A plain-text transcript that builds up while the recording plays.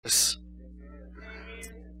us.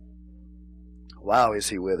 Wow, is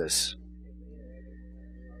He with us?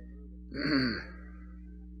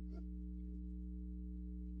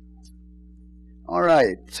 All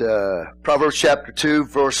right, Proverbs chapter 2,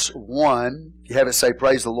 verse 1. If you have it, say,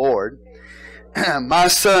 praise the Lord. My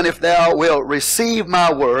son, if thou wilt receive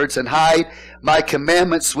my words and hide my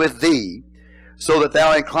commandments with thee, so that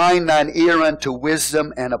thou incline thine ear unto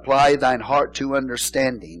wisdom and apply thine heart to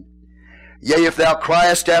understanding. Yea, if thou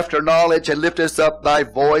criest after knowledge and liftest up thy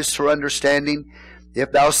voice for understanding,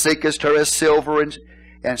 if thou seekest her as silver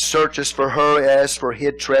and searchest for her as for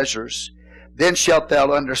hid treasures, then shalt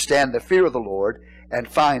thou understand the fear of the Lord and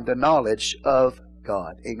find the knowledge of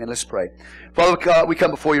God. Amen. Let's pray. Father God, we come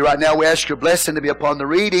before you right now. We ask your blessing to be upon the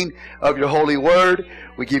reading of your holy word.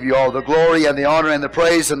 We give you all the glory and the honor and the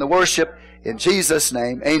praise and the worship in Jesus'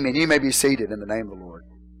 name. Amen. You may be seated in the name of the Lord.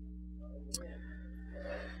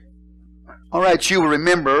 All right, you will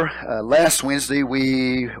remember last Wednesday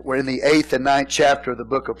we were in the 8th and 9th chapter of the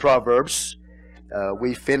book of Proverbs.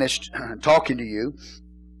 We finished talking to you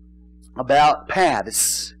about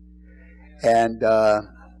paths. And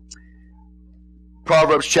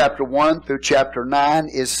Proverbs chapter 1 through chapter 9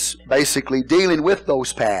 is basically dealing with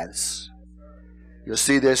those paths. You'll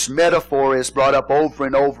see this metaphor is brought up over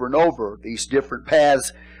and over and over, these different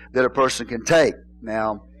paths that a person can take.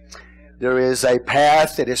 Now, there is a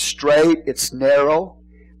path that is straight, it's narrow,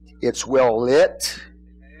 it's well lit.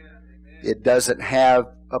 It doesn't have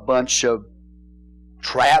a bunch of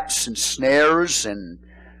traps and snares and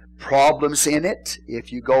problems in it.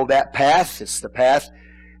 If you go that path, it's the path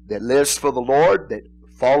that lives for the Lord, that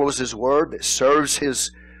follows His Word, that serves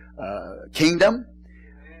His kingdom.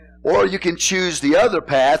 Or you can choose the other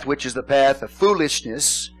path, which is the path of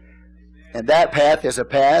foolishness. And that path is a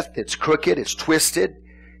path that's crooked, it's twisted,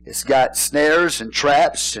 it's got snares and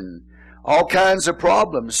traps and all kinds of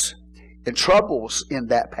problems and troubles in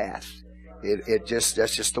that path.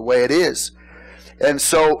 That's just the way it is. And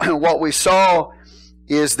so what we saw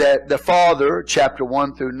is that the Father, chapter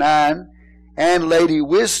 1 through 9, and Lady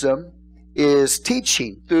Wisdom is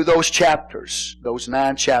teaching through those chapters, those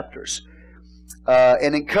 9 chapters,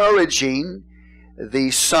 and encouraging the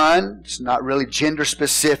Son. It's not really gender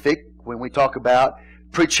specific when we talk about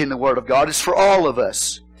preaching the Word of God. It's for all of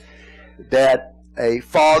us. That a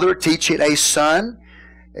father teaching a son,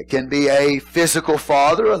 it can be a physical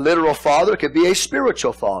father, a literal father, it can be a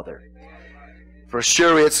spiritual father. For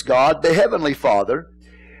sure it's God, the Heavenly Father,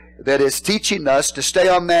 that is teaching us to stay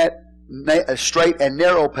on that straight and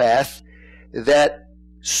narrow path that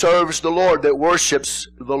serves the Lord, that worships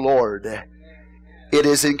the Lord. It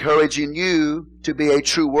is encouraging you to be a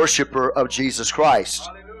true worshiper of Jesus Christ.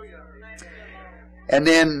 And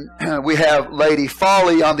then we have Lady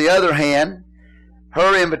Folly on the other hand.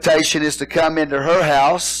 Her invitation is to come into her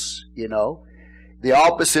house, you know. The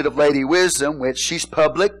opposite of Lady Wisdom, which she's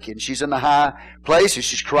public and she's in the high place and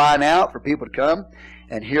she's crying out for people to come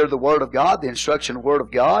and hear the Word of God, the instruction of the Word of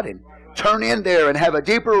God, and turn in there and have a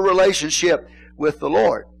deeper relationship with the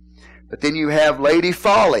Lord. But then you have Lady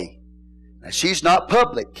Folly. Now, she's not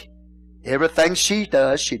public. Everything she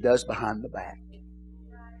does behind the back.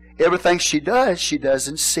 Everything she does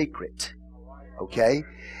in secret. Okay?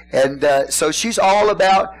 And so she's all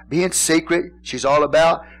about being secret. She's all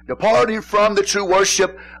about departing from the true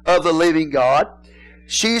worship of the living God.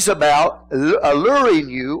 She's about alluring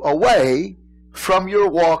you away from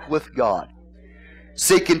your walk with God.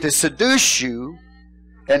 Seeking to seduce you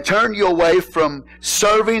and turn you away from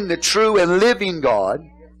serving the true and living God.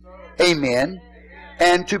 Amen.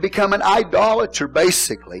 And to become an idolater,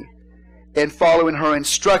 basically. And following her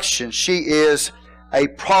instructions. She is a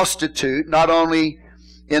prostitute, not only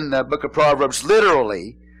in the book of Proverbs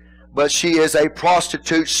literally, but she is a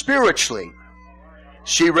prostitute spiritually.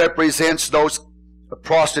 She represents those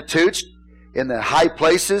prostitutes in the high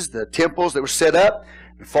places, the temples that were set up,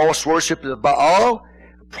 the false worship of Baal.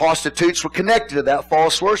 Prostitutes were connected to that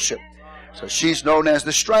false worship. So she's known as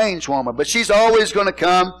the strange woman. But she's always going to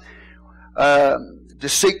come to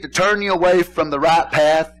seek to turn you away from the right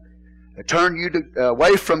path, turn you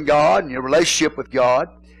away from God and your relationship with God,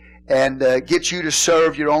 and get you to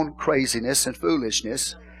serve your own craziness and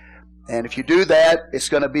foolishness. And if you do that, it's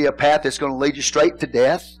going to be a path that's going to lead you straight to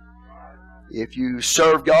death. If you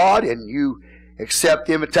serve God and you accept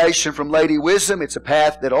the invitation from Lady Wisdom, it's a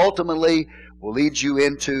path that ultimately will lead you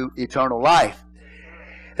into eternal life.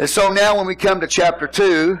 And so now when we come to chapter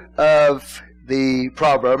 2 of the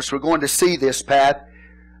Proverbs, we're going to see this path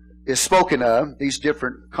is spoken of, these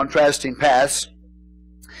different contrasting paths.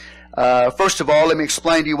 First of all, let me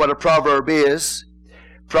explain to you what a proverb is.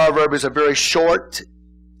 Proverb is a very short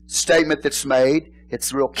statement that's made.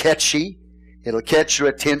 It's real catchy. It'll catch your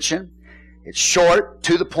attention. It's short,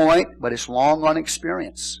 to the point, but it's long on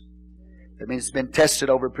experience. That means it's been tested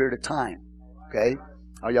over a period of time. Okay?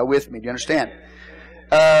 Are y'all with me? Do you understand?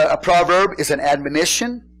 A proverb is an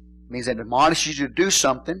admonition. It means it admonishes you to do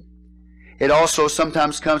something. It also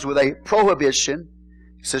sometimes comes with a prohibition.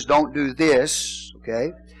 It says, don't do this.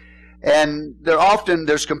 Okay? And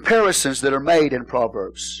there's comparisons that are made in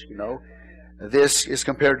Proverbs. You know, this is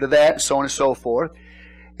compared to that, and so on and so forth.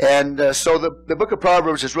 And so the book of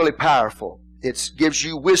Proverbs is really powerful. It gives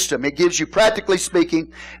you wisdom. It gives you, practically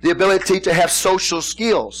speaking, the ability to have social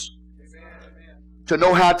skills, to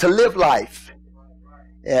know how to live life.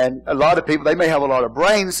 And a lot of people, they may have a lot of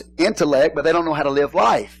brains, intellect, but they don't know how to live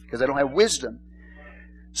life because they don't have wisdom.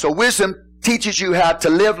 So wisdom teaches you how to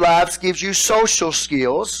live lives, gives you social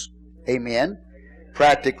skills. Amen.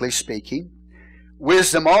 Practically speaking.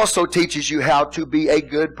 Wisdom also teaches you how to be a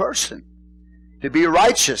good person. To be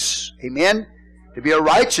righteous. Amen. To be a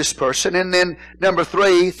righteous person. And then number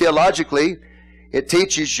 3, theologically, it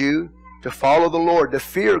teaches you to follow the Lord, to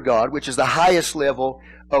fear God, which is the highest level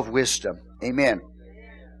of wisdom. Amen.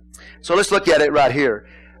 So let's look at it right here.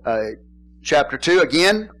 Chapter 2,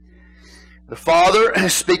 again, the Father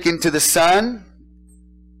is speaking to the Son.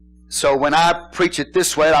 So when I preach it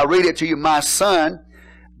this way, I read it to you, my son,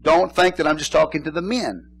 don't think that I'm just talking to the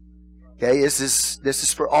men. Okay, this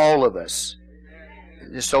is for all of us.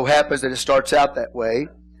 It just so happens that it starts out that way.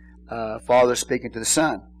 Father speaking to the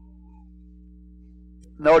Son.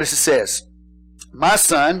 Notice it says, my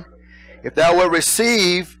son, if thou wilt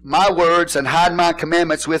receive my words and hide my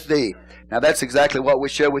commandments with thee. Now that's exactly what we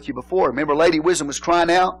shared with you before. Remember Lady Wisdom was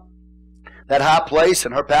crying out? That high place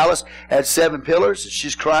in her palace had 7 pillars.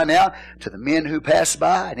 She's crying out to the men who pass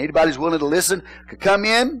by. And anybody who's willing to listen could come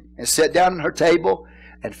in and sit down at her table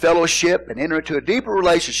and fellowship and enter into a deeper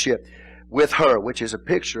relationship with her, which is a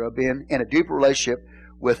picture of being in a deeper relationship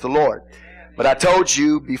with the Lord. But I told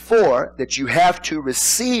you before that you have to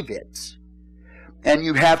receive it. And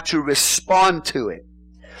you have to respond to it.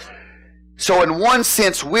 So in one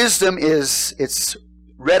sense, wisdom it's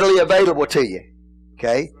readily available to you.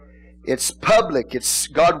 Okay? It's public.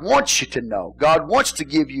 God wants you to know. God wants to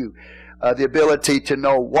give you the ability to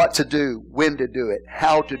know what to do, when to do it,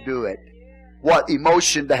 how to do it, what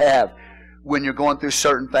emotion to have when you're going through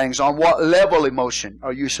certain things, on what level emotion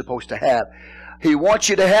are you supposed to have. He wants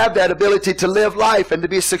you to have that ability to live life and to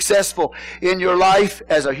be successful in your life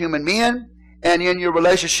as a human being and in your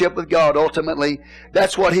relationship with God. Ultimately,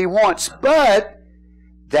 that's what He wants. But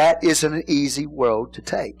that isn't an easy road to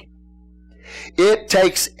take. It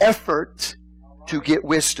takes effort to get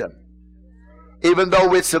wisdom. Even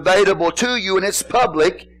though it's available to you and it's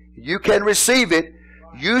public, you can receive it,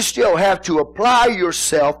 you still have to apply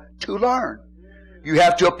yourself to learn. You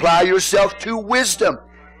have to apply yourself to wisdom.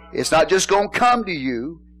 It's not just going to come to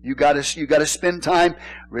you. You got to spend time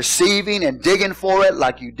receiving and digging for it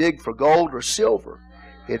like you dig for gold or silver.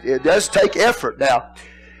 It does take effort. Now,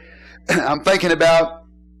 I'm thinking about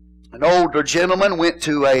an older gentleman went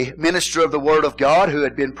to a minister of the Word of God who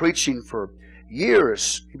had been preaching for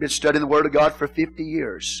years. He'd been studying the Word of God for 50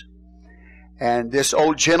 years. And this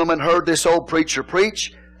old gentleman heard this old preacher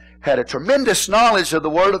preach, had a tremendous knowledge of the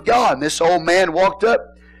Word of God. And this old man walked up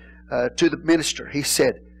to the minister. He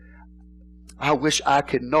said, I wish I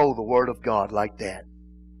could know the Word of God like that.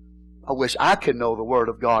 I wish I could know the Word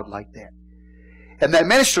of God like that. And that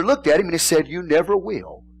minister looked at him and he said, you never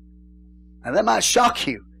will. And that might shock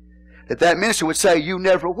you. That minister would say, you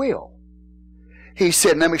never will. He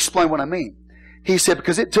said, and let me explain what I mean. He said,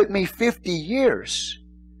 because it took me 50 years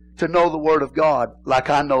to know the Word of God like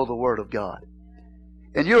I know the Word of God.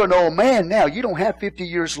 And you're an old man now. You don't have 50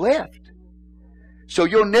 years left. So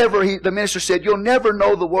you'll never, the minister said, you'll never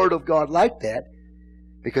know the Word of God like that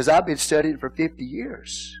because I've been studying for 50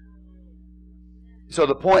 years. So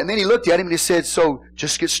the point, and then he looked at him and he said, so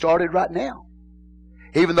just get started right now.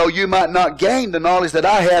 Even though you might not gain the knowledge that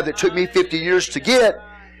I have that took me 50 years to get,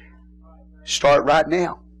 start right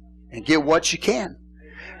now and get what you can.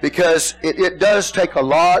 Because it does take a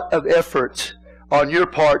lot of effort on your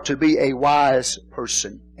part to be a wise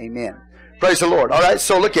person. Amen. Praise the Lord. All right,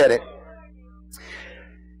 so look at it.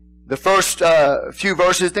 The first few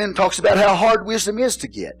verses then talks about how hard wisdom is to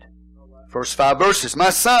get. First 5 verses. My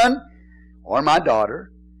son or my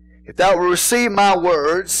daughter, if thou will receive my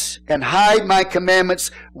words and hide my commandments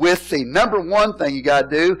with thee. Number one thing you got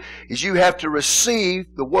to do is you have to receive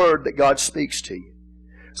the word that God speaks to you.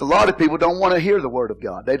 So a lot of people don't want to hear the Word of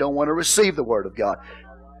God. They don't want to receive the Word of God.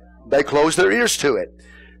 They close their ears to it.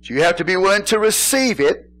 So you have to be willing to receive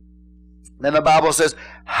it. Then the Bible says,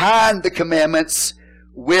 hide the commandments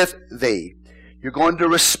with thee. You're going to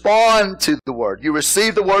respond to the Word. You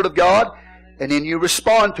receive the Word of God, and then you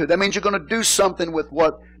respond to it. That means you're going to do something with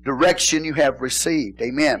what direction you have received.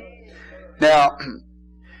 Amen. Now,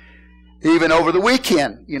 even over the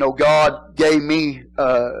weekend, God gave me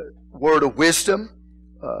a word of wisdom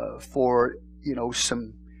for,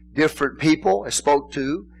 some different people I spoke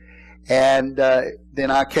to. And then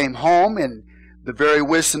I came home, and the very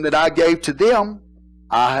wisdom that I gave to them,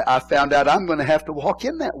 I found out I'm going to have to walk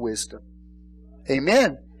in that wisdom.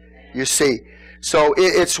 Amen. You see. So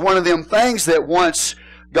it's one of them things that once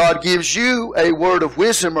God gives you a word of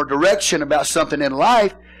wisdom or direction about something in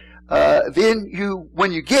life, then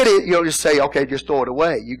when you get it, you'll just say, okay, just throw it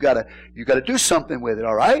away. You gotta do something with it,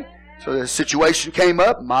 all right? So the situation came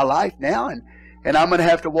up in my life now, and I'm going to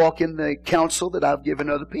have to walk in the counsel that I've given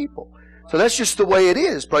other people. So that's just the way it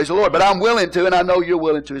is, praise the Lord. But I'm willing to, and I know you're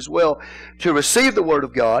willing to as well, to receive the Word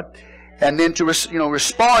of God, and then to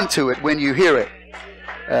respond to it when you hear it.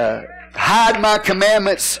 Hide my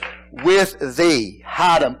commandments with thee.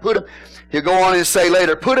 Hide them. Put them. He'll go on and say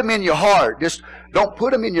later, put them in your heart. Just don't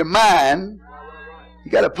put them in your mind.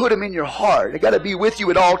 You got to put them in your heart. They got to be with you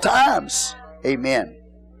at all times. Amen.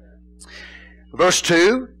 Verse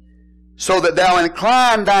 2, so that thou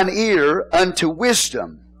incline thine ear unto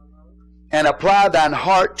wisdom, and apply thine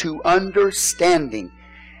heart to understanding.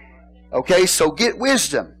 Okay, so get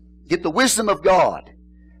wisdom. Get the wisdom of God.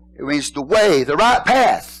 It means the way, the right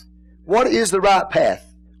path. What is the right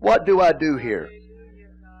path? What do I do here?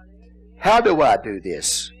 How do I do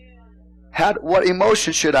this? What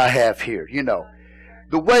emotion should I have here?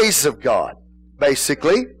 The ways of God,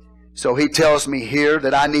 basically. So He tells me here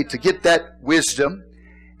that I need to get that wisdom,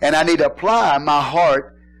 and I need to apply my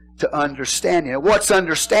heart to understanding. What's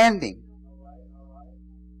understanding?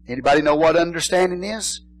 Anybody know what understanding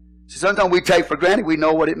is? See, sometimes we take for granted we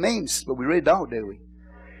know what it means, but we really don't, do we?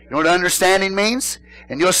 You know what understanding means?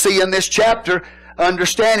 And you'll see in this chapter,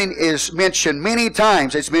 understanding is mentioned many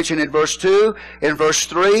times. It's mentioned in verse 2, in verse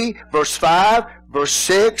 3, verse 5, verse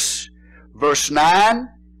 6, verse 9,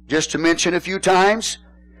 just to mention a few times.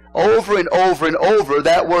 Over and over and over,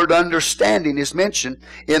 that word understanding is mentioned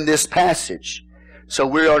in this passage. So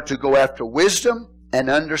we are to go after wisdom and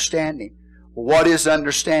understanding. What is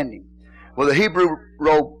understanding? Well, the Hebrew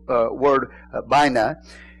word bina,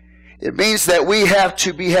 it means that we have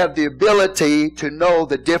the ability to know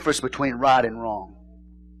the difference between right and wrong.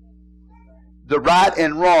 The right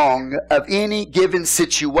and wrong of any given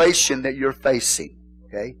situation that you're facing.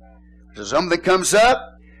 Okay? So something comes up,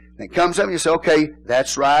 and you say, okay,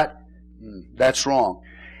 that's right, that's wrong.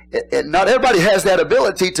 Not everybody has that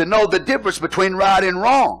ability to know the difference between right and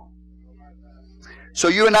wrong. So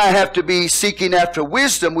you and I have to be seeking after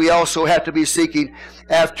wisdom. We also have to be seeking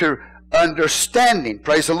after understanding.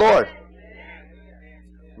 Praise the Lord.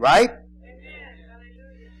 Right?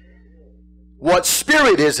 What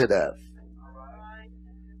spirit is it of?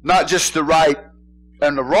 Not just the right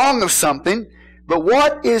and the wrong of something, but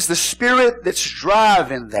what is the spirit that's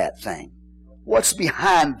driving that thing? What's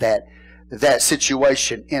behind that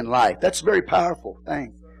situation in life? That's a very powerful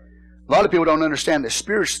thing. A lot of people don't understand the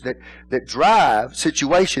spirits that drive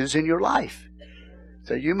situations in your life.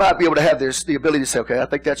 So you might be able to have the ability to say, okay, I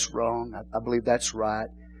think that's wrong. I believe that's right.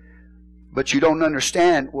 But you don't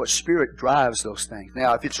understand what spirit drives those things.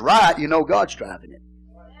 Now, if it's right, you know God's driving it.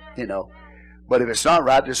 But if it's not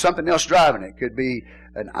right, there's something else driving it. It could be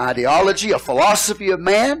an ideology, a philosophy of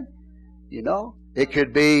man. It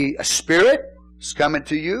could be a spirit that's coming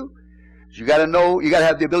to you. You got to know, you got to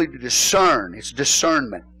have the ability to discern. It's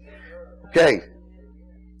discernment. Okay.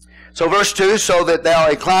 So verse 2, so that thou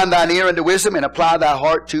incline thine ear unto wisdom and apply thy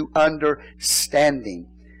heart to understanding.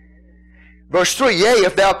 Verse 3, yea,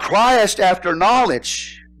 if thou criest after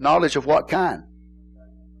knowledge. Knowledge of what kind?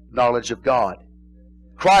 Knowledge of God.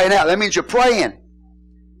 Crying out. That means you're praying.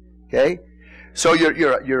 Okay? So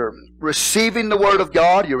you're receiving the Word of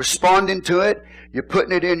God. You're responding to it. You're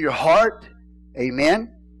putting it in your heart.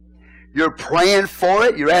 Amen. You're praying for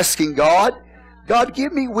it. You're asking God, God,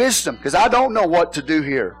 give me wisdom, because I don't know what to do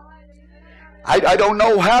here. I don't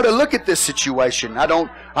know how to look at this situation. I don't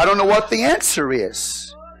know what the answer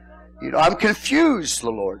is. I'm confused,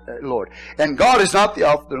 Lord. And God is not the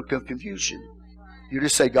author of confusion. You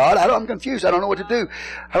just say, God, I'm confused. I don't know what to do.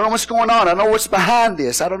 I don't know what's going on. I don't know what's behind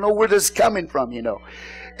this. I don't know where this is coming from,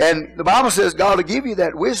 And the Bible says God will give you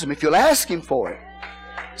that wisdom if you'll ask Him for it.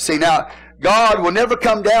 See, now, God will never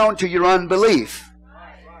come down to your unbelief.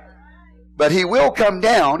 But He will come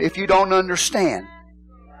down if you don't understand.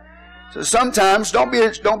 So sometimes, don't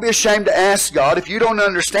be ashamed to ask God. If you don't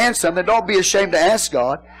understand something, don't be ashamed to ask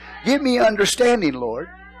God. Give me understanding, Lord.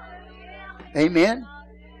 Amen.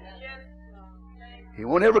 He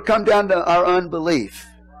won't ever come down to our unbelief,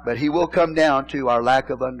 but He will come down to our lack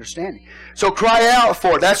of understanding. So cry out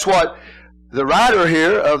for it. That's what the writer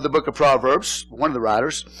here of the book of Proverbs, one of the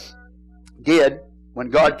writers, did when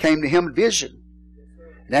God came to him in vision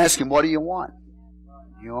and asked him, what do you want?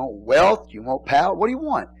 You want wealth? You want power? What do you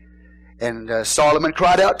want? And Solomon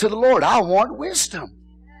cried out to the Lord, I want wisdom.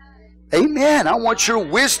 Amen. I want your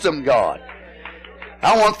wisdom, God.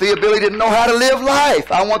 I want the ability to know how to live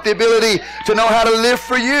life. I want the ability to know how to live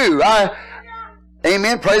for you.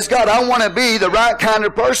 Amen. Praise God. I want to be the right kind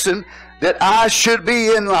of person that I should be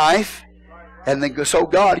in life. And then so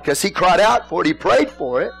God, because he cried out for it, he prayed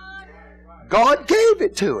for it, God gave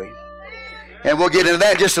it to him. And we'll get into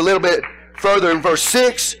that just a little bit further in verse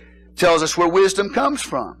 6. Tells us where wisdom comes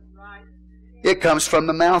from. It comes from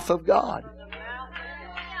the mouth of God.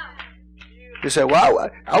 You say, well,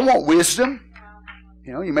 I want wisdom.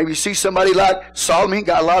 You know, you maybe see somebody like Solomon, he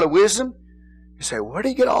got a lot of wisdom. You say, where did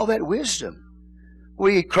he get all that wisdom?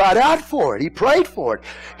 Well, he cried out for it. He prayed for it.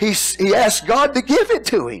 He asked God to give it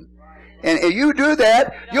to him. And if you do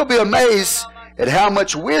that, you'll be amazed at how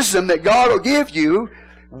much wisdom that God will give you,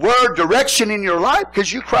 word, direction in your life,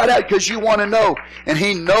 because you cried out because you want to know. And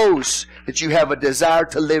He knows that you have a desire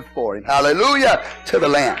to live for Him. Hallelujah to the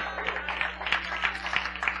Lamb.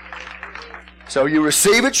 So you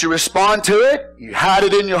receive it, you respond to it, you hide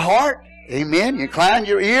it in your heart. Amen. You incline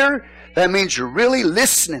your ear. That means you're really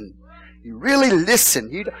listening. You really listen.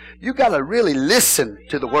 You got to really listen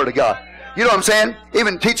to the Word of God. You know what I'm saying?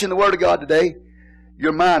 Even teaching the Word of God today,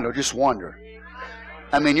 your mind will just wander.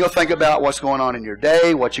 I mean, you'll think about what's going on in your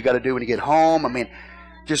day, what you got to do when you get home. I mean,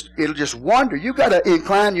 it'll just wander. You got to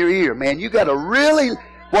incline your ear, man. You got to really,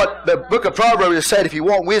 what the book of Proverbs has said, if you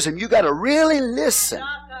want wisdom, you got to really listen.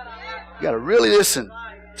 You got to really listen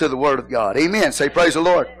to the Word of God. Amen. Say, praise the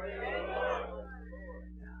Lord.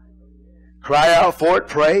 Cry out for it.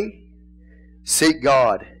 Pray. Seek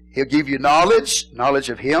God. He'll give you knowledge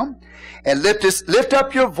of Him. And lift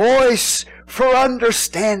up your voice for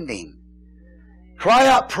understanding. Cry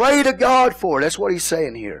out, pray to God for it. That's what he's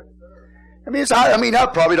saying here. I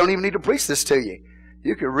probably don't even need to preach this to you.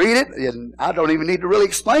 You can read it, and I don't even need to really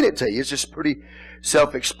explain it to you. It's just pretty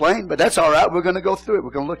self-explained, but that's all right. We're going to go through it.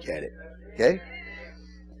 We're going to look at it. Okay?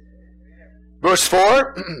 Verse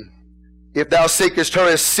 4, if thou seekest her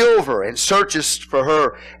as silver and searchest for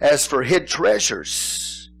her as for hid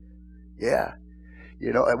treasures. Yeah.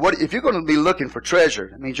 You know, if you're going to be looking for treasure,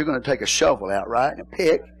 it means you're going to take a shovel out, right, and a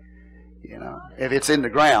pick. You know, if it's in the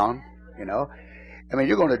ground, you know. I mean,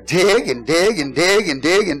 you're going to dig and dig and dig and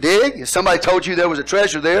dig and dig. If somebody told you there was a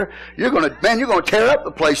treasure there, you're going to tear up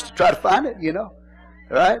the place to try to find it, you know.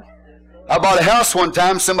 Right? I bought a house one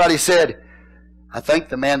time. Somebody said, I think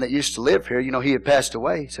the man that used to live here, you know, he had passed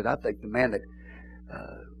away. He said, I think the man that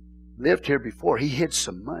lived here before, he hid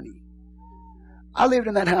some money. I lived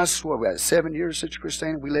in that house for about 7 years, Sister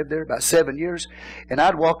Christina. We lived there about 7 years. And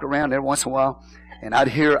I'd walk around there once in a while, and I'd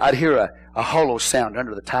hear a hollow sound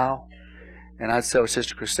under the tile. And I'd say,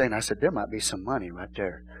 Sister Christina, I said, there might be some money right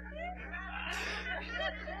there.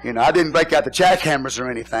 You know, I didn't break out the jackhammers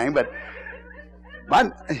or anything, but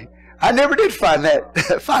I never did find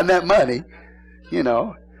that money, you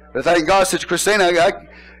know. But thank God, Sister Christina, I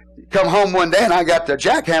come home one day and I got the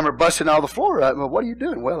jackhammer busting all the floor up. Well, what are you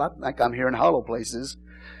doing? Well, I think I'm hearing hollow places.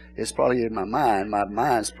 It's probably in my mind. My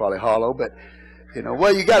mind's probably hollow, but, you know,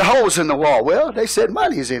 well, you got holes in the wall. Well, they said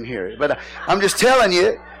money's in here. But I'm just telling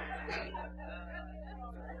you,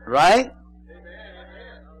 right?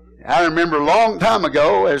 I remember a long time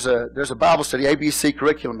ago, there's a Bible study, ABC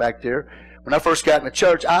curriculum back there. When I first got in the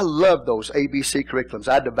church, I loved those ABC curriculums.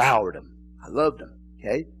 I devoured them. I loved them.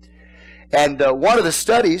 Okay? And one of the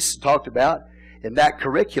studies talked about, in that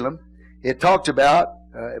curriculum, it talked about,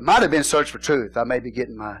 it might have been Search for Truth. I may be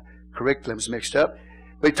getting my curriculums mixed up.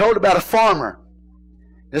 But he told about a farmer.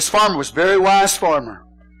 This farmer was a very wise farmer.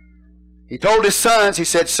 He told his sons, he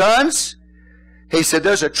said, sons, he said,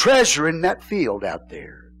 there's a treasure in that field out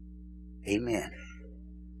there. Amen.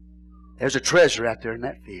 There's a treasure out there in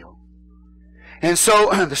that field. And so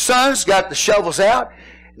the sons got the shovels out,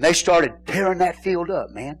 and they started tearing that field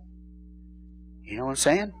up, man. You know what I'm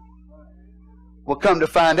saying? Well, come to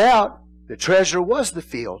find out, the treasure was the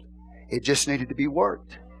field. It just needed to be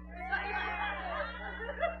worked.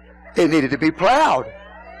 It needed to be plowed.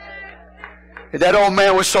 And that old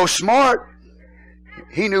man was so smart,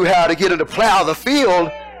 he knew how to get him to plow the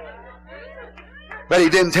field, but he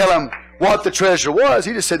didn't tell him what the treasure was.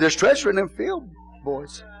 He just said, there's treasure in them field,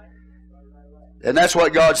 boys. And that's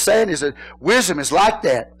what God's saying, is that wisdom is like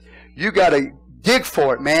that. You got to dig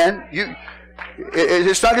for it, man.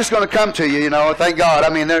 It's not just going to come to you, you know. Thank God. I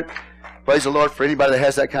mean, but Praise the Lord for anybody that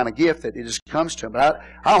has that kind of gift, that it just comes to them. But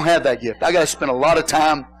I don't have that gift. I got to spend a lot of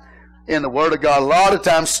time in the Word of God, a lot of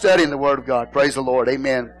time studying the Word of God. Praise the Lord.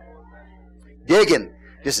 Amen. Digging.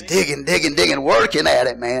 Just digging, working at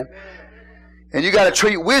it, man. And you got to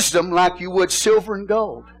treat wisdom like you would silver and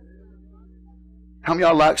gold. How many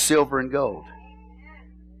of y'all like silver and gold?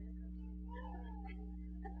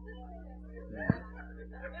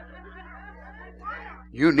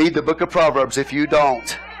 You need the book of Proverbs if you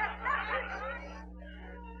don't.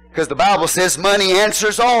 Because the Bible says money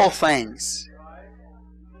answers all things.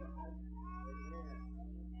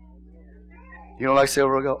 You don't like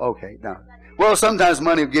silver or gold? Okay, no. Well, sometimes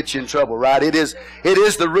money will get you in trouble, right? It is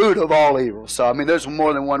the root of all evil. So, I mean, there's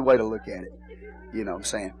more than one way to look at it. You know what I'm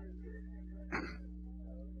saying?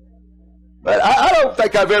 But I don't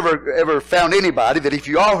think I've ever found anybody that if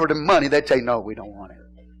you offered them money, they'd say, no, we don't want it.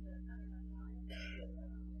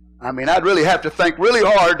 I mean, I'd really have to think really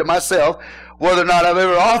hard to myself whether or not I've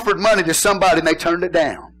ever offered money to somebody and they turned it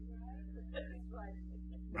down.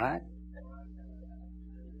 Right?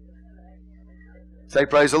 Say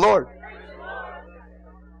praise the Lord.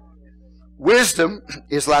 Wisdom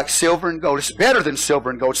is like silver and gold. It's better than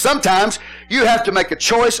silver and gold. Sometimes you have to make a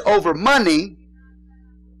choice over money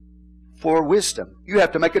for wisdom. You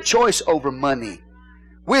have to make a choice over money.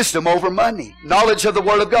 Wisdom over money. Knowledge of the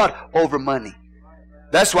Word of God over money.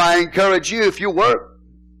 That's why I encourage you, if you work,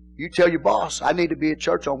 you tell your boss, I need to be at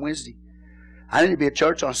church on Wednesday. I need to be at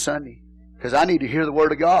church on Sunday. Because I need to hear the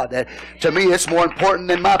Word of God. That, to me, it's more important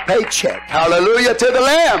than my paycheck. Hallelujah to the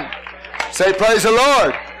Lamb. Say praise the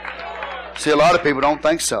Lord. See, a lot of people don't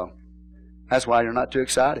think so. That's why you're not too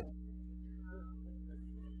excited.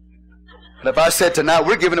 But if I said tonight,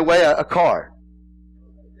 we're giving away a car.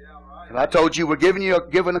 If I told you we're giving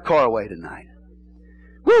a car away tonight.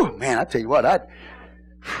 Whew, man, I tell you what,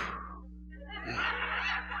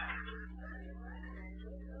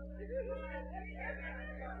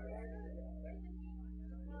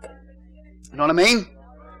 you know what I mean?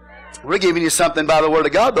 We're giving you something by the Word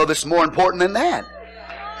of God, though, that's more important than that.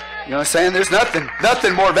 You know what I'm saying? There's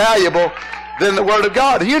nothing more valuable than the Word of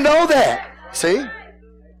God. You know that. See?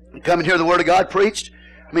 You come and hear the Word of God preached.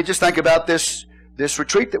 I mean, just think about this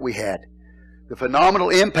retreat that we had. The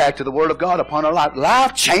phenomenal impact of the Word of God upon our life.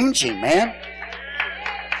 Life-changing, man.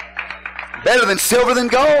 Better than silver than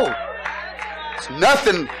gold.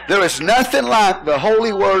 There is nothing like the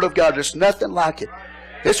Holy Word of God. There's nothing like it.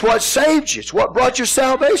 It's what saved you. It's what brought your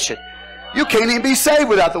salvation. You can't even be saved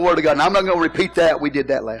without the Word of God. Now, I'm not going to repeat that. We did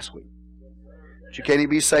that last week. But you can't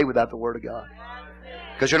even be saved without the Word of God.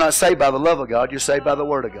 Because you're not saved by the love of God. You're saved by the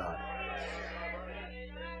Word of God.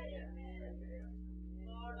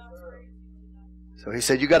 So he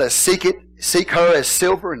said, you got to seek her as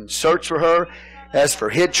silver and search for her as for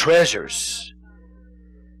hid treasures.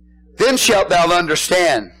 Then shalt thou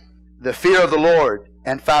understand the fear of the Lord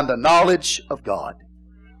and find the knowledge of God.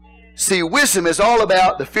 See, wisdom is all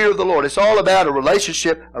about the fear of the Lord. It's all about a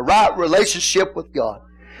relationship, a right relationship with God.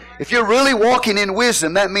 If you're really walking in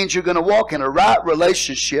wisdom, that means you're going to walk in a right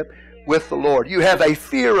relationship with the Lord. You have a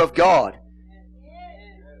fear of God.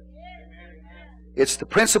 It's the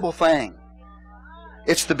principal thing.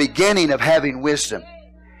 It's the beginning of having wisdom.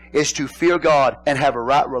 Is to fear God and have a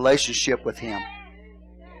right relationship with Him.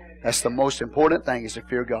 That's the most important thing, is to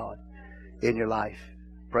fear God in your life.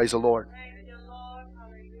 Praise the Lord.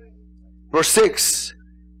 Verse 6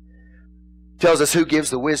 tells us who gives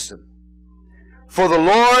the wisdom. For the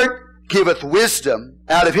Lord giveth wisdom,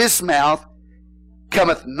 out of His mouth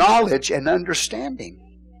cometh knowledge and understanding.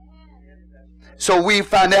 So we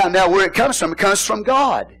find out now where it comes from. It comes from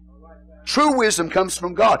God. True wisdom comes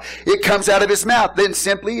from God. It comes out of His mouth. Then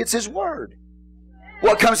simply it's His Word.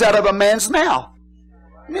 What comes out of a man's mouth?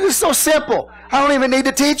 I mean, it's so simple. I don't even need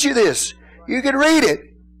to teach you this. You can read it.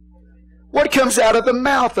 What comes out of the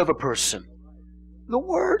mouth of a person? The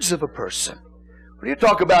words of a person. When you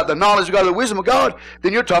talk about the knowledge of God, the wisdom of God,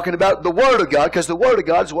 then you're talking about the Word of God, because the Word of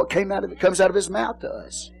God is what comes out of His mouth to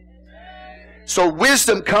us. So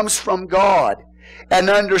wisdom comes from God. And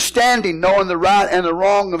understanding, knowing the right and the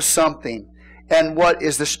wrong of something, and what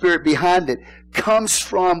is the Spirit behind it, comes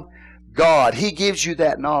from God. He gives you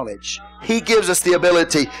that knowledge. He gives us the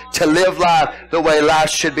ability to live life the way life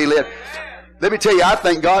should be lived. Let me tell you, I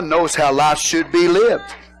think God knows how life should be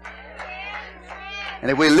lived.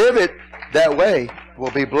 And if we live it that way,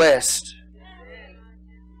 we'll be blessed.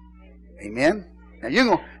 Amen? Now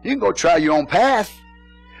you can go try your own path.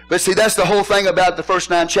 But see, that's the whole thing about the first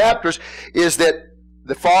 9 chapters, is that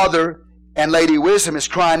the Father and Lady Wisdom is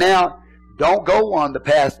crying out, don't go on the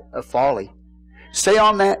path of folly. Stay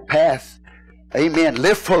on that path. Amen.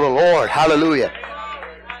 Live for the Lord. Hallelujah.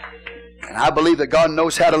 And I believe that God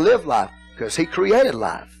knows how to live life because He created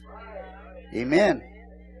life. Amen.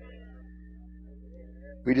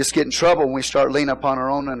 We just get in trouble when we start leaning upon our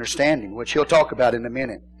own understanding, which He'll talk about in a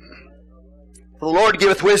minute. For the Lord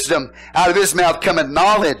giveth wisdom, out of His mouth cometh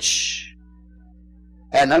knowledge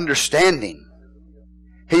and understanding.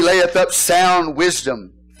 He layeth up sound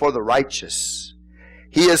wisdom for the righteous.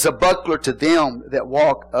 He is a buckler to them that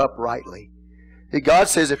walk uprightly. God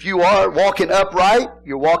says if you are walking upright,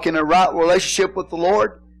 you're walking in a right relationship with the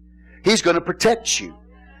Lord, He's going to protect you.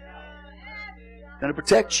 Going to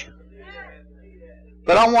protect you.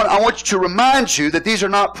 But I want you to remind you that these are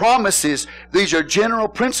not promises. These are general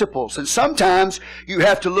principles. And sometimes you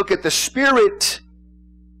have to look at the spirit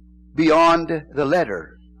beyond the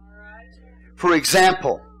letter. For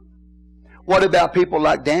example, what about people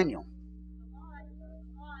like Daniel?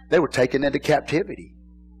 They were taken into captivity.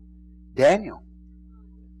 Daniel.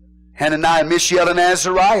 Hananiah, Mishael, and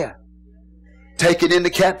Azariah. Taken into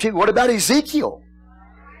captivity. What about Ezekiel?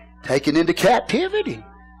 Taken into captivity.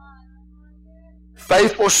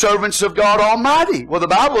 Faithful servants of God Almighty. Well, the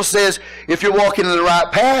Bible says if you're walking in the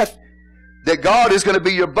right path, that God is going to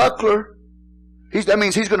be your buckler. That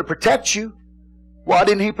means He's going to protect you. Why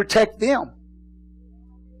didn't He protect them?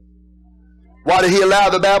 Why did He allow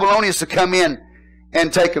the Babylonians to come in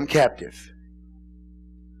and take them captive?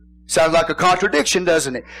 Sounds like a contradiction,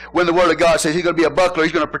 doesn't it? When the Word of God says He's going to be a buckler,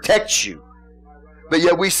 He's going to protect you. But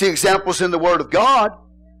yet we see examples in the Word of God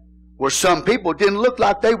where some people didn't look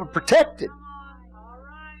like they were protected.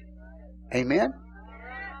 Amen?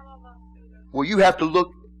 Well, you have to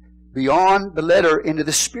look beyond the letter into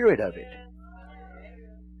the spirit of it.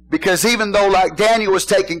 Because even though like Daniel was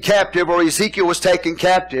taken captive or Ezekiel was taken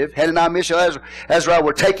captive, Hananiah, Mishael, Azariah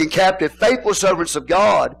were taken captive, faithful servants of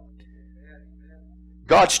God,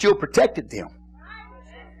 God still protected them.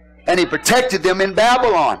 And He protected them in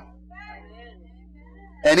Babylon.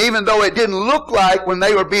 And even though it didn't look like when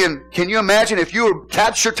they were being, can you imagine if you were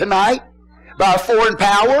captured tonight by a foreign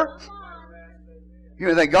power?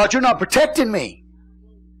 You think, God, you're not protecting me.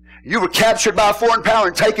 You were captured by a foreign power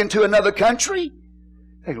and taken to another country?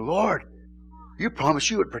 Hey, Lord, you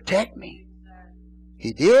promised you would protect me.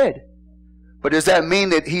 He did. But does that mean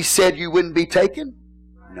that He said you wouldn't be taken?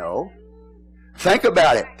 No. Think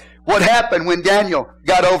about it. What happened when Daniel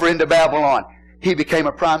got over into Babylon? He became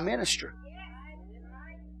a prime minister.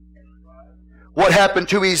 What happened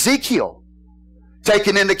to Ezekiel?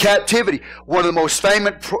 Taken into captivity. One of the most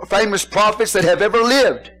famous prophets that have ever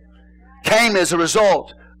lived came as a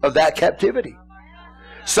result of that captivity.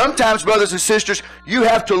 Sometimes, brothers and sisters, you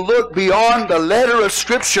have to look beyond the letter of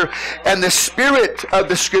Scripture and the spirit of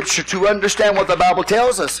the Scripture to understand what the Bible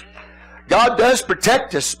tells us. God does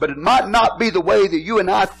protect us, but it might not be the way that you and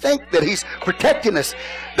I think that He's protecting us.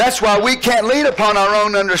 That's why we can't lean upon our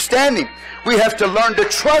own understanding. We have to learn to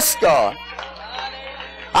trust God.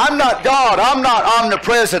 I'm not God. I'm not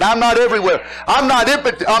omnipresent. I'm not everywhere. I'm not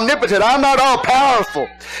omnipotent. I'm not all-powerful.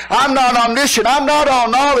 I'm not omniscient. I'm not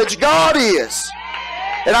all-knowledge. God is.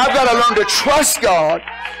 And I've got to learn to trust God.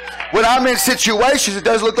 When I'm in situations, it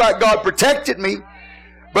doesn't look like God protected me.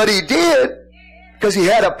 But He did because He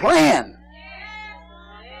had a plan.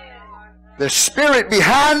 The spirit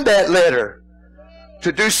behind that letter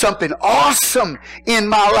to do something awesome in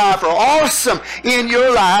my life or awesome in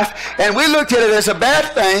your life. And we looked at it as a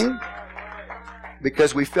bad thing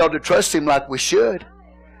because we failed to trust Him like we should.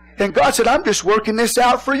 And God said, I'm just working this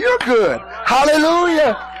out for your good.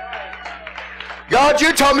 Hallelujah. God,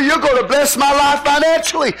 you told me you're going to bless my life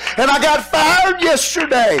financially. And I got fired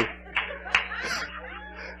yesterday.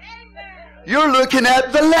 You're looking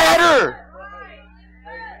at the letter.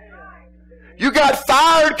 You got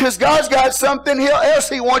fired because God's got something else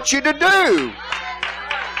He wants you to do.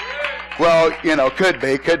 Well, could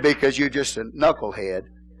be because you're just a knucklehead.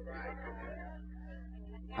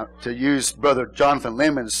 To use Brother Jonathan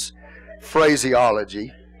Lemon's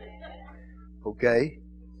phraseology. Okay?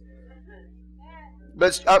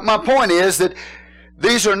 But my point is that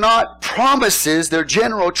these are not promises, they're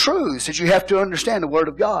general truths that you have to understand the Word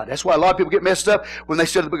of God. That's why a lot of people get messed up when they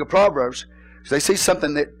study the book of Proverbs. So they see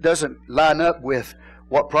something that doesn't line up with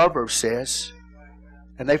what Proverbs says,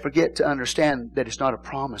 and they forget to understand that it's not a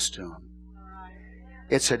promise to them.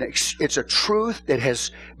 It's a truth that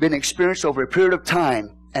has been experienced over a period of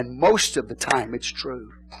time, and most of the time it's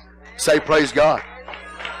true. Say praise God.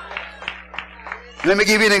 Let me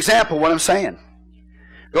give you an example of what I'm saying.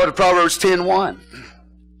 Go to Proverbs 10:1.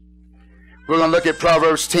 We're going to look at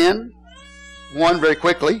Proverbs 10:1 very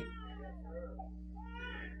quickly.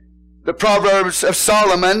 The Proverbs of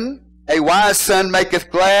Solomon, a wise son maketh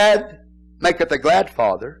a glad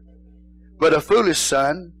father, but a foolish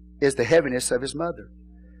son is the heaviness of his mother.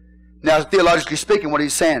 Now, theologically speaking, what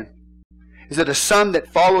he's saying is that a son that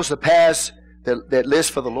follows the paths that lives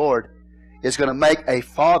for the Lord is going to make a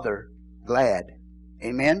father glad.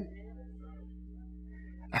 Amen?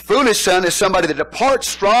 A foolish son is somebody that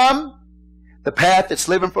departs from the path that's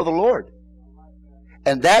living for the Lord.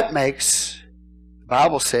 And that makes, the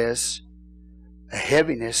Bible says, a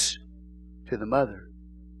heaviness to the mother.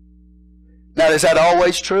 Now, is that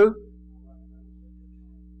always true?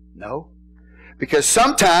 No. Because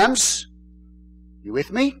sometimes, you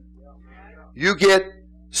with me? You get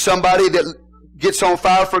somebody that gets on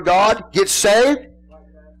fire for God, gets saved,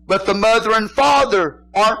 but the mother and father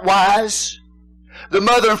aren't wise. The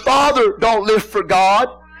mother and father don't live for God,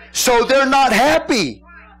 so they're not happy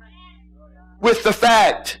with the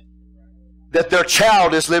fact that their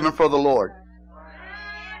child is living for the Lord.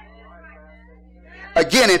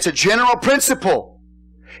 Again, it's a general principle.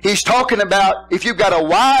 He's talking about if you've got a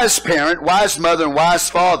wise parent, wise mother and wise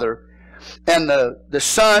father, and the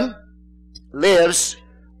son lives,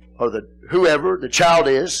 or whoever the child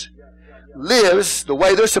is, lives the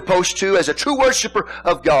way they're supposed to as a true worshiper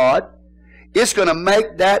of God, it's going to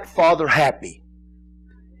make that father happy.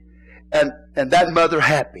 And that mother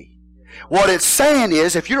happy. What it's saying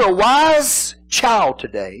is, if you're a wise child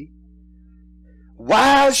today,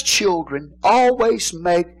 wise children always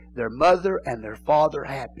make their mother and their father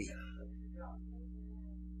happy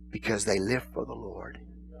because they live for the Lord.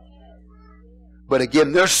 But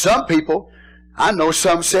again, there's some people, I know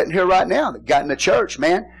some sitting here right now that got in the church,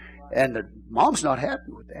 man, and the mom's not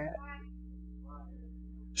happy with that.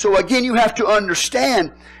 So again, you have to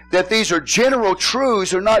understand that these are general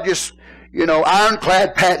truths. They're not just,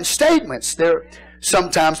 ironclad patent statements.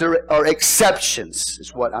 Sometimes there are exceptions,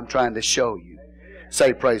 is what I'm trying to show you.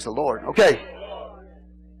 Say, praise the Lord. Okay.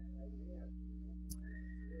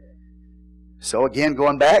 So again,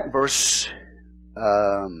 going back, verse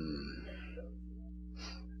 7,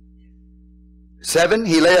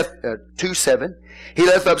 2:7. He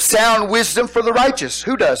layeth up sound wisdom for the righteous.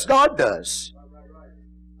 Who does? God does.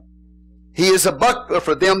 He is a buckler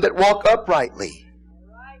for them that walk uprightly.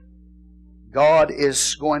 God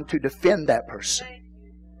is going to defend that person.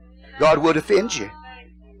 God will defend you.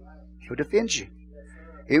 He'll defend you.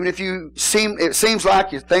 Even if it seems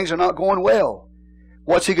like things are not going well,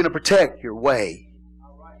 what's He going to protect? Your way.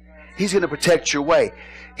 He's going to protect your way.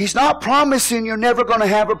 He's not promising you're never going to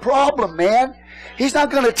have a problem, man. He's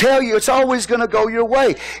not going to tell you it's always going to go your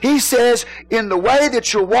way. He says in the way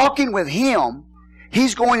that you're walking with Him,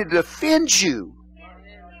 He's going to defend you.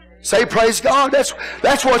 Say praise God. That's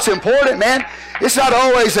what's important, man. It's not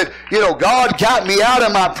always that, God got me out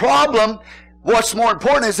of my problem. What's more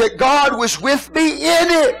important is that God was with me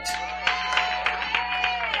in it.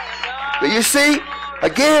 But you see,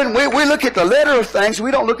 again, we look at the letter of things.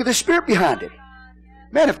 We don't look at the spirit behind it.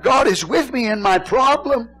 Man, if God is with me in my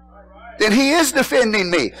problem, then He is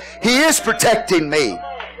defending me. He is protecting me.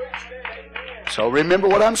 So remember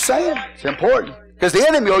what I'm saying. It's important. Because the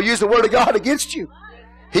enemy will use the Word of God against you.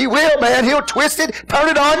 He will, man. He'll twist it, turn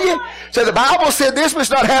it on you. So the Bible said this was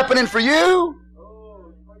not happening for you.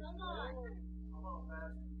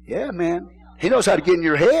 Yeah, man. He knows how to get in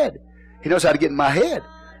your head. He knows how to get in my head.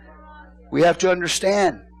 We have to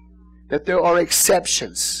understand that there are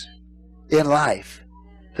exceptions in life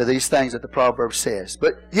to these things that the proverb says.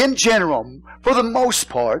 But in general, for the most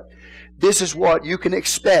part, this is what you can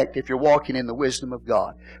expect if you're walking in the wisdom of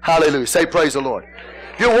God. Hallelujah. Say praise the Lord.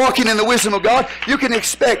 If you're walking in the wisdom of God, you can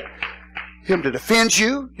expect Him to defend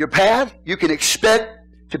you, your path. You can expect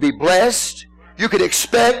to be blessed. You can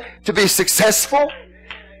expect to be successful.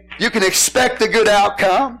 You can expect a good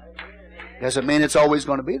outcome. Doesn't mean it's always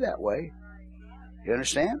going to be that way. You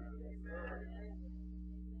understand?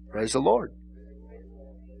 Praise the Lord.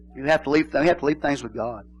 You have to leave things with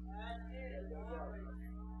God.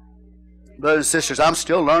 Brothers and sisters, I'm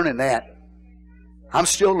still learning that. I'm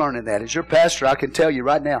still learning that. As your pastor, I can tell you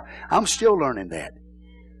right now, I'm still learning that.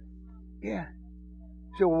 Yeah.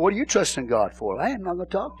 So, well, what are you trusting God for? I am not going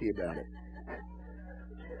to talk to you about it.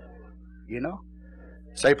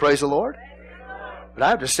 Say praise the Lord. But I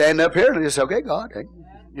have to stand up here and just say, okay, God,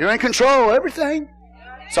 you're in control of everything.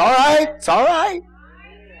 It's all right. It's all right.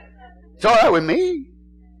 It's all right with me.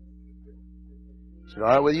 It's all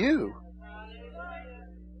right with you.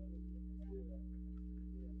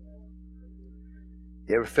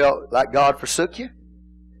 You ever felt like God forsook you?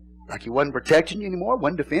 Like He wasn't protecting you anymore?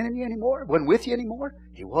 Wasn't defending you anymore? Wasn't with you anymore?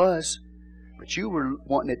 He was. But you were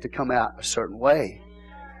wanting it to come out a certain way.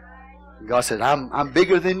 God said, I'm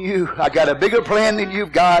bigger than you. I got a bigger plan than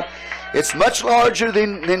you've got. It's much larger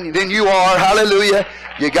than you are. Hallelujah.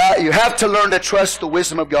 You have to learn to trust the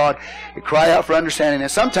wisdom of God and cry out for understanding.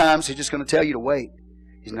 And sometimes He's just going to tell you to wait.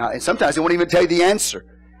 He's not, and sometimes He won't even tell you the answer.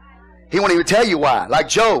 He won't even tell you why. Like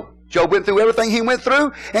Job. Job went through everything he went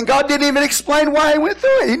through, and God didn't even explain why he went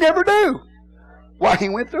through it. He never knew why he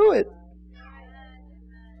went through it.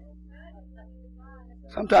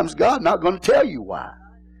 Sometimes God's not going to tell you why.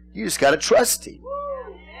 You just got to trust Him.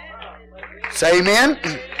 Say amen.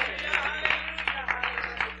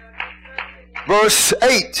 Verse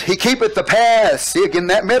 8, He keepeth the paths. See again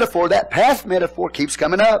that metaphor, that path metaphor keeps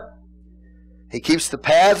coming up. He keeps the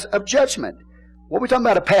paths of judgment. What are we talking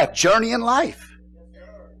about? A path, journey in life.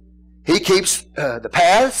 He keeps the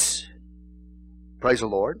paths, praise the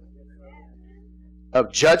Lord,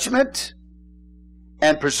 of judgment,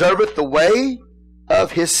 and preserveth the way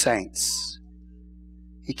of His saints.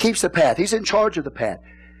 He keeps the path. He's in charge of the path.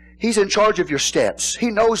 He's in charge of your steps. He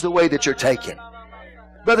knows the way that you're taking.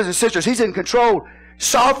 Brothers and sisters, He's in control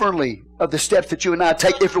sovereignly of the steps that you and I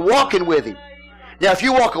take if you're walking with Him. Now, if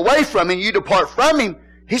you walk away from Him, you depart from Him,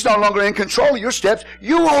 He's no longer in control of your steps.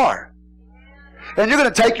 You are. And you're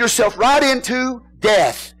going to take yourself right into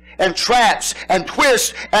death and traps and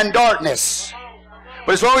twists and darkness.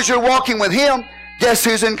 But as long as you're walking with Him, guess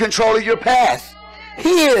who's in control of your path?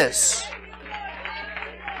 He is.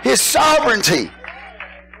 His sovereignty.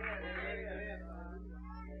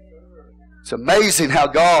 It's amazing how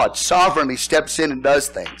God sovereignly steps in and does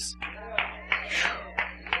things.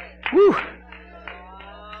 Whew.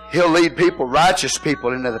 He'll lead people, righteous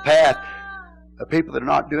people, into the path of people that are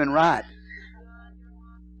not doing right.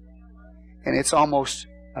 And it's almost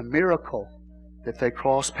a miracle that they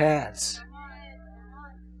cross paths.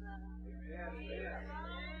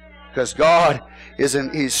 Because God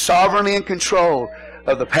He's sovereignly in control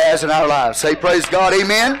of the paths in our lives. Say praise God,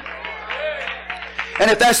 amen. And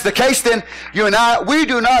if that's the case, then you and I, we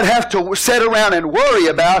do not have to sit around and worry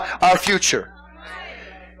about our future.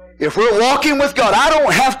 If we're walking with God, I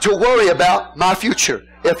don't have to worry about my future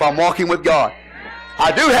if I'm walking with God.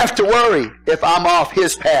 I do have to worry if I'm off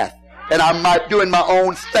His path and I'm doing my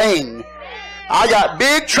own thing. I got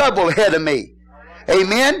big trouble ahead of me.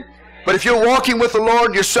 Amen? But if you're walking with the Lord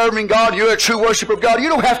and you're serving God, you're a true worshiper of God, you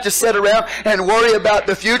don't have to sit around and worry about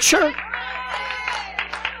the future.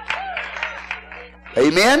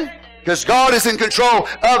 Amen? Because God is in control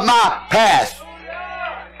of my path.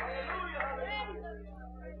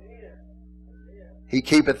 He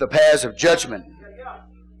keepeth the paths of judgment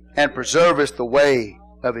and preserveth the way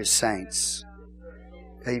of His saints.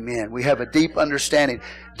 Amen. We have a deep understanding.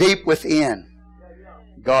 Deep within,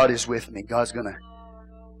 God is with me. God's going to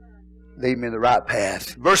lead me in the right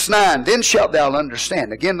path. Verse 9, Then shalt thou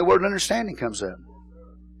understand. Again, the word understanding comes up.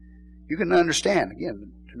 You can understand.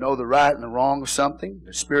 Again, to know the right and the wrong of something.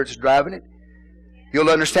 The Spirit's driving it. You'll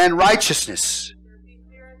understand righteousness.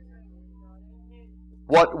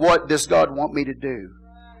 What does God want me to do?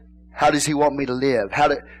 How does He want me to live? How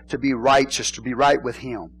to be righteous, to be right with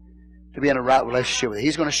Him, to be in a right relationship with Him.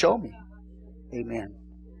 He's going to show me. Amen.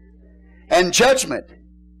 And judgment.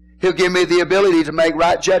 He'll give me the ability to make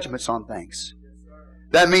right judgments on things.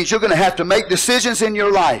 That means you're going to have to make decisions in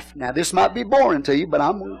your life. Now, this might be boring to you, but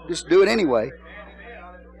I'm going to just do it anyway.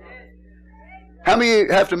 How many of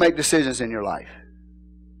you have to make decisions in your life?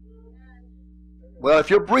 Well,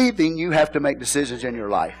 if you're breathing, you have to make decisions in your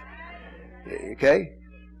life. Okay?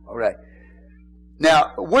 All right.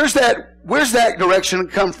 Now, where's that direction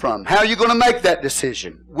come from? How are you going to make that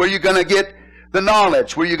decision? Where are you going to get the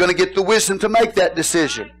knowledge? Where are you going to get the wisdom to make that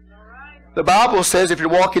decision? The Bible says if you're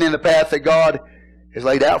walking in the path that God has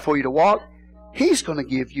laid out for you to walk, He's going to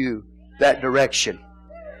give you that direction.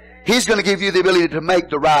 He's going to give you the ability to make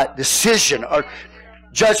the right decision or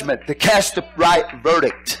judgment, to cast the right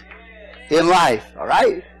verdict in life. All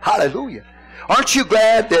right? Hallelujah. Aren't you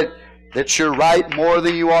glad that you're right more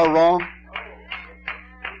than you are wrong?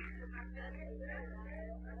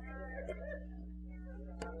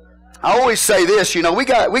 I always say this, we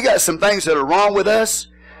got some things that are wrong with us,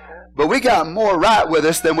 but we got more right with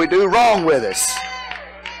us than we do wrong with us.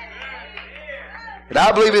 And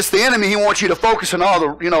I believe it's the enemy. He wants you to focus on all the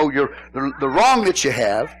wrong that you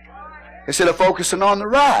have instead of focusing on the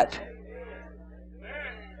right.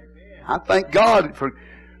 I thank God for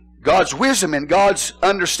God's wisdom and God's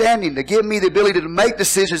understanding to give me the ability to make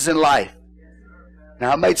decisions in life.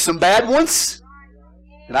 Now, I made some bad ones,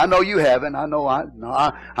 and I know you haven't. I know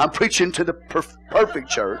I'm preaching to the perfect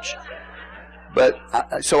church.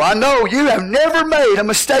 So I know you have never made a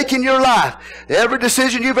mistake in your life. Every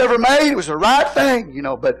decision you've ever made was the right thing,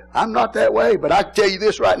 but I'm not that way. But I can tell you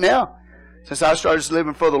this right now. Since I started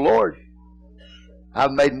living for the Lord,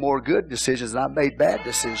 I've made more good decisions than I've made bad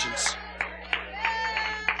decisions.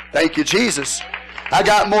 Thank you, Jesus. I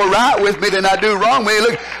got more right with me than I do wrong with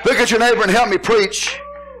me. Look at your neighbor and help me preach.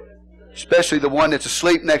 Especially the one that's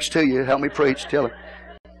asleep next to you. Help me preach. Tell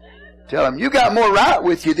him, you got more right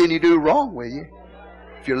with you than you do wrong with you.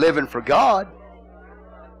 If you're living for God.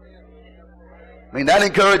 I mean, that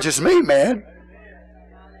encourages me, man.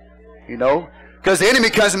 You know, because the enemy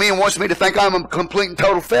comes to me and wants me to think I'm a complete and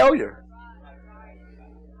total failure.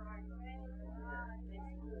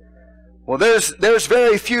 Well, there's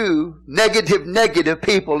very few negative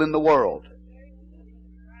people in the world.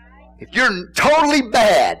 If you're totally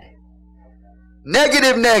bad,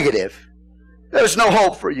 negative, there's no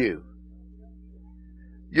hope for you.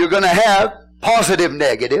 You're going to have positive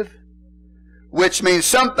negative, which means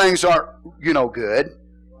some things aren't, good,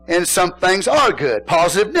 and some things are good.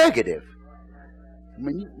 Positive negative. I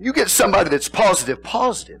mean, you get somebody that's positive,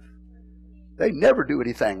 they never do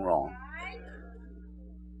anything wrong.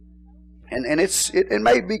 And it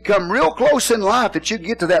may become real close in life that you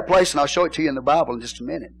get to that place, and I'll show it to you in the Bible in just a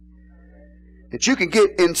minute. That you can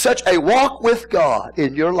get in such a walk with God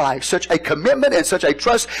in your life, such a commitment and such a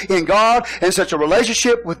trust in God and such a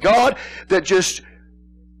relationship with God that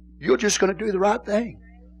you're just going to do the right thing.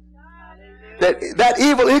 That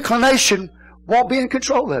evil inclination won't be in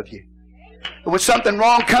control of you. And when something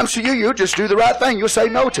wrong comes to you, you'll just do the right thing. You'll say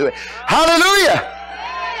no to it. Hallelujah!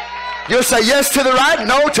 You'll say yes to the right,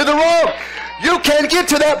 no to the wrong. You can get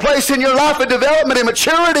to that place in your life of development and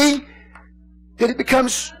maturity that it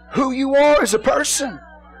becomes who you are as a person.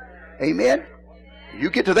 Amen? You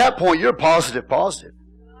get to that point, you're positive.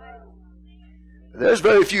 There's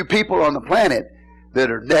very few people on the planet that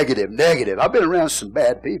are negative. I've been around some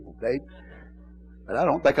bad people, Dave. But I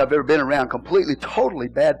don't think I've ever been around a completely, totally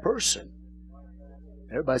bad person.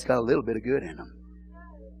 Everybody's got a little bit of good in them.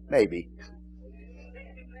 Maybe.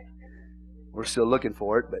 We're still looking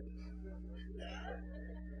for it,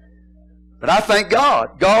 but I thank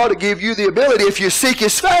God. God will give you the ability if you seek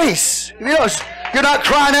His face. You're not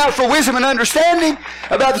crying out for wisdom and understanding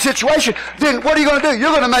about the situation. Then what are you going to do?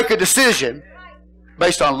 You're going to make a decision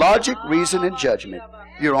based on logic, reason, and judgment.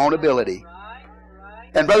 Your own ability.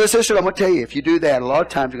 And brother and sister, I'm going to tell you, if you do that, a lot of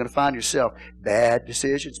times you're going to find yourself bad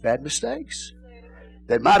decisions, bad mistakes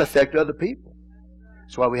that might affect other people.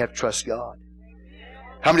 That's why we have to trust God.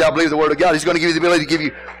 How many of y'all believe the Word of God? He's going to give you the ability to give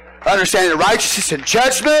you understanding of righteousness and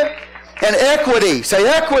judgment and equity. Say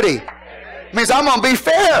equity. It means I'm going to be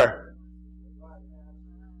fair.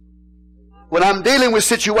 When I'm dealing with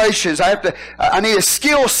situations, I need a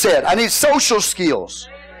skill set. I need social skills.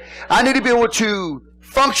 I need to be able to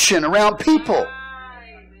function around people.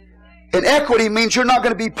 And equity means you're not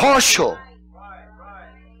going to be partial.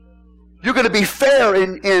 You're going to be fair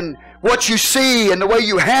in what you see and the way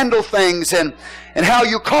you handle things and how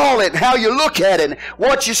you call it and how you look at it and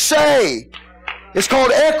what you say. It's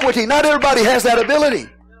called equity. Not everybody has that ability.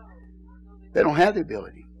 They don't have the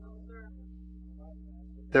ability.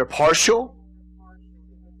 They're partial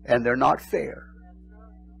and they're not fair.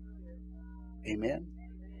 Amen.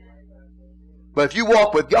 But if you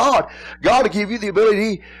walk with God, God will give you the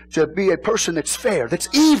ability to be a person that's fair, that's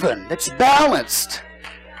even, that's balanced.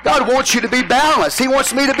 God wants you to be balanced. He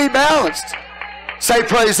wants me to be balanced. Say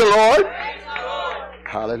praise the Lord. Praise the Lord.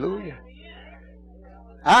 Hallelujah.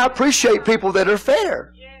 I appreciate people that are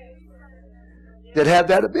fair, that have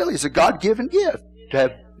that ability. It's a God-given gift to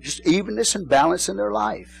have just evenness and balance in their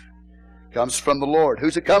life. It comes from the Lord.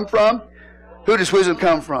 Who's it come from? Who does wisdom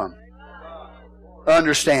come from?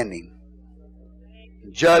 Understanding,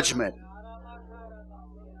 judgment,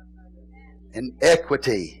 and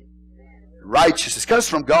equity. Righteousness comes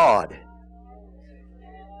from God.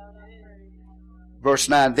 Verse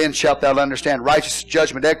 9, then shalt thou understand righteousness,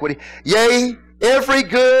 judgment, equity. Yea, every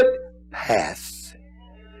good path.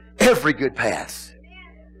 Every good path.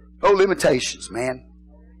 No limitations, man.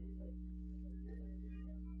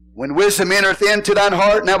 When wisdom entereth into thine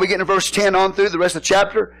heart, now we get in verse 10 on through the rest of the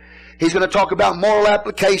chapter, he's going to talk about moral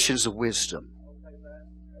applications of wisdom.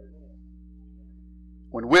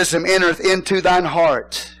 When wisdom entereth into thine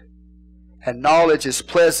heart, and knowledge is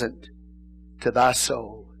pleasant to thy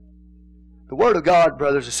soul. The Word of God,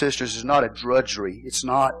 brothers and sisters, is not a drudgery. It's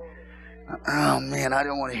not, oh man, I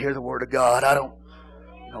don't want to hear the Word of God. I don't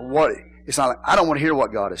want to hear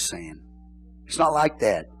what God is saying. It's not like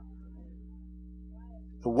that.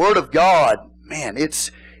 The Word of God, man, it's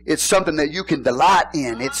something that you can delight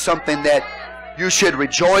in. It's something that you should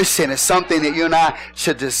rejoice in. It's something that you and I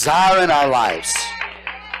should desire in our lives.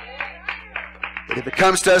 But if it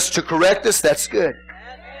comes to us to correct us, that's good.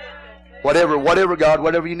 Whatever, God,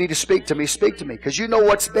 whatever you need to speak to me, because you know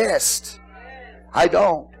what's best. I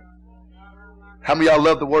don't. How many of y'all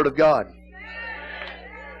love the Word of God?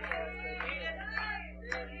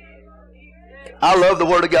 I love the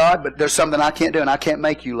Word of God, but there's something I can't do, and I can't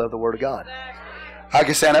make you love the Word of God. I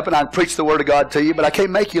can stand up and I can preach the Word of God to you, but I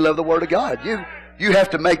can't make you love the Word of God. You have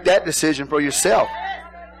to make that decision for yourself.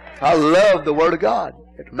 I love the Word of God.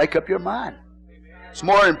 You have to make up your mind. It's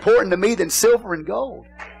more important to me than silver and gold.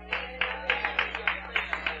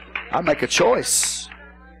 I make a choice.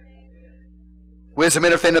 Wisdom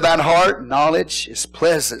entereth into thine heart, and knowledge is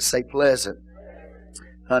pleasant, say pleasant,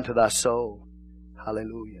 unto thy soul.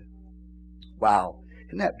 Hallelujah. Wow.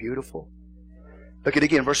 Isn't that beautiful? Look at it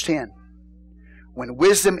again, verse 10. When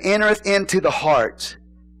wisdom entereth into the heart,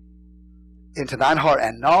 into thine heart,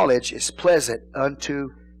 and knowledge is pleasant unto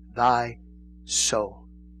thy soul.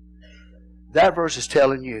 That verse is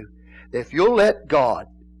telling you that if you'll let God,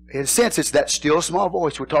 in a sense it's that still small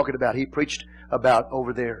voice we're talking about, he preached about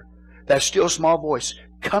over there. That still small voice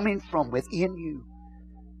coming from within you.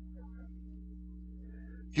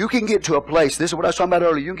 You can get to a place, this is what I was talking about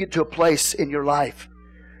earlier, you can get to a place in your life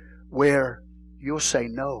where you'll say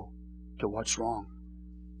no to what's wrong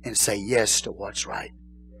and say yes to what's right.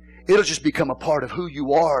 It'll just become a part of who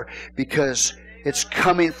you are because it's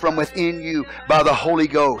coming from within you by the Holy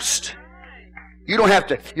Ghost. You don't have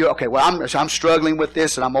to, okay, well, I'm struggling with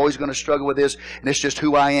this and I'm always going to struggle with this and it's just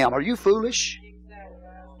who I am. Are you foolish?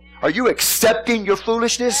 Are you accepting your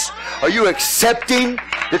foolishness? Are you accepting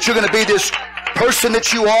that you're going to be this person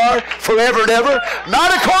that you are forever and ever?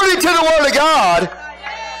 Not according to the Word of God.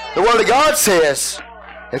 The Word of God says,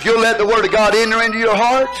 if you'll let the Word of God enter into your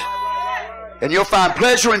heart, and you'll find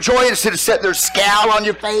pleasure and joy instead of setting their scowl on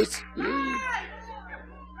your face.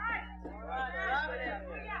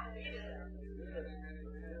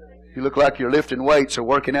 You look like you're lifting weights or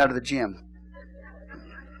working out of the gym.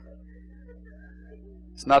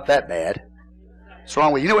 It's not that bad. What's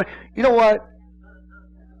wrong with you? You know what?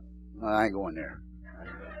 No, I ain't going there.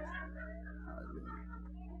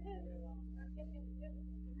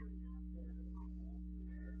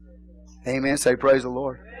 Amen. Say praise the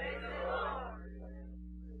Lord.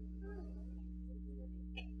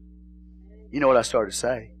 You know what I started to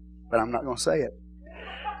say, but I'm not going to say it.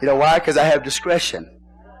 You know why? Because I have discretion.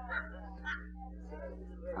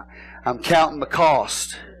 I'm counting the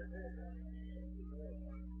cost.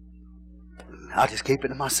 I'll just keep it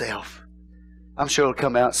to myself. I'm sure it'll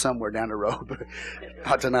come out somewhere down the road, but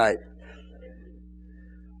not tonight.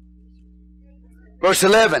 Verse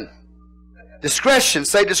 11. Discretion,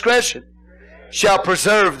 say discretion, shall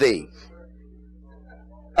preserve thee.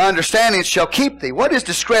 Understanding shall keep thee. What is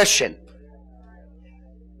discretion?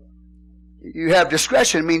 You have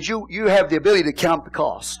discretion. It means you have the ability to count the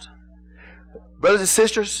cost. Brothers and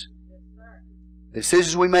sisters, the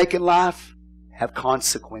decisions we make in life have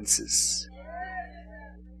consequences.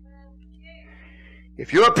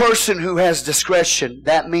 If you're a person who has discretion,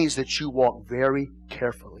 that means that you walk very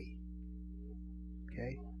carefully.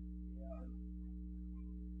 Okay?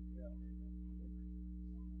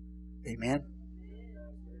 Amen?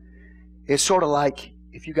 It's sort of like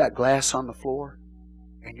if you got glass on the floor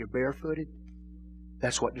and you're barefooted,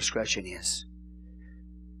 that's what discretion is.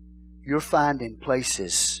 You're finding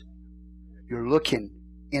places, you're looking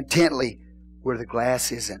intently where the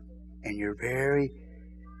glass isn't, and you're very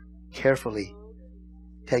carefully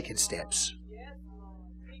taking steps.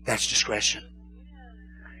 That's discretion.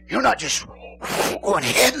 You're not just going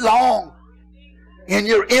headlong in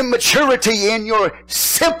your immaturity, in your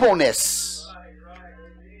simpleness,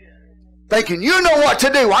 thinking you know what to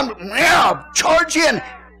do. I'm charge in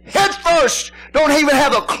head first. Don't even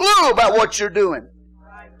have a clue about what you're doing.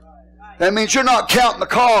 That means you're not counting the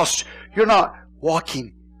cost. You're not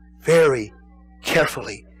walking very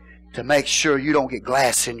carefully to make sure you don't get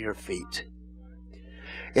glass in your feet.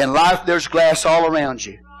 In life, there's glass all around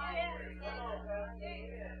you.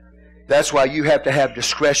 That's why you have to have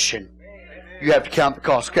discretion. You have to count the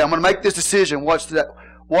cost. Okay, I'm going to make this decision. How's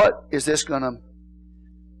this going to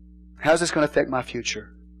affect my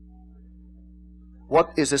future?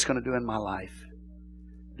 What is this going to do in my life?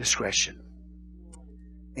 Discretion.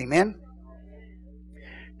 Amen?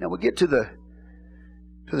 Now we'll get to the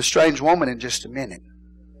strange woman in just a minute.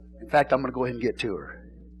 In fact, I'm going to go ahead and get to her.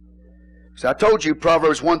 So I told you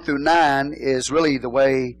Proverbs 1 through 9 is really the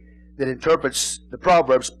way that interprets the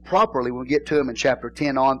Proverbs properly when we get to them in chapter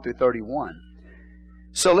 10 on through 31.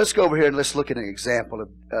 So let's go over here and let's look at an example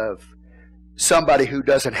of somebody who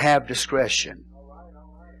doesn't have discretion.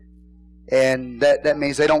 And that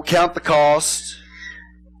means they don't count the cost.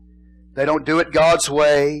 They don't do it God's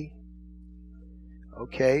way.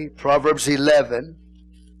 Okay, Proverbs 11.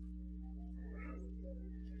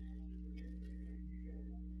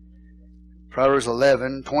 Proverbs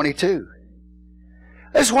 11:22.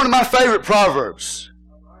 This is one of my favorite Proverbs.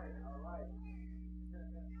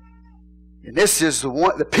 And this is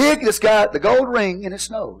the pig that's got the gold ring in its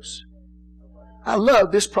nose. I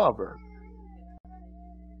love this proverb.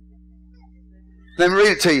 Let me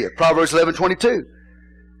read it to you. Proverbs 11:22.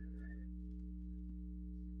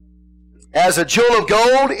 As a jewel of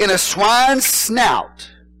gold in a swine's snout,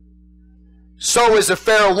 so is a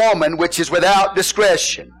fair woman which is without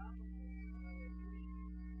discretion.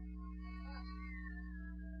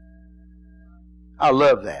 I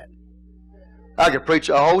love that. I could preach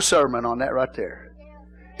a whole sermon on that right there.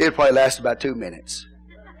 It'll probably last about 2 minutes.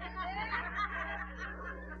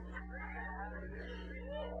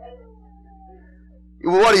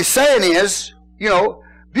 What he's saying is,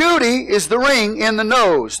 beauty is the ring in the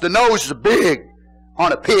nose. The nose is big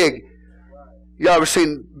on a pig. You ever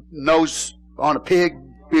seen nose on a pig?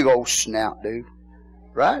 Big old snout, dude.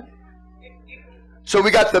 Right? So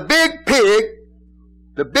we got the big pig,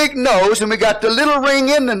 the big nose, and we got the little ring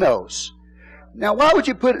in the nose. Now, why would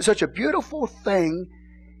you put such a beautiful thing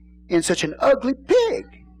in such an ugly pig?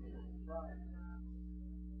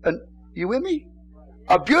 You with me?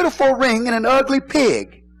 A beautiful ring in an ugly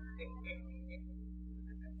pig.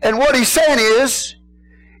 And what he's saying is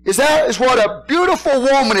that is what a beautiful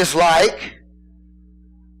woman is like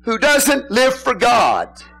who doesn't live for God.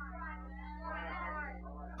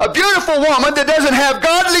 A beautiful woman that doesn't have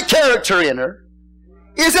godly character in her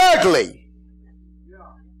is ugly.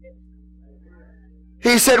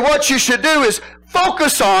 He said what you should do is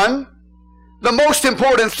focus on the most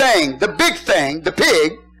important thing, the big thing. The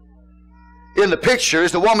pig in the picture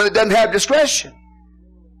is the woman that doesn't have discretion.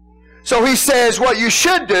 So he says what you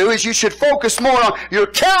should do is you should focus more on your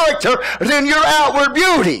character than your outward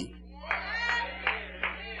beauty.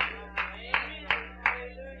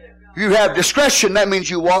 You have discretion, that means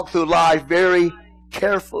you walk through life very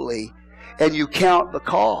carefully and you count the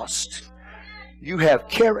cost. You have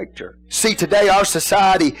character. See, today our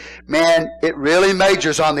society, man, it really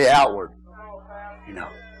majors on the outward.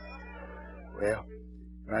 Well,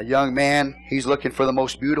 a young man, he's looking for the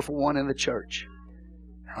most beautiful one in the church.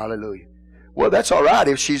 Hallelujah. Well, that's all right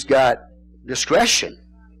if she's got discretion.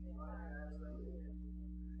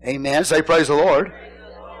 Amen. Say praise the Lord.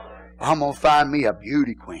 I'm going to find me a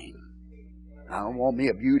beauty queen. I want me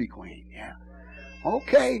a beauty queen. Yeah.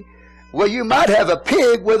 Okay. Well, you might have a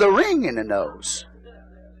pig with a ring in the nose.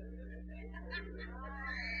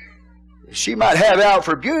 She might have out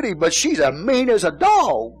for beauty, but she's as mean as a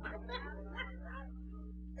dog.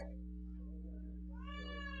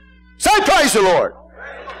 Say praise the Lord.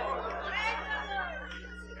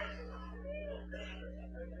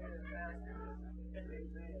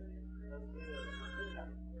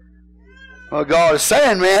 Well, God is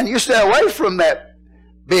saying, man, you stay away from that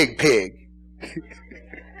big pig.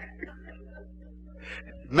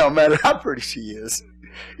 No matter how pretty she is.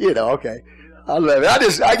 Okay. I love it.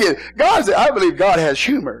 I believe God has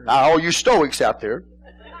humor. Now, all you stoics out there.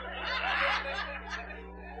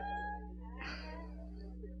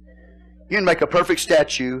 You can make a perfect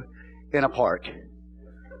statue in a park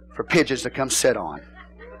for pigeons to come sit on.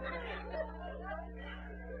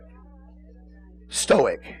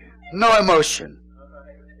 Stoic. No emotion.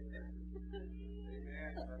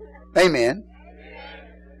 Amen.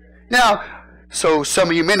 Now, so some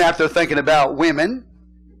of you men out there thinking about women,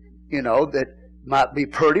 that might be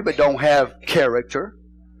pretty but don't have character.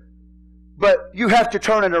 But you have to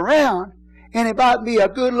turn it around, and it might be a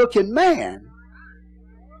good-looking man,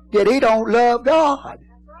 yet he don't love God.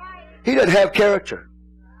 He doesn't have character.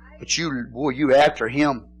 But you after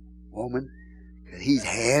him, woman. He's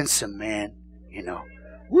handsome, man.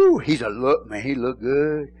 Woo, he's a look, man. He look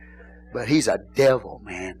good. But he's a devil,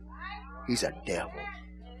 man. He's a devil.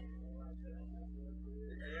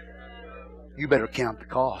 You better count the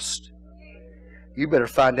cost. You better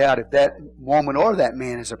find out if that woman or that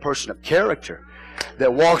man is a person of character,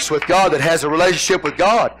 that walks with God, that has a relationship with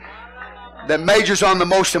God, that majors on the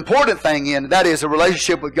most important thing that is a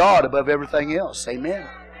relationship with God above everything else. Amen.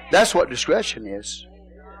 That's what discretion is.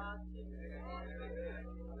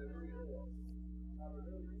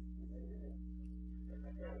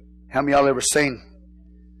 How many of y'all ever seen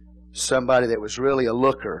somebody that was really a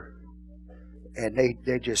looker and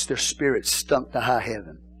their spirit stunk to high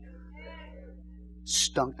heaven?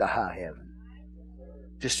 Stunk to high heaven.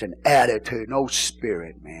 Just an attitude, no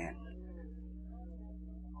spirit, man.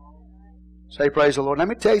 Say praise the Lord. Let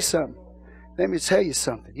me tell you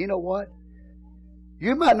something. You know what?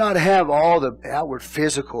 You might not have all the outward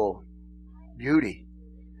physical beauty,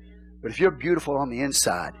 But if you're beautiful on the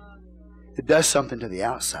inside, it does something to the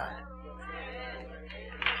outside.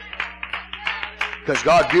 Because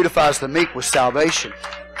God beautifies the meek with salvation.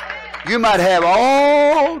 You might have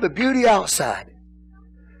all the beauty outside,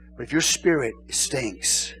 but if your spirit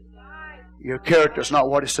stinks, your character's not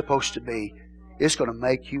what it's supposed to be, it's going to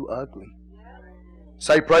make you ugly.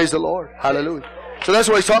 Say praise the Lord. Hallelujah. So that's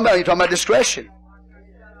what he's talking about. He's talking about discretion.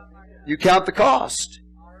 You count the cost.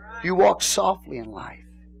 You walk softly in life.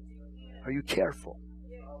 Are you careful?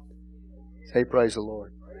 Say praise the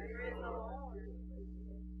Lord.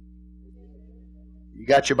 You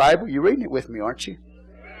got your Bible? You're reading it with me, aren't you?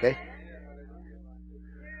 Okay.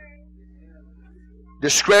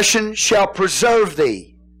 Discretion shall preserve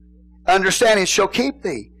thee. Understanding shall keep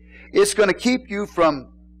thee. It's going to keep you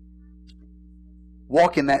from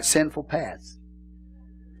walking that sinful path.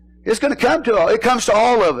 It's going to come to all. It comes to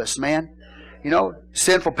all of us, man. You know,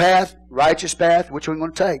 sinful path, righteous path, which one are we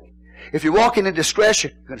going to take? If you're walking in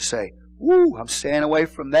discretion, you're going to say, "Woo, I'm staying away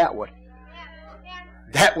from that one.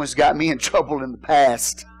 That one's got me in trouble in the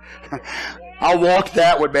past." I walked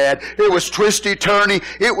that one, man. It was twisty, turny.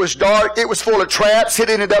 It was dark. It was full of traps. It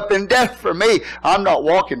ended up in death for me. I'm not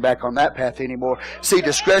walking back on that path anymore. See,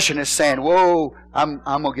 discretion is saying, "Whoa, I'm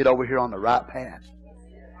going to get over here on the right path."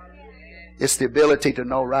 It's the ability to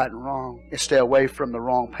know right and wrong and stay away from the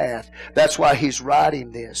wrong path. That's why he's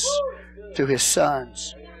writing this to his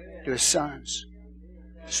sons. To his sons.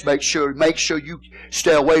 Just make sure you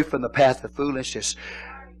stay away from the path of foolishness.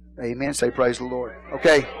 Amen. Say praise the Lord.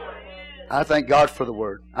 Okay. I thank God for the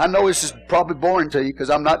Word. I know this is probably boring to you because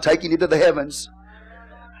I'm not taking you to the heavens.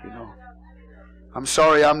 You know, I'm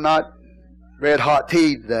sorry I'm not red hot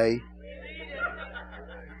tea today.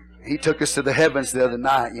 He took us to the heavens the other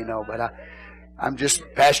night, you know, but I'm just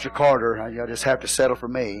Pastor Carter. You'll just have to settle for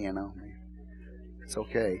me, you know. It's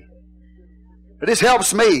okay. But this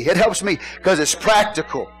helps me. It helps me because it's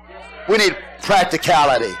practical. We need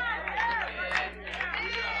practicality.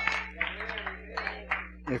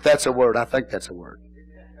 If that's a word, I think that's a word.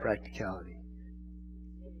 Practicality.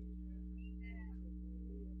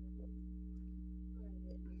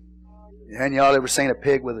 And y'all ever seen a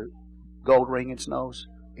pig with a gold ring in its nose?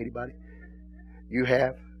 Anybody? You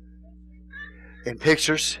have? In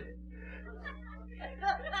pictures?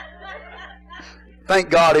 Thank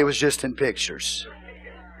God it was just in pictures.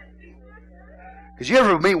 Because you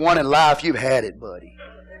ever meet one in life, you've had it, buddy.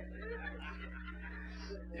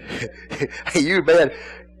 Hey, you man.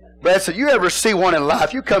 Brad said, you ever see one in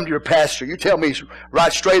life? You come to your pastor. You tell me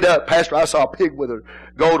right straight up, "Pastor, I saw a pig with a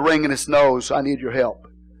gold ring in its nose. I need your help."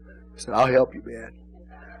 I said, "I'll help you, man.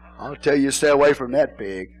 I'll tell you to stay away from that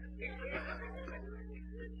pig."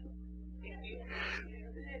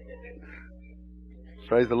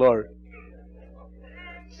 Praise the Lord.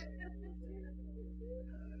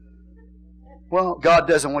 Well, God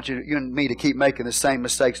doesn't want you and me to keep making the same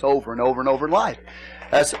mistakes over and over and over in life.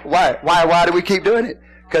 That's why. Why do we keep doing it?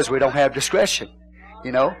 Because we don't have discretion.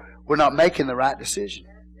 You know, we're not making the right decision.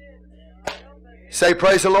 Say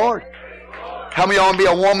praise the Lord. How many of y'all want to be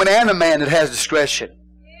a woman and a man that has discretion?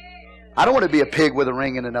 I don't want to be a pig with a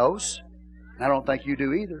ring in the nose. And I don't think you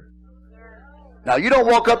do either. Now, you don't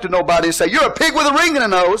walk up to nobody and say, "You're a pig with a ring in the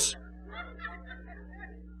nose."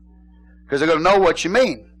 Because they're going to know what you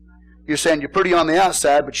mean. You're saying you're pretty on the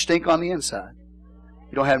outside, but you stink on the inside.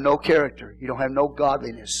 You don't have no character. You don't have no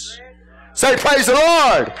godliness. Say praise the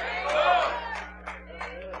Lord.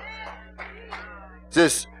 Is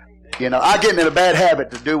this, you know, I get in a bad habit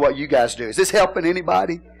to do what you guys do. Is this helping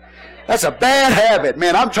anybody? That's a bad habit.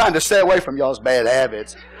 Man, I'm trying to stay away from y'all's bad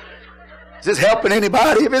habits. Is this helping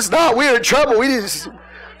anybody? If it's not, we're in trouble. It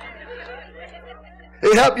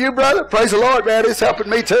help you, brother? Praise the Lord, man. It's helping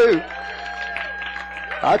me too.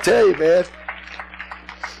 I tell you, man.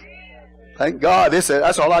 Thank God.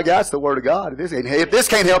 That's all I got. It's the Word of God. If this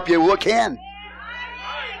can't help you, what can?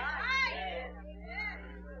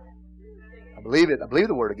 I believe it. I believe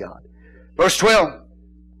the Word of God. Verse 12.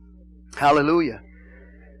 Hallelujah.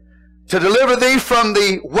 To deliver thee from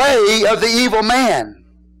the way of the evil man,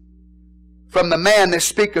 from the man that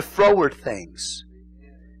speaketh froward things.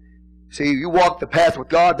 See, you walk the path with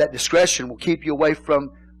God, that discretion will keep you away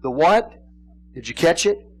from the what? Did you catch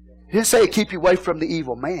it? He didn't say it keep you away from the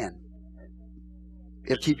evil man.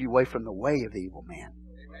 It'll keep you away from the way of the evil man.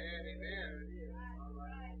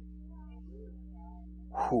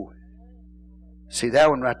 Whew. See, that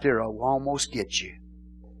one right there will almost get you.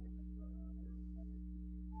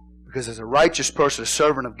 Because as a righteous person, a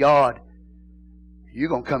servant of God, you're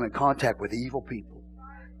going to come in contact with evil people.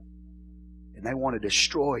 And they want to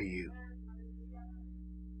destroy you.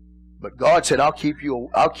 But God said, I'll keep you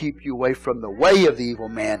away from the way of the evil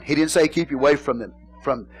man. He didn't say keep you away from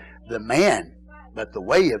the man, but the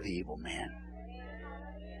way of the evil man.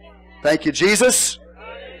 Thank you, Jesus.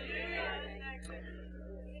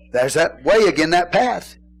 There's that way again, that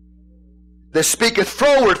path. That speaketh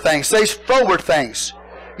froward things. Say froward things.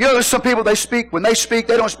 You know, there's some people, when they speak,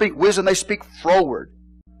 they don't speak wisdom, they speak froward.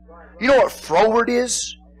 You know what froward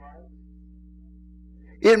is?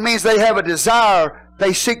 It means they have a desire,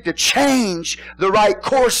 they seek to change the right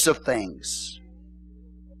course of things.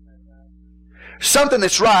 Something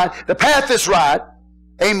that's right, the path is right.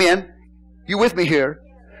 Amen. You with me here?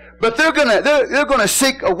 But they're gonna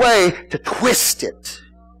seek a way to twist it.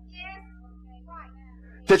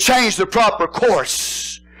 To change the proper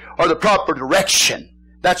course or the proper direction.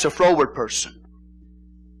 That's a froward person.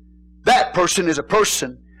 That person is a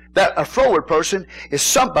person, a froward person is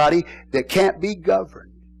somebody that can't be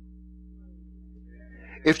governed.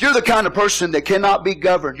 If you're the kind of person that cannot be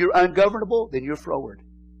governed, you're ungovernable, then you're froward.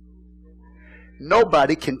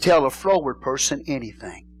 Nobody can tell a froward person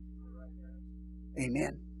anything.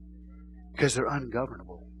 Amen. Because they're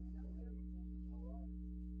ungovernable.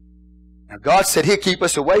 Now God said He'll keep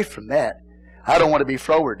us away from that. I don't want to be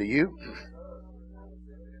froward, do you?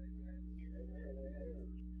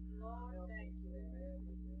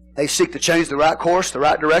 They seek to change the right course, the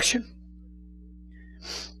right direction.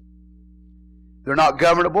 They're not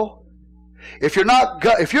governable. If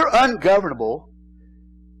you're ungovernable,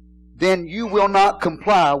 then you will not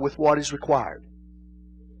comply with what is required.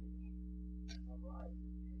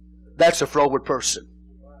 That's a froward person.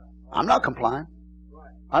 I'm not complying.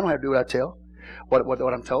 I don't have to do what I tell.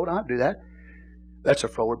 What I'm told, I don't have to do that. That's a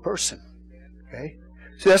froward person. Okay?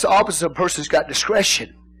 See, that's the opposite of a person who's got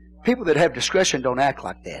discretion. People that have discretion don't act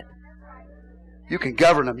like that. You can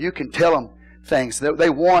govern them. You can tell them things. They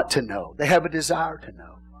want to know. They have a desire to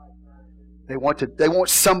know. They want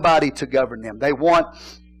somebody to govern them. They want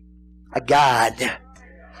a guide.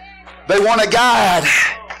 They want a guide.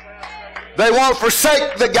 They won't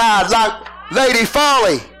forsake the guide like Lady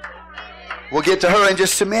Folly. We'll get to her in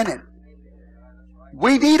just a minute.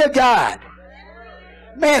 We need a guide.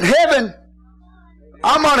 Man, heaven,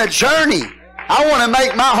 I'm on a journey. I want to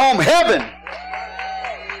make my home heaven.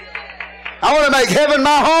 I want to make heaven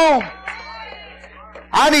my home.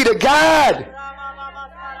 I need a guide.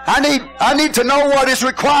 I need to know what is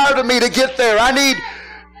required of me to get there. I need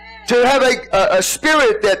to have a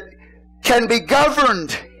spirit that can be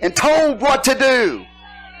governed and told what to do.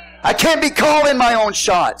 I can't be calling my own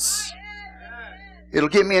shots. It'll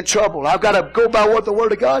get me in trouble. I've got to go by what the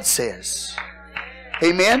Word of God says.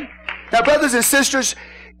 Amen? Now, brothers and sisters,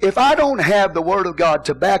 if I don't have the Word of God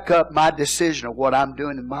to back up my decision of what I'm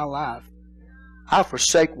doing in my life, I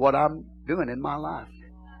forsake what I'm doing in my life.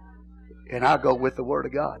 And I go with the Word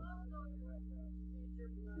of God.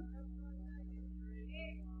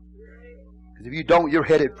 Because if you don't, you're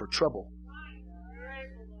headed for trouble.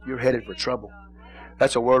 You're headed for trouble.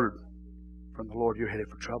 That's a word from the Lord. You're headed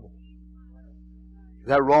for trouble.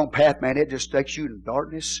 That wrong path, man, it just takes you in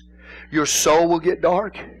darkness. Your soul will get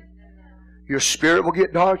dark. Your spirit will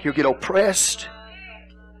get dark. You'll get oppressed.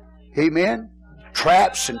 Amen?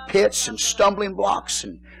 Traps and pits and stumbling blocks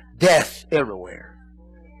and death everywhere.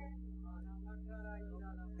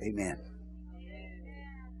 Amen.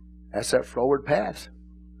 That's that froward path.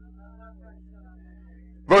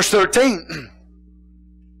 Verse 13.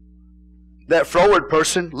 That froward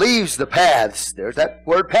person leaves the paths. There's that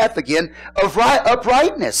word path again. Of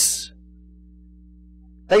uprightness.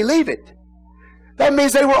 They leave it. That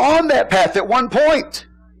means they were on that path at one point.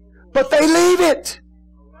 But they leave it.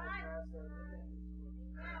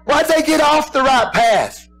 Why'd they get off the right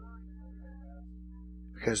path?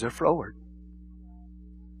 Because they're froward.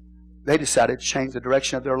 They decided to change the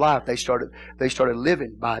direction of their life. They started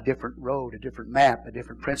living by a different road, a different map, a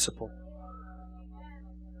different principle.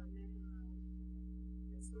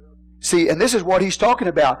 See, and this is what he's talking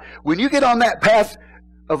about. When you get on that path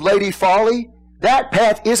of Lady Folly, that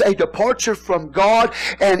path is a departure from God,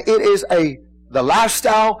 and it is the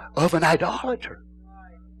lifestyle of an idolater.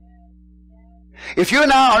 If you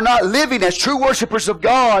and I are not living as true worshipers of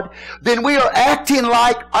God, then we are acting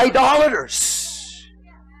like idolaters.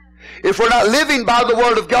 If we're not living by the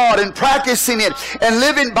Word of God and practicing it and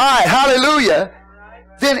living by it, hallelujah,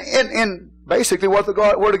 then in basically what the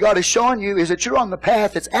Word of God is showing you is that you're on the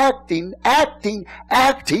path that's acting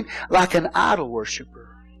like an idol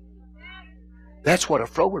worshiper. That's what a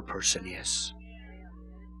froward person is.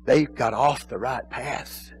 They got off the right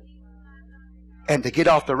path. And to get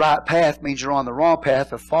off the right path means you're on the wrong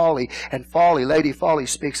path of folly. And folly, Lady Folly,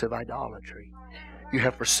 speaks of idolatry. You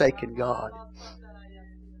have forsaken God.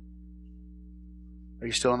 Are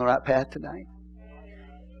you still on the right path tonight?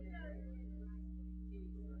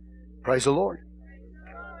 Praise the Lord.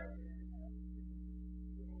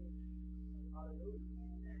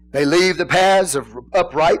 They leave the paths of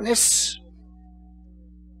uprightness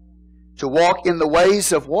to walk in the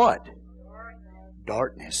ways of what?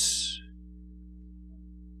 Darkness.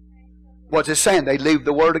 What's it saying? They leave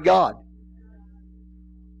the Word of God.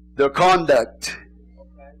 Their conduct.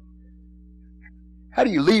 How do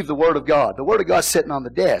you leave the Word of God? The Word of God's sitting on the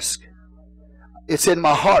desk. It's in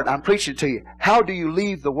my heart. I'm preaching to you. How do you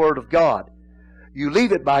leave the Word of God? You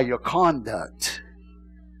leave it by your conduct.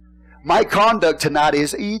 My conduct tonight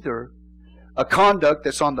is either a conduct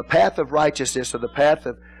that's on the path of righteousness or the path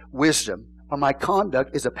of wisdom, or my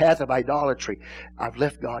conduct is a path of idolatry. I've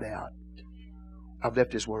left God out. I've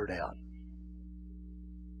left His Word out.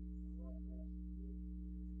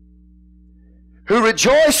 Who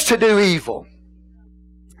rejoice to do evil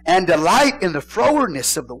and delight in the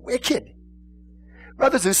frowardness of the wicked.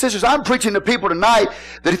 Brothers and sisters, I'm preaching to people tonight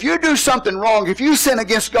that if you do something wrong, if you sin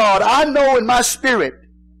against God, I know in my spirit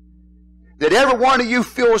that every one of you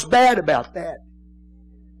feels bad about that.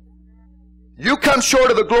 You come short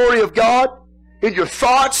of the glory of God in your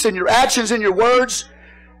thoughts, in your actions, in your words,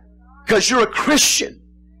 because you're a Christian.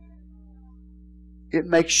 It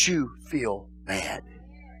makes you feel bad.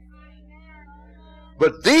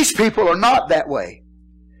 But these people are not that way.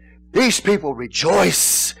 These people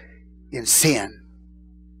rejoice in sin.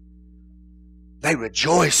 They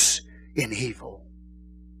rejoice in evil.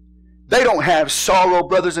 They don't have sorrow,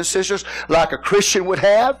 brothers and sisters, like a Christian would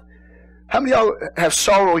have. How many of y'all have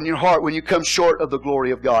sorrow in your heart when you come short of the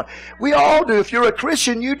glory of God? We all do. If you're a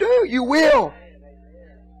Christian, you do. You will.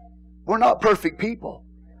 We're not perfect people.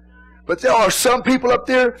 But there are some people out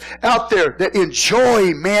there that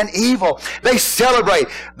enjoy, man, evil. They celebrate.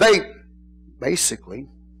 They basically,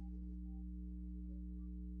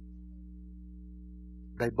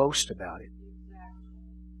 they boast about it.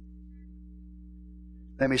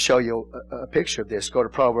 Let me show you a picture of this. Go to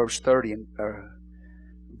Proverbs 30 and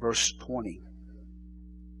verse 20.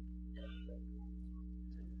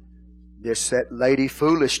 That lady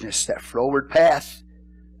foolishness, that froward path,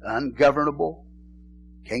 ungovernable.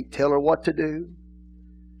 Can't tell her what to do.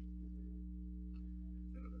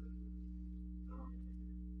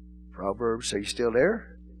 Proverbs, are you still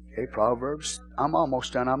there? Okay, Proverbs. I'm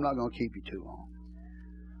almost done. I'm not going to keep you too long.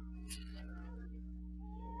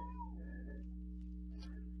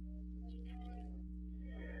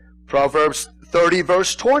 Proverbs 30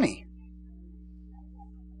 verse 20.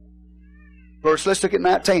 Let's look at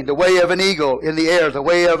 19. The way of an eagle in the air, the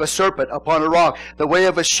way of a serpent upon a rock, the way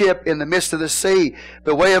of a ship in the midst of the sea,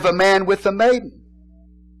 the way of a man with a maiden.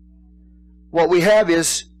 What we have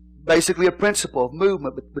is basically a principle of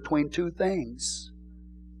movement between two things.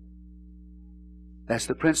 That's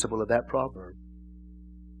the principle of that proverb.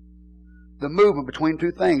 The movement between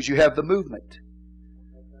two things. You have the movement.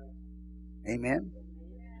 Amen.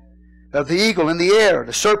 Of the eagle in the air,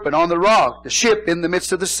 the serpent on the rock, the ship in the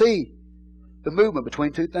midst of the sea. The movement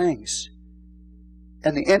between two things.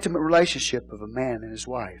 And the intimate relationship of a man and his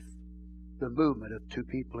wife. The movement of two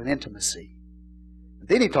people in intimacy.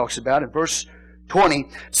 Then he talks about in verse 20,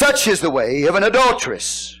 such is the way of an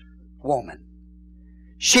adulterous woman.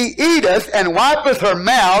 She eateth and wipeth her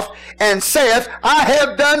mouth and saith, I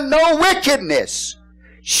have done no wickedness.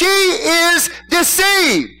 She is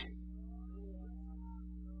deceived.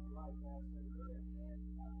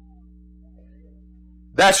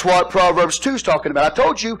 That's what Proverbs 2 is talking about. I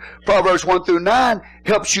told you Proverbs 1 through 9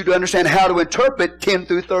 helps you to understand how to interpret 10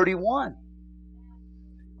 through 31.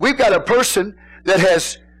 We've got a person that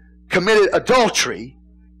has committed adultery,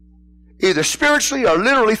 either spiritually or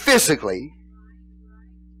literally physically,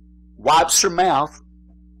 wipes her mouth.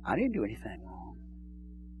 I didn't do anything wrong.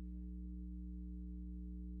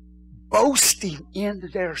 Boasting in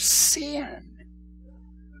their sin.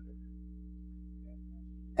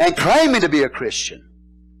 And claiming to be a Christian.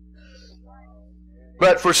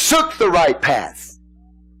 But forsook the right path.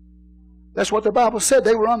 That's what the Bible said.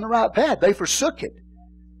 They were on the right path. They forsook it.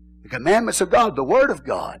 The commandments of God, the Word of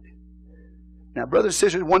God. Now, brothers and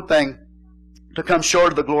sisters, one thing to come short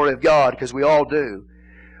of the glory of God, because we all do.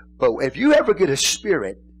 But if you ever get a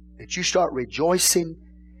spirit that you start rejoicing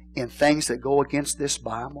in things that go against this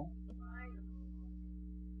Bible,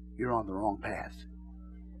 you're on the wrong path.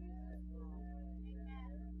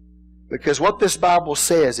 Because what this Bible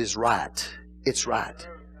says is right. It's right.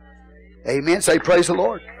 Amen. Say praise the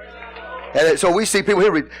Lord. And so we see people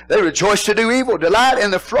here, they rejoice to do evil, delight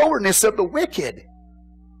in the frowardness of the wicked.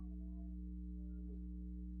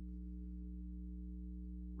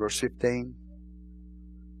 Verse 15.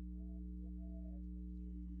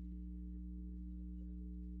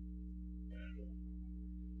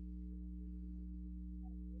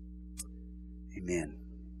 Amen.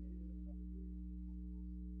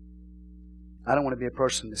 I don't want to be a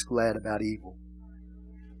person that's glad about evil.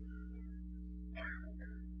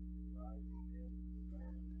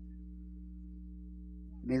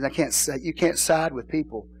 It means you can't side with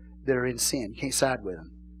people that are in sin. You can't side with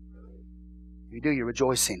them. If you do, you're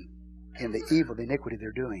rejoicing in the evil, the iniquity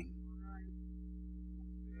they're doing.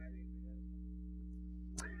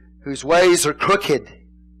 Whose ways are crooked.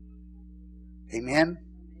 Amen.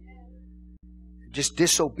 Just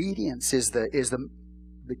disobedience is the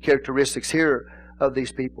characteristics here of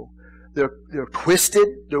these people. They're twisted.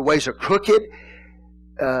 Their ways are crooked,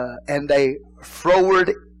 and they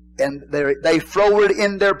froward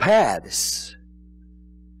in their paths.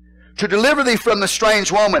 To deliver thee from the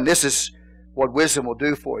strange woman. This is what wisdom will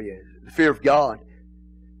do for you. The fear of God.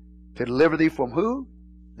 To deliver thee from who?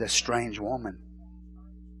 The strange woman.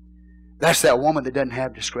 That's that woman that doesn't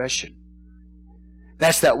have discretion.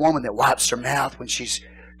 That's that woman that wipes her mouth when she's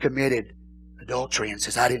committed adultery and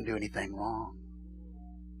says, I didn't do anything wrong.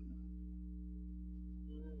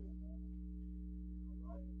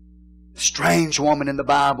 Strange woman in the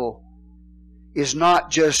Bible is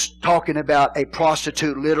not just talking about a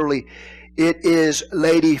prostitute literally. It is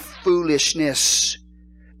lady foolishness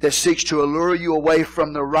that seeks to allure you away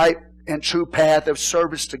from the right and true path of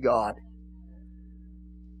service to God.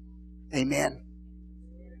 Amen.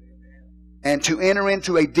 And to enter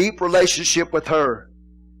into a deep relationship with her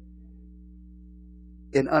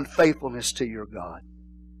in unfaithfulness to your God.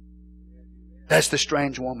 That's the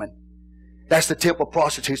strange woman. That's the temple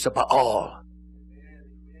prostitutes of Baal.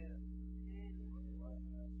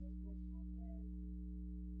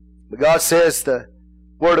 But God says the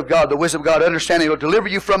Word of God, the wisdom of God, understanding will deliver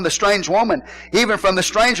you from the strange woman, even from the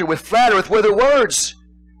stranger with flattereth with her words.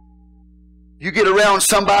 You get around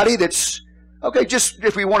somebody that's, okay, just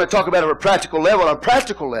if we want to talk about it on a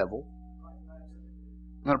practical level,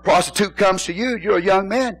 when a prostitute comes to you, you're a young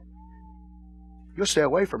man, you'll stay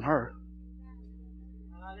away from her.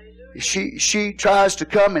 She tries to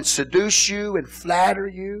come and seduce you and flatter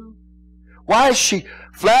you. Why is she?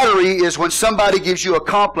 Flattery is when somebody gives you a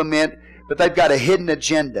compliment, but they've got a hidden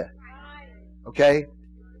agenda. Okay?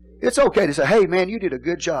 It's okay to say, hey man, you did a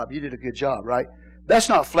good job. You did a good job, right? That's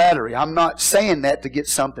not flattery. I'm not saying that to get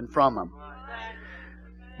something from them.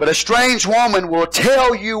 But a strange woman will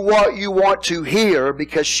tell you what you want to hear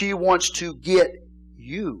because she wants to get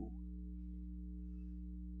you.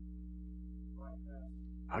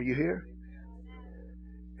 Are you here?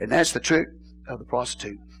 And that's the trick of the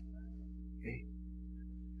prostitute. Okay?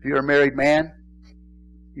 If you're a married man,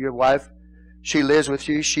 your wife, she lives with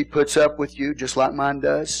you, she puts up with you just like mine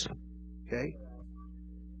does. Okay?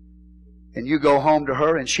 And you go home to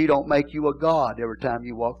her and she don't make you a god every time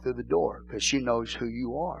you walk through the door because she knows who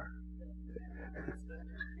you are.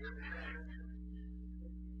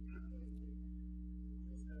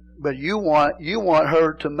 But you want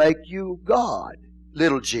her to make you God,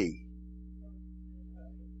 little g.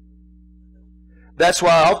 That's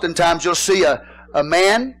why oftentimes you'll see a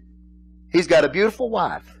man, he's got a beautiful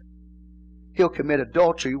wife. He'll commit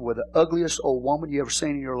adultery with the ugliest old woman you ever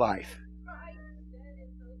seen in your life.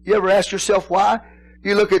 You ever ask yourself why?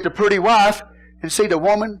 You look at the pretty wife and see the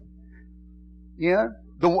woman. Yeah,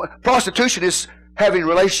 the prostitution is having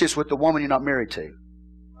relationships with the woman you're not married to.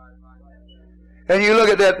 And you look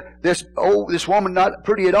at this woman not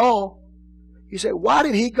pretty at all. You say, why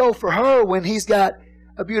did he go for her when he's got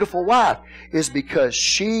a beautiful wife? It's because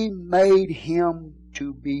she made him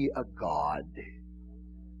to be a god.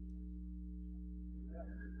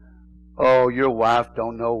 Oh, your wife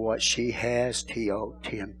don't know what she has, Timo.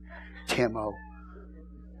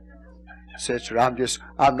 Sister,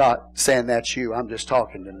 I'm not saying that's you. I'm just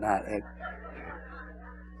talking tonight.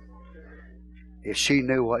 If she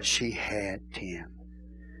knew what she had,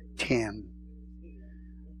 Tim.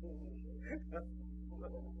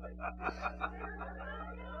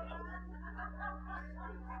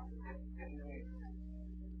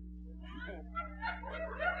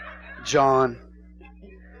 John.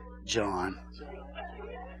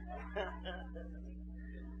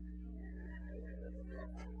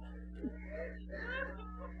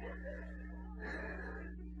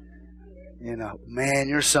 You know, man,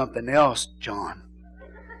 you're something else, John.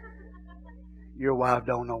 Your wife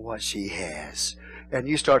don't know what she has. And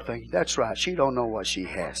you start thinking, that's right, she don't know what she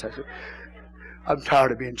has. I'm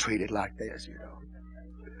tired of being treated like this, you know.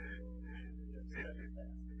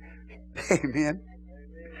 Amen.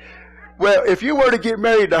 Well, if you were to get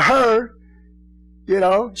married to her, you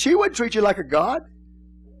know, she wouldn't treat you like a god.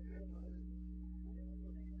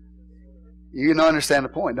 You can understand the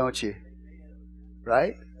point, don't you?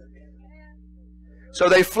 Right? So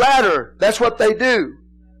they flatter. That's what they do.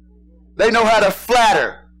 They know how to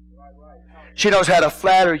flatter. She knows how to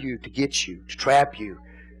flatter you, to get you, to trap you.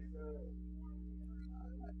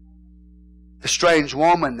 The strange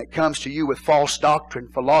woman that comes to you with false doctrine,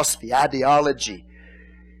 philosophy, ideology,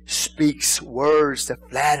 speaks words to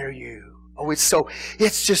flatter you. Oh,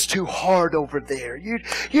 it's just too hard over there. You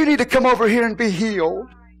need to come over here and be healed.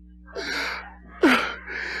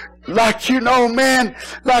 Like, man,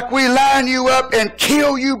 like we line you up and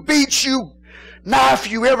kill you, beat you, knife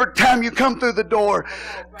you every time you come through the door.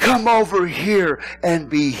 Come over here and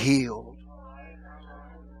be healed.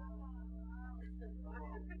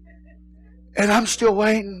 And I'm still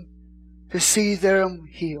waiting to see them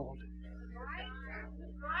healed.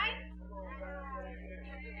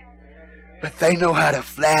 But they know how to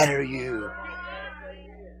flatter you.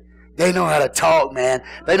 They know how to talk, man.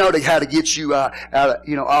 They know how to get you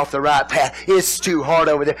off the right path. It's too hard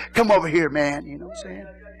over there. Come over here, man. You know what I'm saying?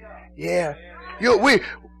 Yeah.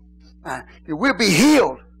 We'll be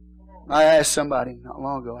healed. I asked somebody not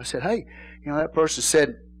long ago. I said, hey, that person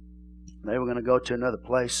said they were going to go to another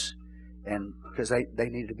place and because they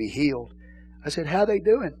needed to be healed. I said, how they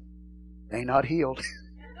doing? They not healed.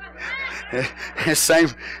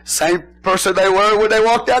 Same person they were when they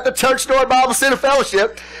walked out the church door at Bible Center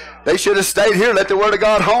Fellowship. They should have stayed here, let the Word of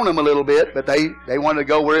God hone them a little bit, but they wanted to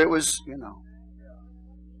go where it was,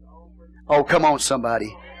 Oh, come on,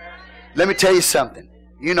 somebody. Let me tell you something.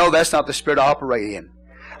 That's not the spirit I operate in.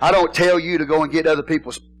 I don't tell you to go and get other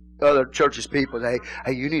churches' people. Hey,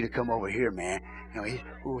 you need to come over here, man.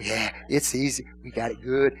 Oh yeah, it's easy. We got it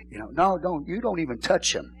good. No, you don't even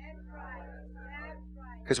touch them.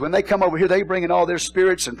 Because when they come over here, they bring in all their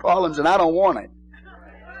spirits and problems, and I don't want it.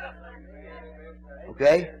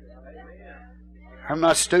 Okay? I'm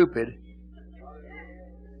not stupid.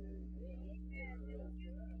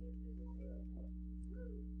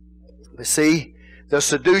 But see, they'll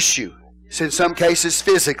seduce you. In some cases,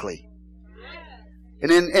 physically.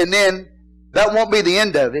 And then that won't be the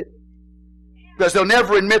end of it. Because they'll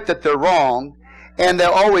never admit that they're wrong. And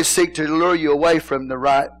they'll always seek to lure you away from the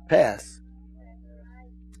right path.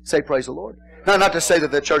 Say praise the Lord. Now, not to say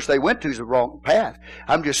that the church they went to is the wrong path.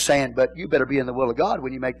 I'm just saying, but you better be in the will of God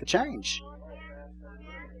when you make the change.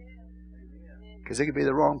 Because it could be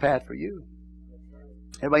the wrong path for you.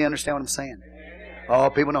 Everybody understand what I'm saying? Oh,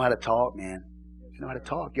 people know how to talk, man. You know how to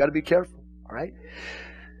talk. You got to be careful. All right?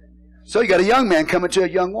 So you got a young man coming to a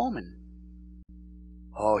young woman.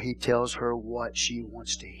 Oh, he tells her what she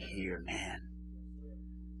wants to hear, man.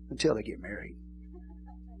 Until they get married.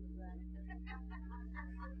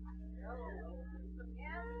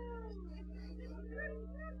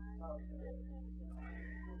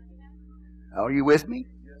 Are you with me?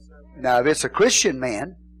 Now, if it's a Christian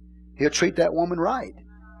man, he'll treat that woman right.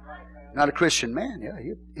 Not a Christian man. Yeah,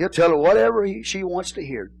 he'll tell her whatever she wants to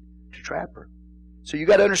hear to trap her. So you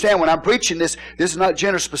got to understand, when I'm preaching this is not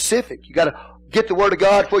gender specific. You got to get the Word of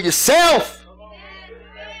God for yourself.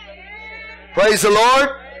 Praise the Lord.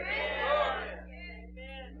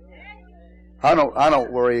 I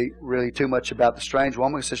don't worry really too much about the strange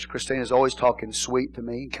woman. Sister Christina is always talking sweet to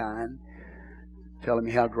me, kind, telling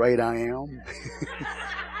me how great I am.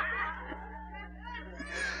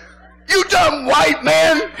 You dumb white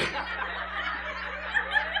man!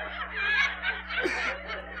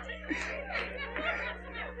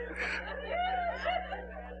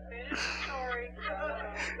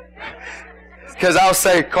 Because I'll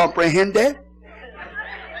say, comprehende?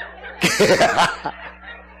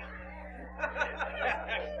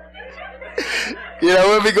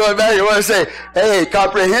 We'll be going back. You want to say, hey,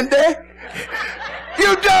 comprehende?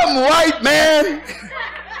 You dumb white man!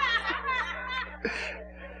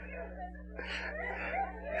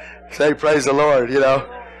 Say, praise the Lord,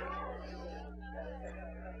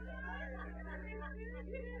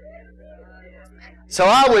 So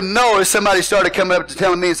I would know if somebody started coming up to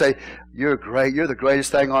telling me and say, you're great, you're the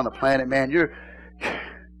greatest thing on the planet, man. You're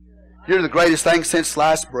the greatest thing since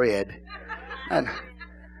sliced bread. And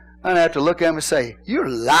I'd have to look at him and say, you're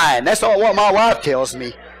lying. That's all what my wife tells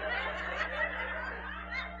me.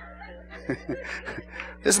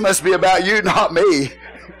 This must be about you, not me.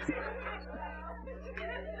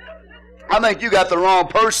 I think you got the wrong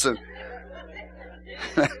person.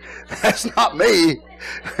 That's not me.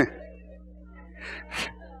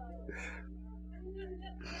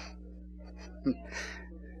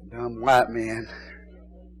 Dumb white man.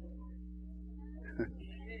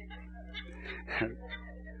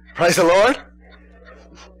 Praise the Lord.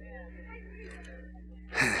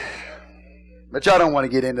 But y'all don't want to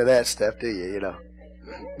get into that stuff, do you?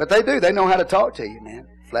 But they do. They know how to talk to you, man.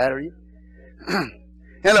 Flatter you.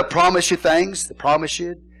 And they'll promise you things. They promise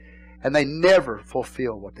you. And they never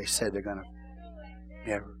fulfill what they said they're going to.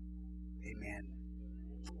 Never. Amen.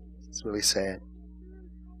 It's really sad.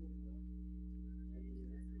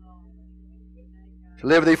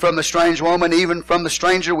 Deliver thee from the strange woman, even from the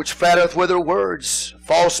stranger which flattereth with her words,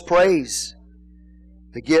 false praise,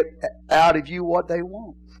 to get out of you what they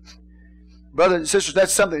want. Brothers and sisters,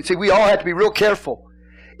 that's something. See, we all have to be real careful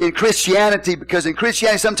in Christianity, because in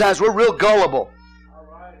Christianity sometimes we're real gullible.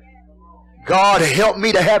 God help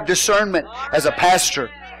me to have discernment as a pastor,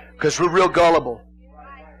 because we're real gullible.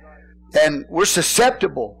 And we're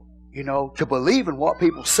susceptible, to believe in what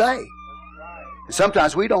people say. And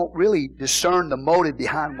sometimes we don't really discern the motive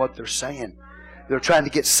behind what they're saying. They're trying to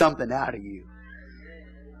get something out of you.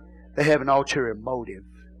 They have an ulterior motive.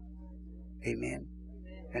 Amen.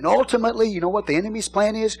 And ultimately, you know what the enemy's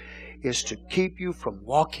plan is? Is to keep you from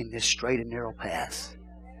walking this straight and narrow path.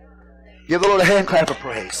 Give the Lord a hand clap of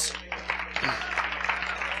praise.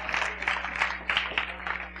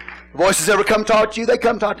 The voices ever come talk to you? They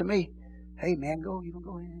come talk to me. Hey man, go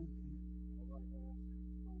in.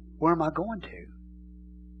 Where am I going to?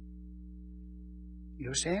 You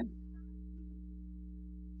understand?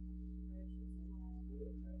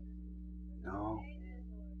 No.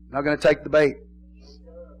 I'm not going to take the bait.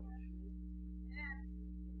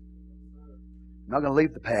 I'm not going to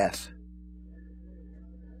leave the path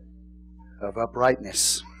of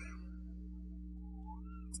uprightness.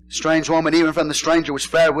 Strange woman, even from the stranger which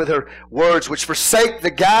flattered with her words, which forsake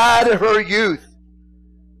the guide of her youth.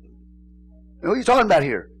 Who are you talking about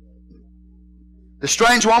here? The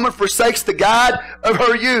strange woman forsakes the guide of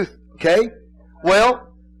her youth. Okay?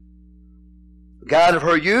 Well, the guide of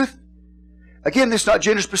her youth. Again, this is not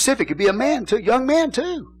gender specific. It could be a man too, young man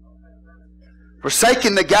too.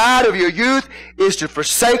 Forsaking the guide of your youth is to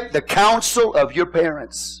forsake the counsel of your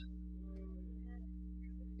parents.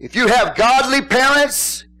 If you have godly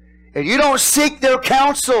parents and you don't seek their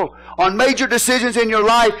counsel on major decisions in your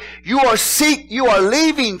life, you are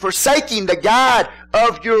leaving, forsaking the guide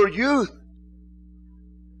of your youth.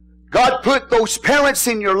 God put those parents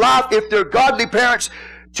in your life, if they're godly parents,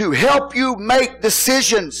 to help you make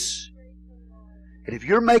decisions. And if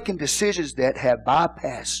you're making decisions that have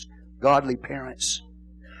bypassed godly parents,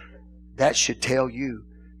 that should tell you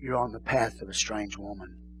you're on the path of a strange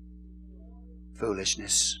woman.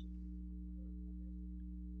 Foolishness.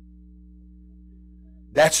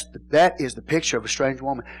 That is the picture of a strange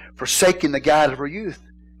woman. Forsaking the guide of her youth.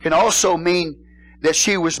 Can also mean that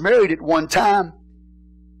she was married at one time,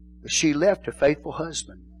 but she left a faithful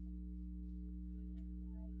husband.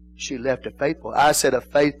 She left a faithful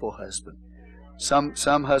husband.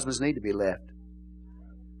 Some husbands need to be left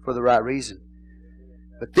for the right reason.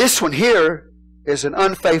 But this one here is an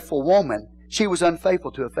unfaithful woman. She was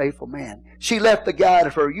unfaithful to a faithful man. She left the guide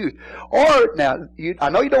of her youth. Or, now, I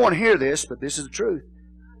know you don't want to hear this, but this is the truth.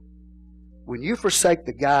 When you forsake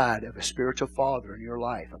the guide of a spiritual father in your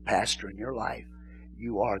life, a pastor in your life,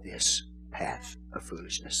 you are this path of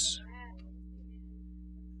foolishness.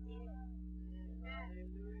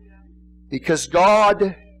 Because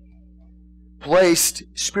God placed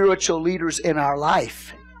spiritual leaders in our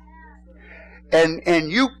life.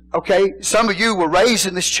 And you, some of you were raised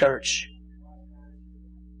in this church.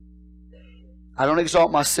 I don't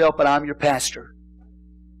exalt myself, but I'm your pastor.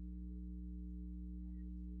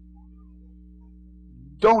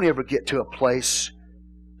 Don't ever get to a place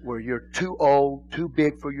where you're too old, too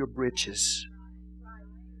big for your britches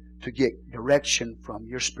to get direction from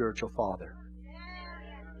your spiritual father.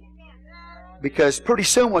 Because pretty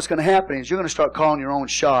soon what's going to happen is you're going to start calling your own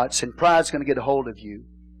shots, and pride's going to get a hold of you,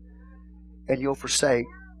 and you'll forsake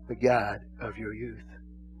the guide of your youth.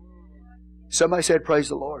 Somebody said, praise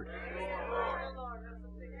the Lord.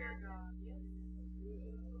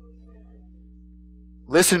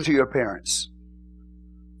 Listen to your parents.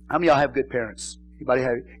 How many of y'all have good parents?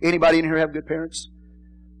 Anybody in here have good parents?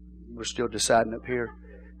 We're still deciding up here.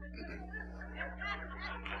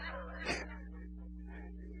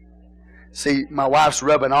 See, my wife's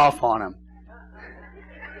rubbing off on them.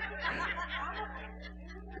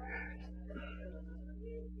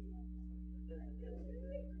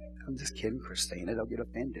 I'm just kidding, Christina. Don't get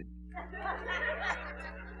offended.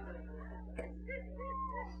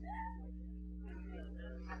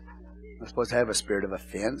 I'm supposed to have a spirit of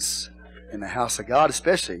offense in the house of God,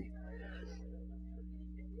 especially.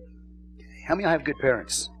 How many of y'all have good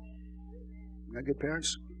parents? You got good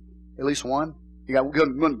parents? At least one? You got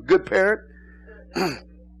one good parent?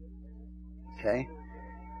 Okay.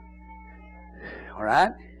 All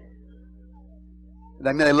right.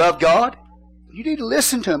 They love God. You need to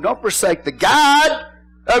listen to them. Don't forsake the guide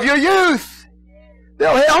of your youth.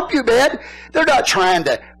 They'll help you, man. They're not trying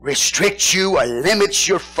to restrict you or limit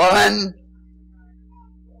your fun.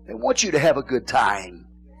 They want you to have a good time.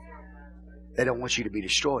 They don't want you to be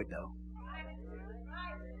destroyed, though.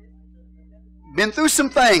 Been through some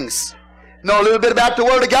things. Know a little bit about the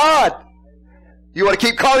Word of God. You want to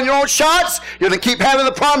keep calling your own shots? You're going to keep having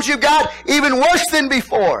the problems you've got even worse than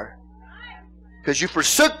before. Because you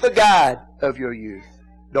forsook the God of your youth.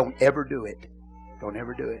 Don't ever do it. Don't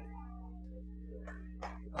ever do it.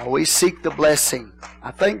 Always seek the blessing.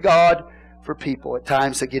 I thank God for people at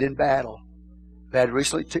times that get in battle. Dad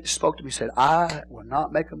recently spoke to me and said, I will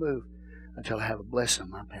not make a move until I have a blessing on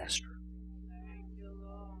my pastor.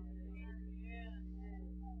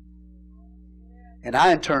 And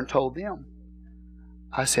I in turn told them,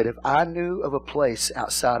 I said, if I knew of a place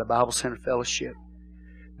outside of Bible Center Fellowship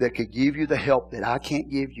that could give you the help that I can't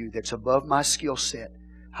give you, that's above my skill set,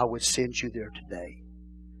 I would send you there today.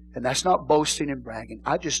 And that's not boasting and bragging.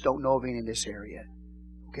 I just don't know of any in this area.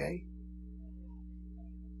 Okay?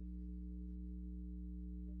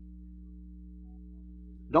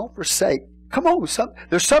 Don't forsake. Come on,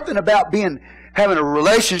 there's something about having a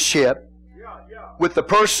relationship with the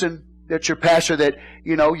person that's your pastor that,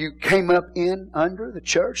 you know, you came up under the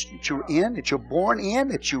church that you're in, that you're born in,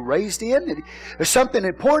 that you're raised in. There's something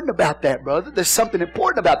important about that, brother. There's something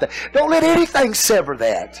important about that. Don't let anything sever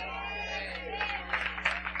that.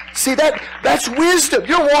 See, that's wisdom.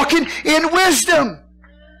 You're walking in wisdom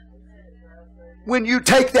when you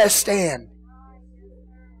take that stand.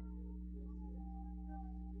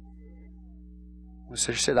 My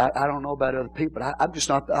sister said, I don't know about other people, but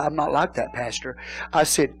I'm not like that, Pastor. I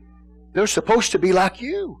said, they're supposed to be like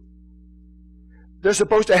you. They're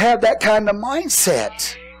supposed to have that kind of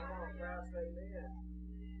mindset.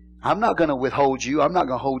 I'm not going to withhold you. I'm not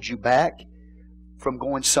going to hold you back from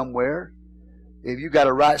going somewhere. If you got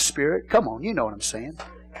a right spirit, come on, you know what I'm saying.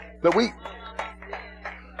 But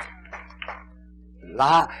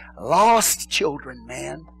lost children,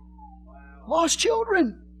 man. Lost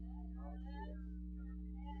children.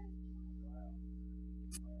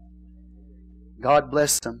 God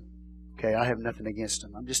bless them. Okay, I have nothing against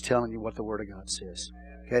them. I'm just telling you what the Word of God says.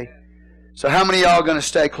 Okay? So how many of y'all are going to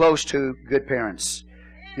stay close to good parents?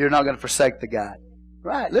 You're not going to forsake the God.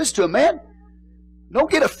 Right, listen to him, man. Don't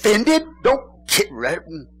get offended. Don't get ready.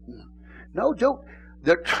 No, don't.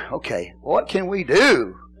 Okay, what can we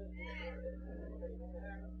do?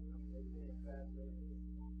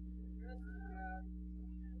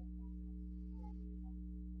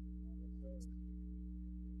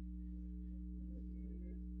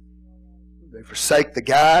 They forsake the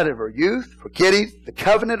God of her youth, forgetting the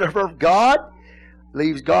covenant of her God,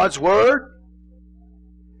 leaves God's word.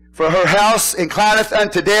 For her house inclineth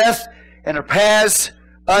unto death, and her paths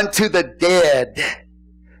unto the dead.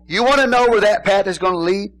 You want to know where that path is going to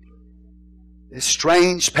lead? A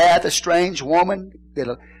strange path, a strange woman,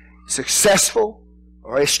 successful,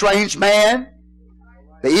 or a strange man.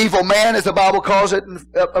 The evil man, as the Bible calls it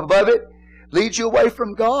above it, leads you away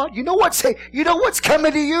from God. You know what's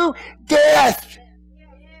coming to you? Death.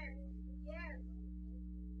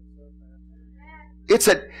 It's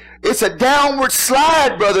a downward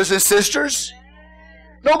slide, brothers and sisters.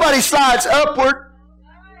 Nobody slides upward.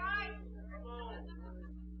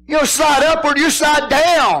 You don't slide upward, you slide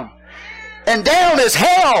down. And down is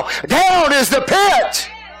hell. Down is the pit.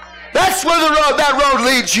 That's where that road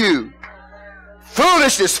leads you.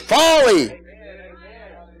 Foolishness, folly.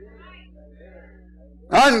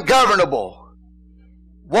 Ungovernable.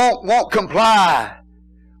 Won't comply.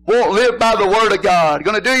 Won't live by the Word of God.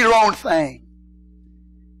 Going to do your own thing.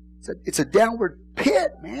 It's a downward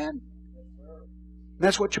pit, man. And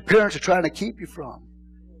that's what your parents are trying to keep you from.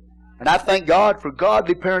 And I thank God for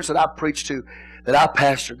godly parents that I preach to, that I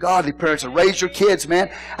pastor. Godly parents that raise your kids, man.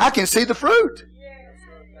 I can see the fruit.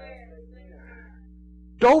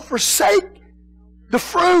 Don't forsake the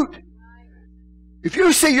fruit. If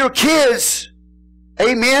you see your kids,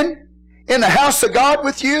 amen, in the house of God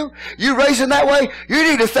with you, you raising that way, you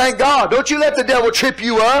need to thank God. Don't you let the devil trip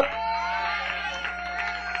you up.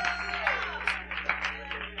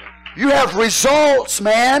 You have results,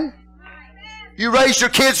 man. You raised your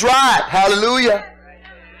kids right. Hallelujah.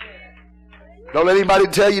 Don't let anybody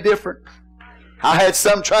tell you different. I had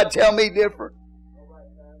some try to tell me different.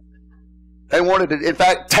 They wanted to, in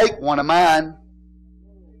fact, take one of mine.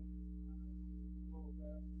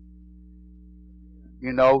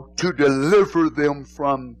 You know, to deliver them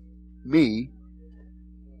from me.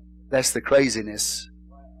 That's the craziness.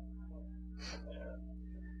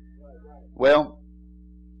 Well,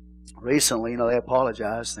 recently, they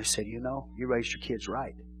apologized. They said, you raised your kids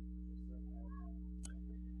right.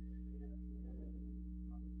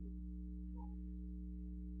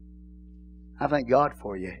 I thank God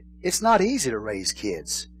for you. It's not easy to raise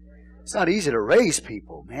kids. It's not easy to raise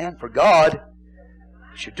people, man, for God.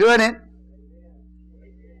 But you're doing it.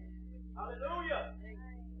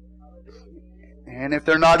 And if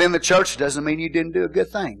they're not in the church, it doesn't mean you didn't do a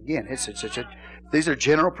good thing. Again, these are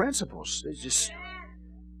general principles. It's just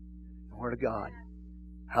the Word of God.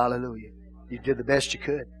 Hallelujah. You did the best you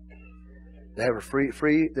could. They have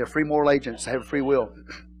they're free moral agents. They have a free will.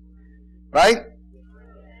 Right?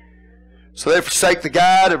 So they forsake the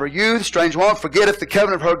guide of her youth. Strange woman forgetteth the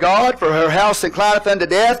covenant of her God, for her house inclineth unto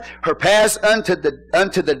death, her paths unto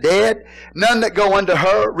the dead. None that go unto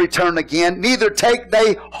her return again, neither take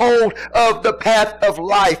they hold of the path of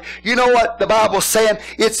life. You know what the Bible's saying?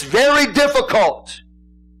 It's very difficult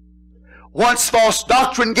once false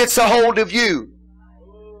doctrine gets a hold of you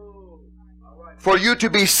for you to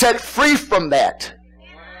be set free from that.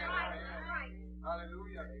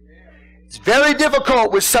 It's very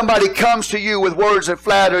difficult when somebody comes to you with words that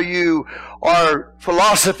flatter you or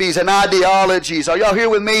philosophies and ideologies. Are y'all here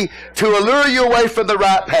with me? To allure you away from the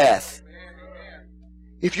right path.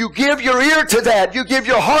 If you give your ear to that, you give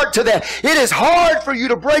your heart to that, it is hard for you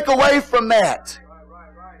to break away from that.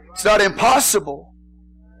 It's not impossible.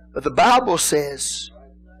 But the Bible says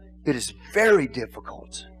it is very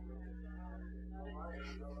difficult.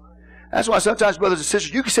 That's why sometimes, brothers and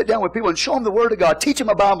sisters, you can sit down with people and show them the Word of God. Teach them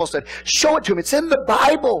a Bible study. Show it to them. It's in the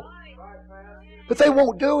Bible. But they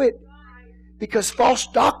won't do it because false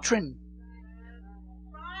doctrine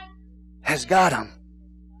has got them.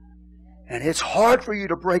 And it's hard for you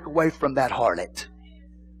to break away from that harlot.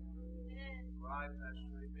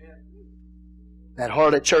 That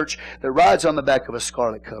harlot church that rides on the back of a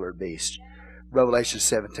scarlet-colored beast. Revelation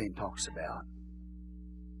 17 talks about.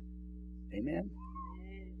 Amen.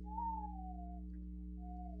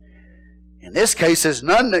 In this case, says,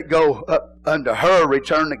 none that go up unto her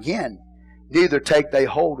return again, neither take they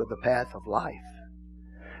hold of the path of life.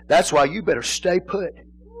 That's why you better stay put.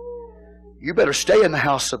 You better stay in the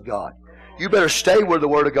house of God. You better stay where the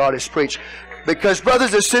Word of God is preached. Because,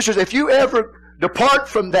 brothers and sisters, if you ever depart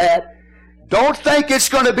from that, don't think it's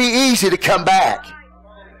going to be easy to come back.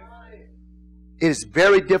 It is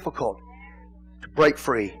very difficult to break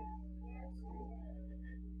free.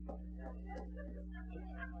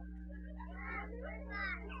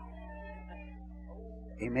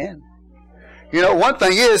 Amen. You know, one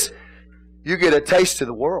thing is, you get a taste of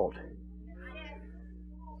the world.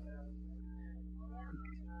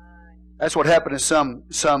 That's what happened to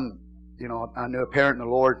some, you know, I knew a parent in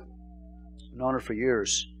the Lord, known her for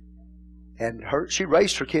years. And she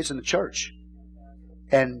raised her kids in the church.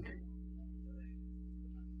 And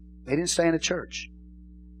they didn't stay in the church.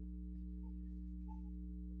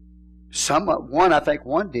 I think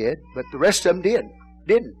one did, but the rest of them didn't.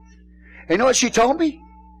 And you know what she told me?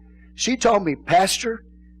 She told me, Pastor,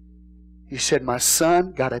 he said, my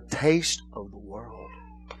son got a taste of the world.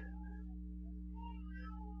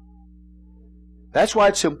 That's why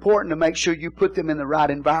it's important to make sure you put them in the right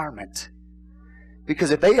environment.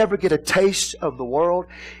 Because if they ever get a taste of the world,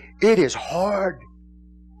 it is hard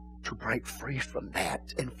to break free from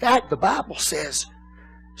that. In fact, the Bible says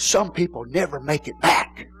some people never make it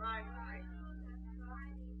back.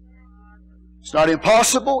 It's not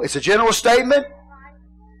impossible. It's a general statement.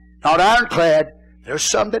 Not ironclad. There's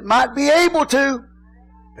some that might be able to,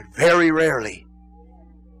 but very rarely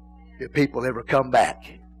do people ever come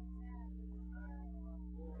back.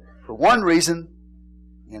 For one reason,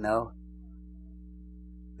 you know,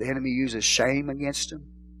 the enemy uses shame against them.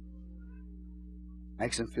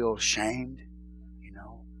 Makes them feel ashamed, you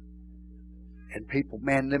know. And people,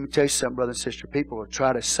 man, let me tell you something, brother and sister. People will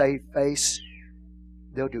try to save face.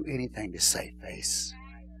 They'll do anything to save face.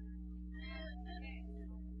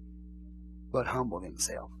 But humble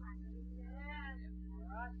themselves.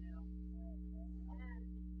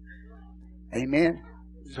 Amen.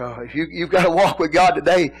 So if you've got to walk with God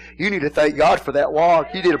today, you need to thank God for that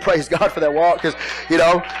walk. You need to praise God for that walk because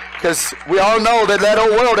we all know that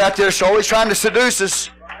old world out there is always trying to seduce us.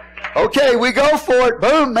 Okay, we go for it.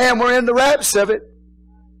 Boom, man, we're in the wraps of it.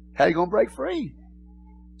 How are you going to break free?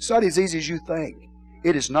 It's not as easy as you think.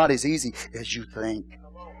 It is not as easy as you think.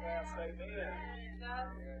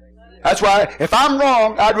 That's why if I'm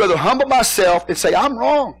wrong, I'd rather humble myself and say, I'm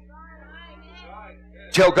wrong.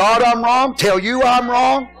 Tell God I'm wrong. Tell you I'm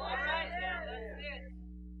wrong.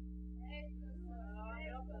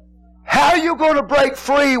 How are you going to break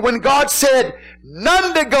free when God said,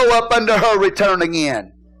 none that go up unto her return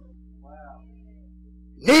again?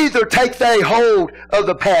 Neither take they hold of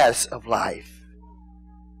the paths of life.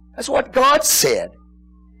 That's what God said.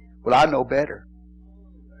 Well, I know better.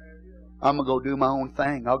 I'm going to go do my own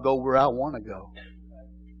thing. I'll go where I want to go.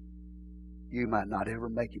 You might not ever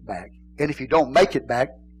make it back. And if you don't make it back,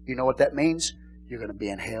 you know what that means? You're going to be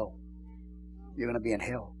in hell. You're going to be in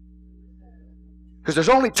hell. Because there's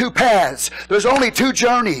only two paths. There's only two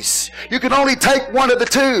journeys. You can only take one of the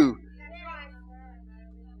two.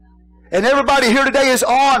 And everybody here today is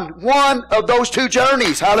on one of those two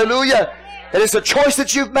journeys. Hallelujah. And it's a choice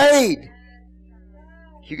that you've made.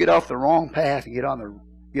 You get off the wrong path and get off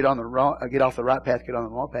the right path, get on the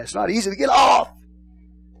wrong path. It's not easy to get off.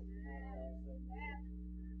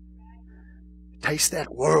 Taste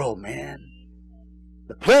that world, man.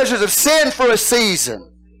 The pleasures of sin for a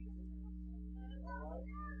season.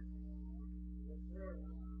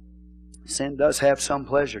 Sin does have some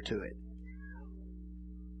pleasure to it.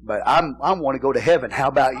 But I want to go to heaven. How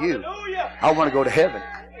about you? I want to go to heaven.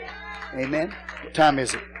 Amen. What time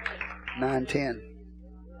is it? 9:10.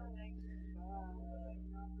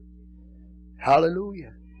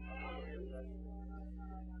 Hallelujah.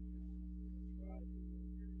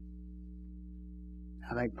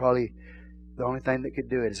 I think probably the only thing that could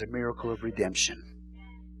do it is a miracle of redemption.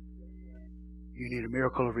 You need a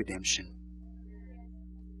miracle of redemption.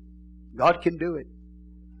 God can do it.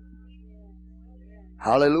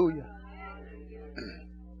 Hallelujah.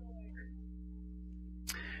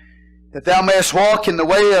 That thou mayest walk in the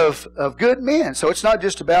way of good men. So it's not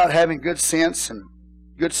just about having good sense and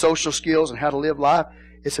good social skills and how to live life.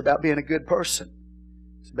 It's about being a good person.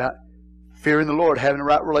 It's about fearing the Lord, having a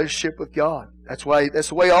right relationship with God. That's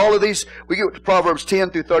the way all of these, we get to Proverbs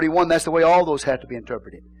 10 through 31, that's the way all those have to be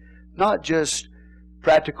interpreted. Not just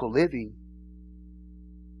practical living,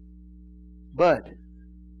 but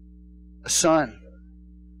a son,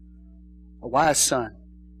 a wise son,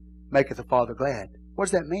 maketh the father glad. What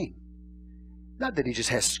does that mean? Not that he just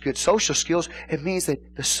has good social skills. It means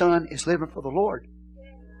that the son is living for the Lord.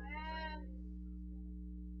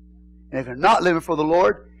 And if they're not living for the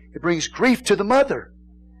Lord, it brings grief to the mother.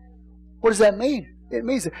 What does that mean? It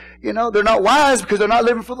means that, they're not wise because they're not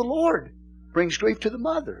living for the Lord. It brings grief to the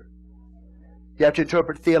mother. You have to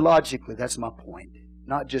interpret theologically. That's my point.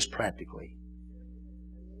 Not just practically.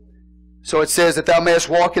 So it says that thou mayest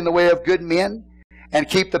walk in the way of good men and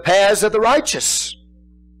keep the paths of the righteous.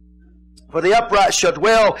 For the upright shall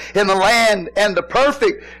dwell in the land, and the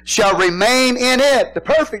perfect shall remain in it. The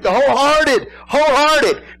perfect, the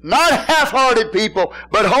wholehearted, not half-hearted people,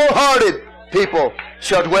 but wholehearted people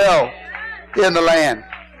shall dwell in the land.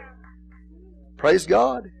 Praise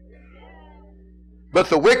God. But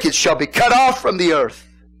the wicked shall be cut off from the earth,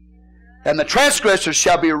 and the transgressors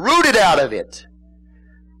shall be rooted out of it.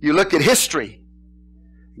 You look at history.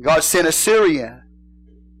 God sent Assyria,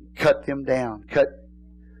 cut them down, cut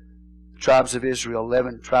tribes of Israel,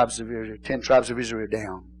 11 tribes of Israel, 10 tribes of Israel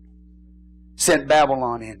down. Sent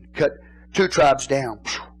Babylon in, cut 2 tribes down,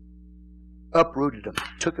 uprooted them,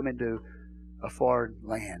 took them into a foreign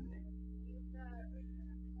land.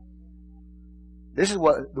 This is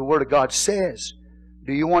what the Word of God says.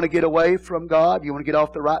 Do you want to get away from God? Do you want to get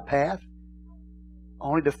off the right path?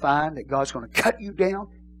 Only to find that God's going to cut you down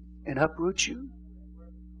and uproot you?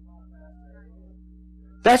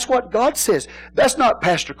 That's what God says. That's not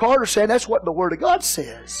Pastor Carter saying. That's what the Word of God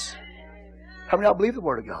says. How many of y'all believe the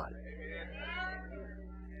Word of God?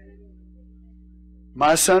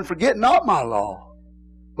 My son, forget not my law,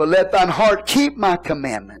 but let thine heart keep my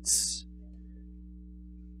commandments.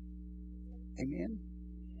 Amen.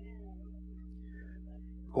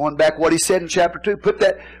 Going back what he said in chapter 2, put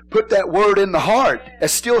that word in the heart. A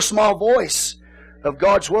still small voice of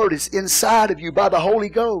God's Word is inside of you by the Holy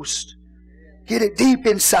Ghost. Get it deep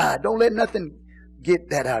inside. Don't let nothing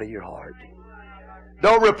get that out of your heart.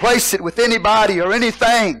 Don't replace it with anybody or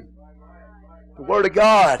anything. The Word of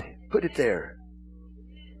God, put it there.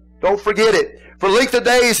 Don't forget it. For length of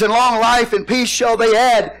days and long life and peace shall they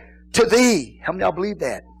add to thee. How many of y'all believe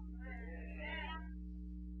that?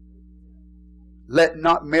 Let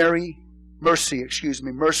not mercy and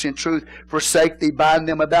truth forsake thee. Bind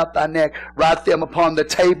them about thy neck. Write them upon the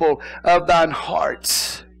table of thine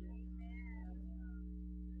heart.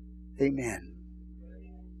 Amen.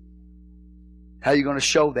 How are you going to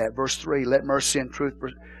show that? Verse 3, let not mercy and truth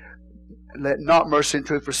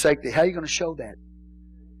forsake thee. How are you going to show that?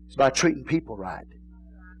 It's by treating people right.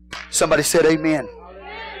 Somebody said amen.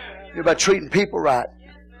 You're by treating people right.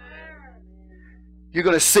 You're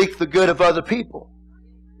going to seek the good of other people.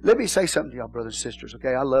 Let me say something to y'all, brothers and sisters,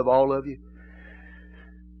 okay? I love all of you.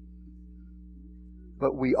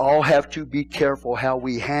 But we all have to be careful how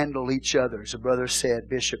we handle each other. As a brother said,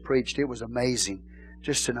 Bishop preached, it was amazing.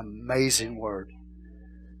 Just an amazing word.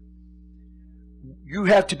 You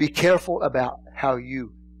have to be careful about how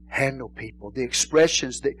you handle people. The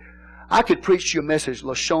expressions that I could preach you a message,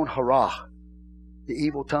 Lashon Hara, the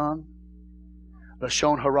evil tongue,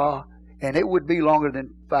 Lashon Hara, and it would be longer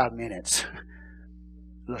than 5 minutes.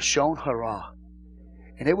 Lashon Hara.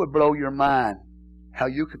 And it would blow your mind how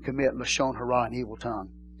you could commit Lashon Hara, an evil tongue.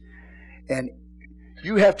 And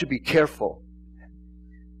you have to be careful.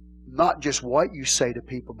 Not just what you say to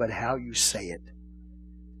people, but how you say it.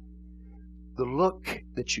 The look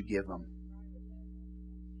that you give them.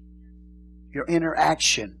 Your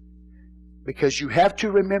interaction. Because you have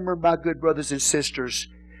to remember, my good brothers and sisters,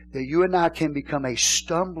 that you and I can become a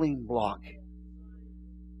stumbling block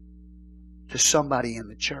to somebody in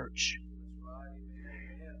the church.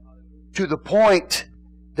 To the point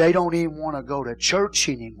they don't even want to go to church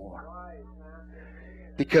anymore.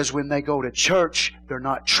 Because when they go to church, they're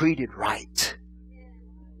not treated right.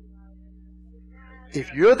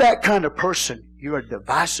 If you're that kind of person, you're a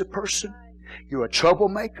divisive person, you're a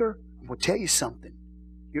troublemaker, I'm going to tell you something.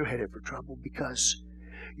 You're headed for trouble because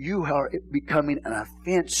you are becoming an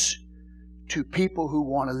offense to people who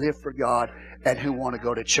want to live for God and who want to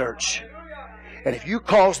go to church. And if you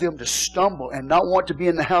cause them to stumble and not want to be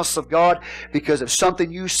in the house of God because of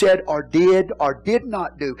something you said or did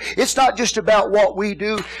not do, it's not just about what we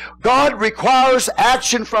do. God requires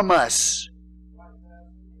action from us.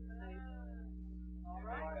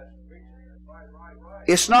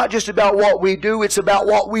 It's not just about what we do, it's about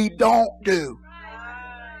what we don't do.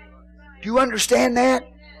 Do you understand that?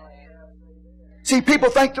 See, people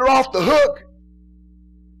think they're off the hook.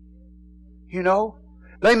 You know,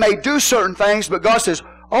 they may do certain things, but God says,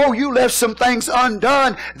 oh, you left some things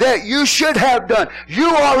undone that you should have done. You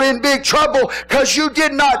are in big trouble because you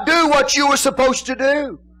did not do what you were supposed to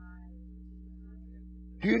do.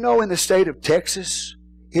 Do you know in the state of Texas,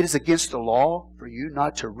 it is against the law for you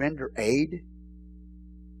not to render aid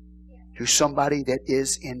to somebody that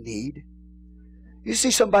is in need? You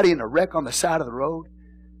see somebody in a wreck on the side of the road,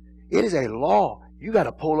 it is a law. You got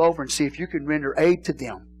to pull over and see if you can render aid to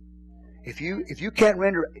them. If you can't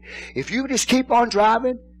render, if you just keep on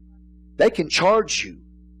driving, they can charge you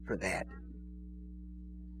for that.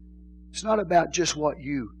 It's not about just what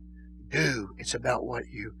you do. It's about what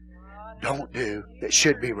you don't do that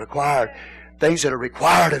should be required. Things that are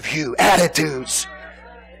required of you. Attitudes.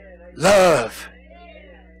 Love.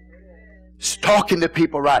 Talking to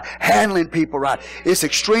people right. Handling people right. It's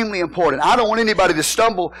extremely important. I don't want anybody to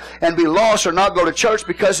stumble and be lost or not go to church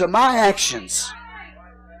because of my actions.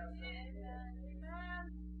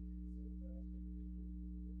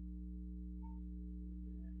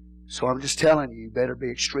 So I'm just telling you, you better be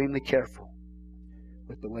extremely careful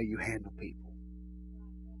with the way you handle people.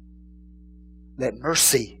 Let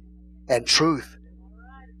mercy and truth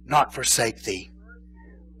not forsake thee.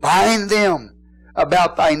 Bind them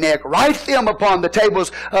about thy neck. Write them upon the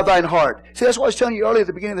tables of thine heart. See, that's what I was telling you earlier at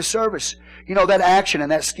the beginning of the service. You know, that action in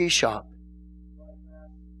that ski shop.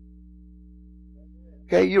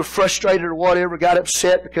 Okay, you're frustrated or whatever, got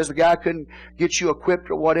upset because the guy couldn't get you equipped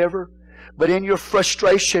or whatever. But in your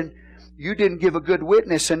frustration, you didn't give a good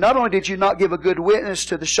witness. And not only did you not give a good witness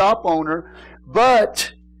to the shop owner,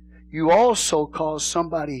 but you also caused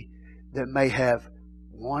somebody that may have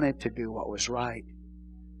wanted to do what was right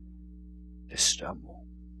to stumble.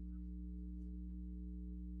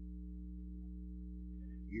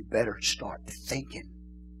 You better start thinking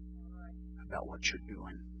about what you're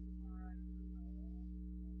doing.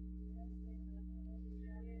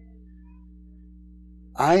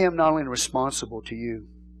 I am not only responsible to you,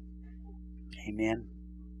 amen,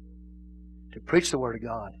 to preach the Word of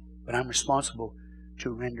God, but I'm responsible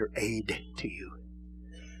to render aid to you,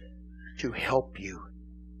 to help you.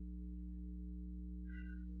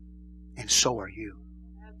 And so are you.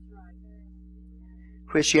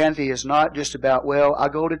 Christianity is not just about, well, I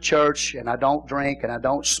go to church and I don't drink and I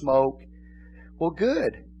don't smoke. Well,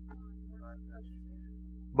 good.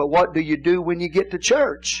 But what do you do when you get to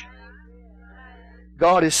church?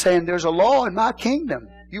 God is saying there's a law in my kingdom.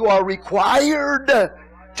 You are required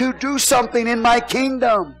to do something in my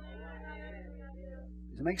kingdom.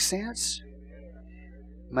 Does it make sense?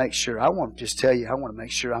 Make sure. I want to just tell you, I want to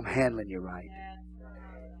make sure I'm handling you right.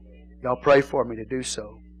 Y'all pray for me to do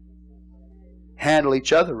so. Handle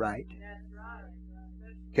each other right.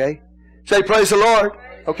 Okay? Say praise the Lord.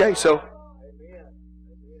 Okay, so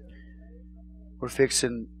we're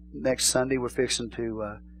fixing, next Sunday, we're fixing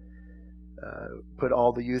to put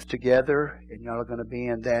all the youth together, and y'all are going to be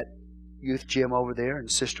in that youth gym over there, and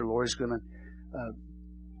Sister Lori's going to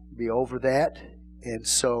be over that. And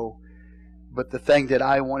so, but the thing that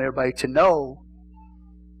I want everybody to know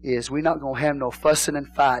is we're not going to have no fussing and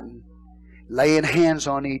fighting, laying hands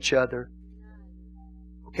on each other.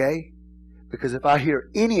 Okay? Because if I hear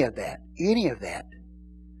any of that,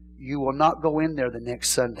 you will not go in there the next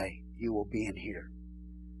Sunday. You will be in here.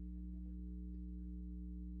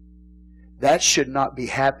 That should not be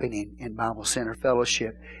happening in Bible Center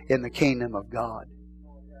Fellowship in the kingdom of God.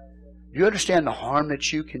 Do you understand the harm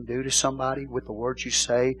that you can do to somebody with the words you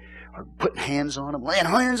say, or putting hands on them, laying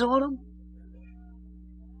hands on them?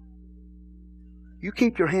 You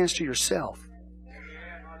keep your hands to yourself.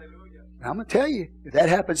 And I'm going to tell you, if that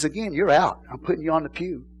happens again, you're out. I'm putting you on the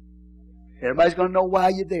pew. Everybody's going to know why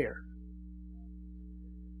you're there.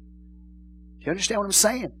 Do you understand what I'm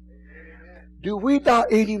saying? Do we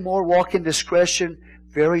not anymore walk in discretion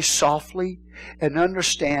very softly and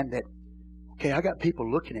understand that, okay, I got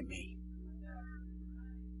people looking at me.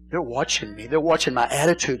 They're watching me. They're watching my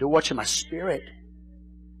attitude. They're watching my spirit.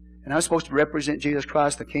 And I'm supposed to represent Jesus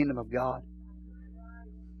Christ, the kingdom of God.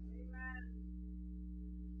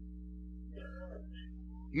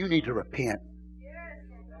 You need to repent.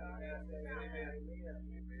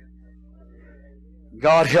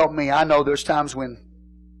 God help me. I know there's times when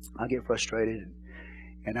I get frustrated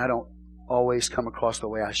and I don't always come across the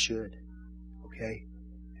way I should. Okay?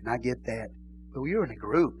 And I get that. But you're in a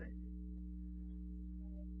group.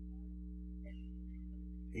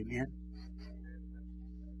 Amen?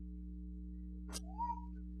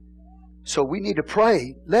 So we need to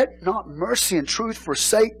pray. Let not mercy and truth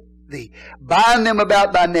forsake thee. Bind them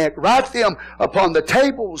about thy neck. Write them upon the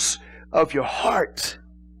tables of your heart.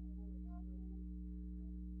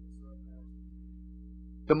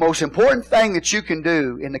 The most important thing that you can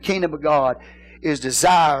do in the kingdom of God is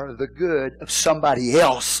desire the good of somebody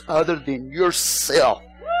else other than yourself.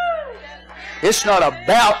 It's not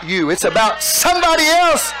about you. It's about somebody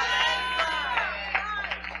else.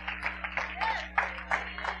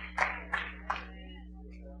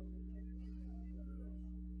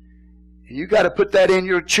 And you got to put that in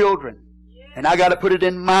your children. And I got to put it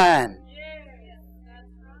in mine.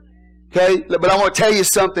 Okay? But I want to tell you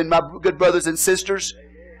something, my good brothers and sisters.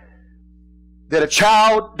 That a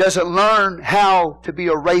child doesn't learn how to be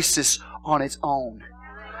a racist on its own.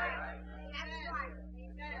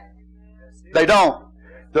 They don't.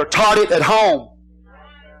 They're taught it at home.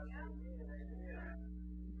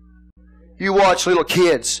 You watch little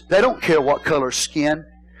kids. They don't care what color skin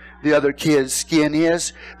the other kid's skin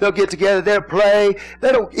is. They'll get together, they'll play.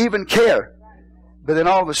 They don't even care. But then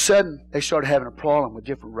all of a sudden, they start having a problem with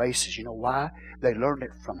different races. You know why? They learned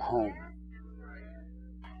it from home.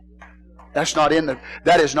 That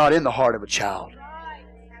is not in the heart of a child.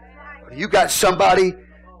 You got somebody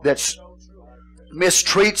that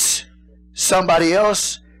mistreats somebody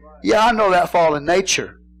else. Yeah, I know that fallen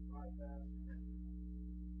nature.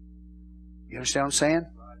 You understand what I'm saying?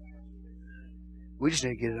 We just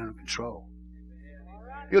need to get it under control.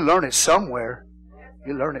 You'll learn it somewhere.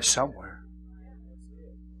 You'll learn it somewhere.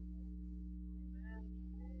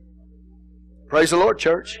 Praise the Lord,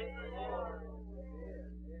 church.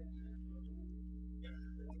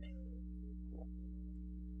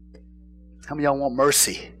 How many of y'all want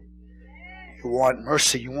mercy? You want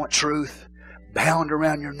mercy. You want truth bound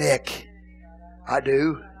around your neck. I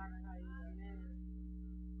do.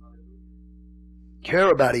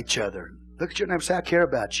 Care about each other. Look at your neighbor and say, I care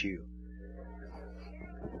about you.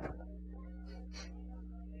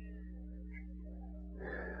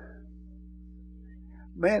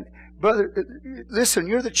 Man, brother, listen,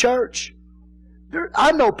 you're the church.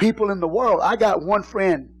 I know people in the world. I got one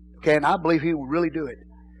friend, okay, and I believe he will really do it.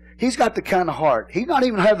 He's got the kind of heart. He's not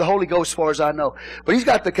even have the Holy Ghost as far as I know. But he's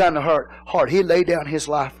got the kind of heart. He laid down his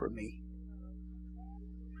life for me.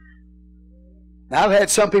 Now, I've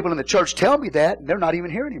had some people in the church tell me that, and they're not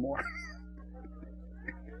even here anymore.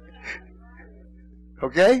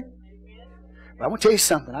 Okay? But I want to tell you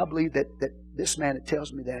something. I believe that this man that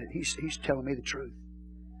tells me that, he's telling me the truth.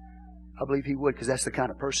 I believe he would, because that's the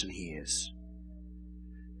kind of person he is.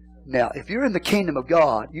 Now, if you're in the kingdom of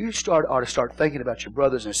God, you ought to start thinking about your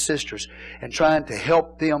brothers and sisters and trying to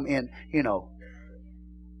help them in,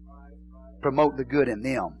 promote the good in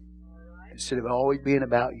them instead of always being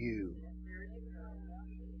about you.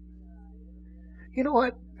 You know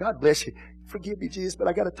what? God bless you. Forgive me, Jesus, but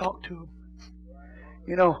I got to talk to him.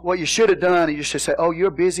 What you should have done, you should say, oh,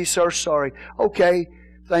 you're busy, sir, sorry. Okay,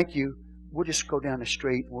 thank you. We'll just go down the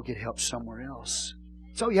street and we'll get help somewhere else.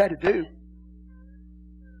 That's all you had to do.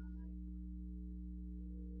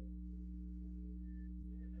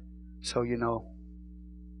 So,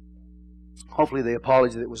 hopefully the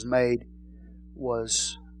apology that was made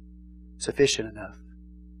was sufficient enough.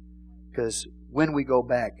 Because when we go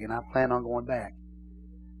back, and I plan on going back,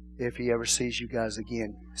 if he ever sees you guys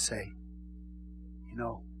again, say,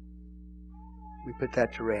 We put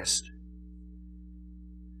that to rest.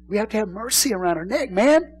 We have to have mercy around our neck,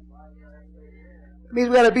 man. It means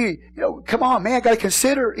we got to be, come on, man. Got to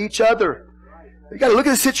consider each other. You got to look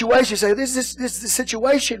at the situation and say, this is the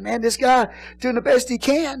situation, man. This guy doing the best he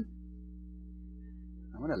can.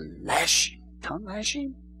 I'm going to lash him, tongue lash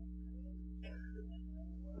him.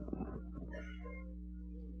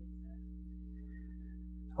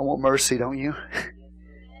 I want mercy, don't you?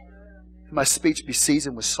 My speech be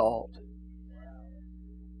seasoned with salt.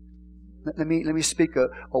 Let me speak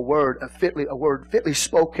a word fitly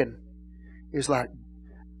spoken is like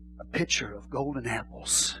a picture of golden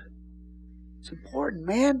apples. It's important,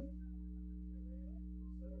 man.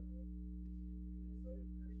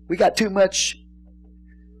 We got too much,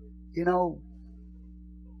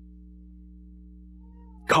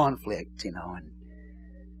 conflict, and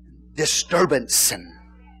disturbance and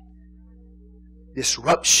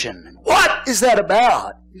disruption. And what is that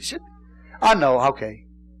about? I know, okay.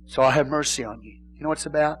 So I'll have mercy on you. You know what it's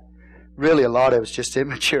about? Really, a lot of it's just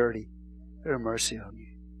immaturity. There's mercy on you.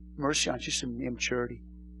 Mercy on just some immaturity.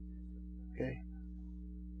 Okay?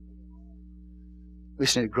 We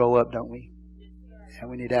just need to grow up, don't we? And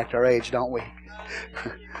we need to act our age, don't we?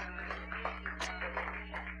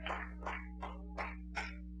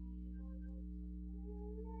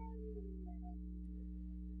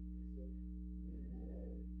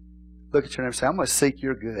 Look at your neighbor and say, I'm going to seek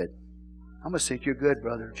your good. I'm going to seek your good,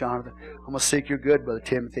 Brother Jonathan. I'm going to seek your good, Brother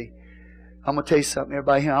Timothy. I'm going to tell you something,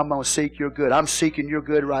 everybody here. I'm going to seek your good. I'm seeking your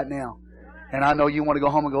good right now. And I know you want to go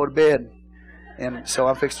home and go to bed. And so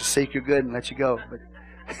I'm fixed to seek your good and let you go. But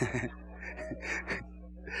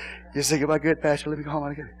you say, goodbye, good, Pastor. Let me go home.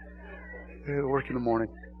 I got to work in the morning.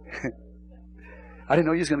 I didn't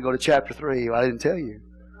know you was going to go to chapter 3. I didn't tell you.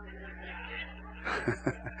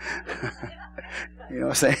 You know what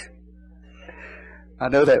I'm saying? I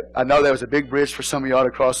know that was a big bridge for some of y'all to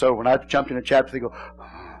cross over. When I jumped into chapter 3, go,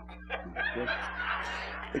 oh,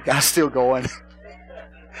 the guy's still going.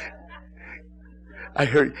 I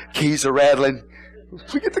heard keys are rattling.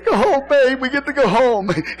 We get to go home, babe. We get to go home.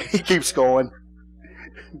 He keeps going.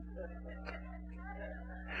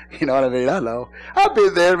 You know what I mean? I know. I've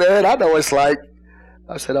been there, man. I know what it's like.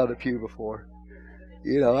 I've sat on the pew before.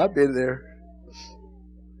 I've been there.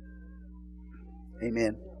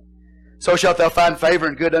 Amen. So shalt thou find favor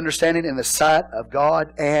and good understanding in the sight of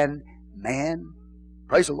God and man.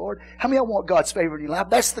 Praise the Lord. How many of y'all want God's favor in your life?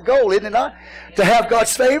 That's the goal, isn't it not? To have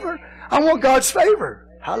God's favor. I want God's favor.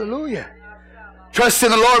 Hallelujah. Trust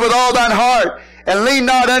in the Lord with all thine heart and lean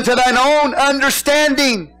not unto thine own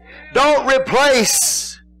understanding. Don't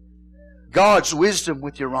replace God's wisdom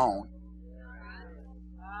with your own.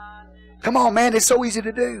 Come on, man. It's so easy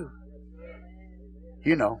to do.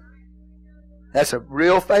 That's a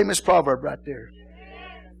real famous proverb right there.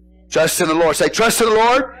 Trust in the Lord. Say, trust in the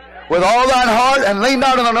Lord with all thine heart and lean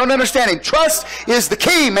not on thine own understanding. Trust is the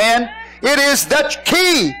key, man. It is the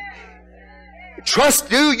key.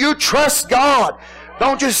 Do you trust God?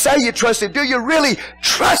 Don't just say you trust Him. Do you really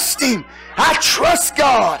trust Him? I trust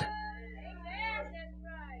God.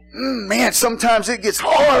 Man, sometimes it gets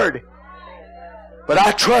hard. But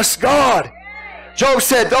I trust God. Job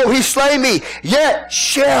said, though He slay me, yet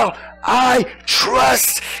shall I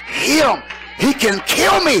trust Him. He can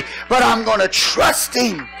kill me, but I'm going to trust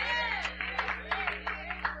Him.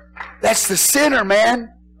 That's the sinner,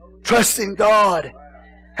 man. Trusting God.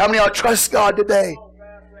 How many of y'all trust God today?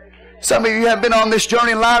 Some of you haven't been on this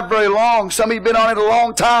journey in life very long. Some of you have been on it a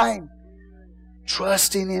long time.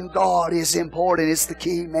 Trusting in God is important. It's the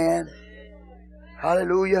key, man.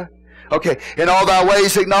 Hallelujah. Okay. In all thy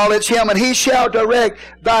ways acknowledge Him, and He shall direct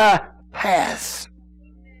thy paths.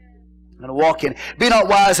 I'm going to walk in. Be not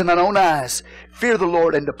wise in thine own eyes. Fear the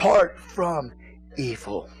Lord and depart from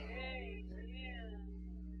evil.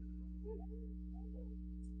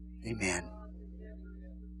 Amen.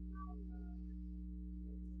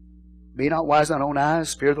 Be not wise in thine own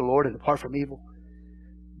eyes. Fear the Lord and depart from evil.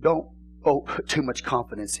 Don't put too much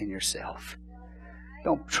confidence in yourself.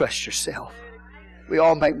 Don't trust yourself. We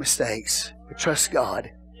all make mistakes, but trust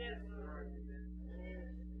God.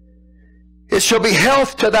 It shall be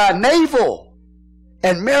health to thy navel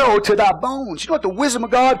and marrow to thy bones. You know what the wisdom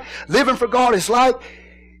of God, living for God is like?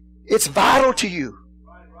 It's vital to you.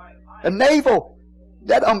 A navel,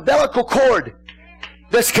 that umbilical cord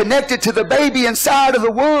that's connected to the baby inside of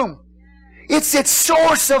the womb. It's its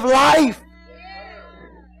source of life.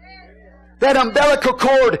 That umbilical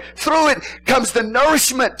cord, through it comes the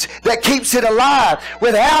nourishment that keeps it alive.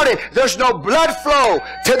 Without it, there's no blood flow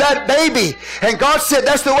to that baby. And God said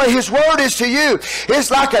that's the way His Word is to you. It's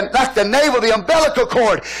like the navel, the umbilical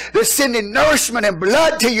cord that's sending nourishment and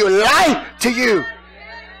blood to you, life to you.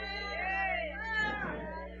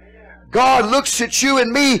 God looks at you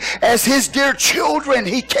and me as His dear children.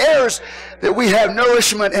 He cares that we have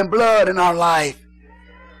nourishment and blood in our life.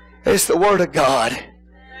 It's the Word of God.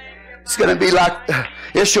 It's going to be like,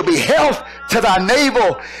 it shall be health to thy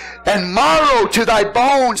navel and marrow to thy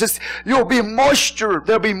bones. You'll be moisture.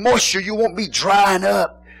 There'll be moisture. You won't be drying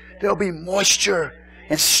up. There'll be moisture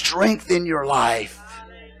and strength in your life.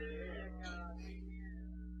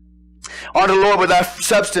 Honor the Lord with thy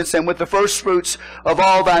substance and with the first fruits of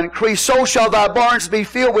all thy increase. So shall thy barns be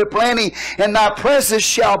filled with plenty, and thy presses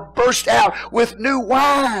shall burst out with new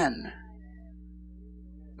wine.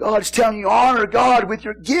 God's telling you, honor God with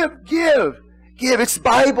your give. It's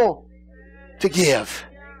Bible to give.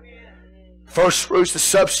 First fruits, the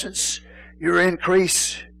substance, your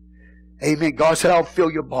increase. Amen. God said, I'll fill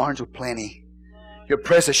your barns with plenty. Your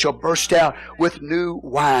presses shall burst out with new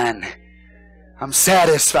wine. I'm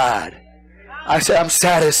satisfied. I said, I'm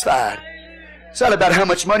satisfied. It's not about how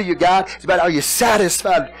much money you got. It's about, are you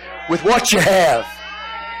satisfied with what you have?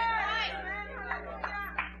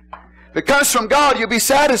 If it comes from God, you'll be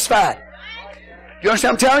satisfied. You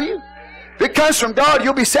understand what I'm telling you? If it comes from God,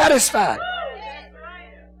 you'll be satisfied.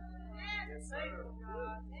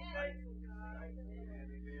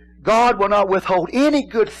 God will not withhold any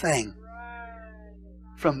good thing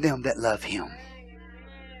from them that love Him.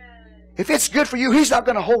 If it's good for you, He's not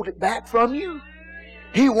going to hold it back from you.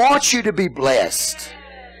 He wants you to be blessed.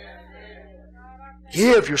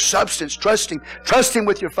 Give your substance. Trust Him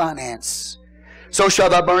with your finance. So shall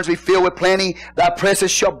thy barns be filled with plenty. Thy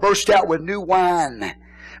presses shall burst out with new wine.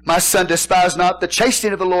 My son, despise not the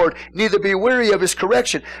chastening of the Lord, neither be weary of His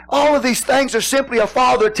correction. All of these things are simply a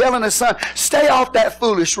father telling his son, stay off that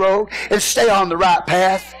foolish road and stay on the right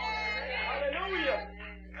path. Hallelujah.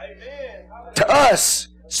 Amen. To us,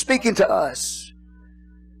 speaking to us.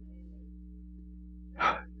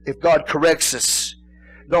 If God corrects us,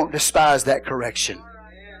 don't despise that correction.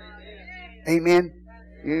 Amen.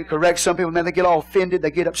 You correct some people, man, they get all offended,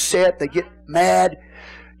 they get upset, they get mad.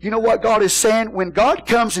 You know what God is saying? When God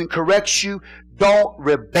comes and corrects you, don't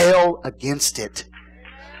rebel against it.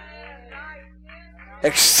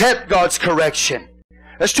 Accept God's correction.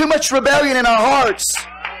 There's too much rebellion in our hearts.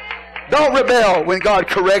 Don't rebel when God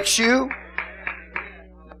corrects you.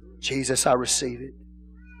 Jesus, I receive it.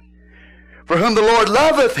 For whom the Lord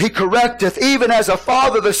loveth, He correcteth, even as a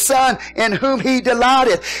father the son in whom He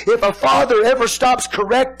delighteth. If a father ever stops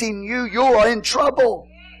correcting you, you are in trouble.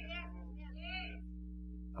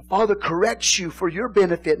 A father corrects you for your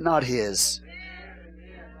benefit, not his.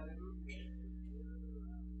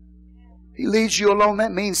 If He leads you alone,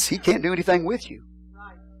 that means He can't do anything with you.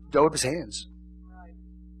 Throw up His hands.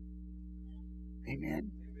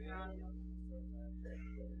 Amen.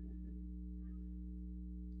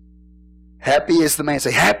 Happy is the man.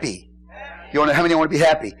 Say, happy. You want to, how many want to be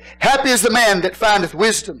happy? Happy is the man that findeth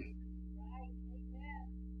wisdom.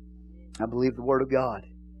 I believe the Word of God.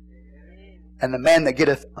 And the man that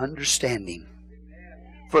getteth understanding.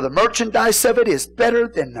 For the merchandise of it is better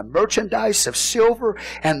than the merchandise of silver,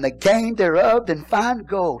 and the gain thereof than fine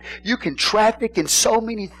gold. You can traffic in so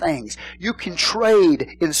many things. You can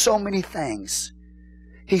trade in so many things.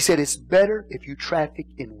 He said it's better if you traffic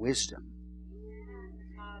in wisdom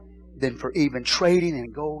than for even trading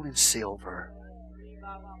in gold and silver.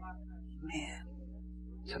 Man,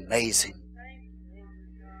 it's amazing.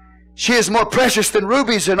 She is more precious than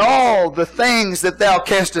rubies, and all the things that thou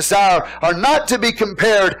canst desire are not to be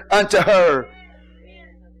compared unto her.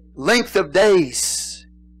 Length of days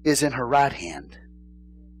is in her right hand,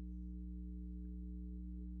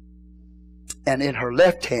 and in her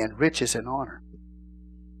left hand riches and honor.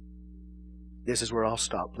 This is where I'll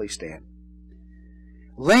stop. Please stand.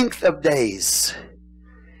 Length of days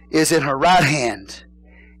is in her right hand,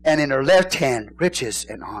 and in her left hand riches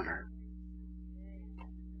and honor.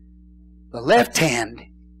 The left hand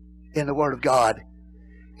in the Word of God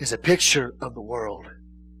is a picture of the world.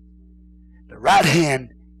 The right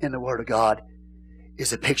hand in the Word of God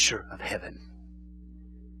is a picture of heaven.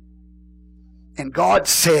 And God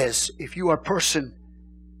says, if you are a person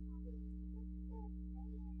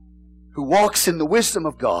who walks in the wisdom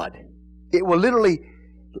of God, it will literally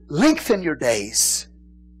lengthen your days.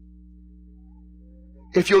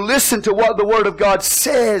 If you listen to what the Word of God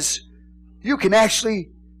says, you can actually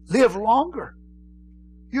live longer.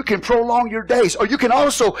 You can prolong your days, or you can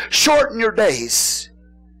also shorten your days.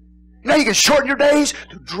 You know you can shorten your days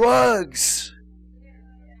through drugs,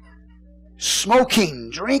 smoking,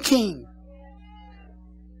 drinking.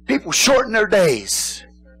 People shorten their days.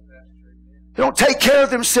 They don't take care of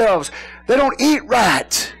themselves. They don't eat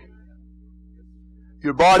right.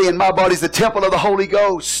 Your body and my body is the temple of the Holy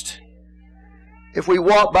Ghost. If we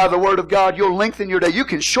walk by the Word of God, you'll lengthen your day. You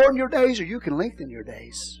can shorten your days or you can lengthen your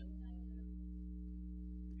days.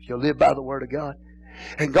 If you'll live by the Word of God.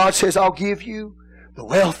 And God says, I'll give you the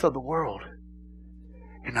wealth of the world.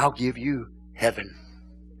 And I'll give you heaven.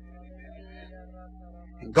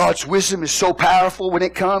 And God's wisdom is so powerful when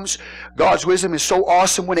it comes. God's wisdom is so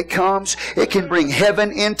awesome when it comes. It can bring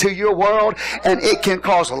heaven into your world. And it can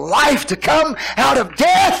cause life to come out of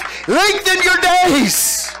death. Lengthen your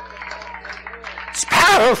days. It's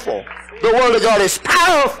powerful. The Word of God is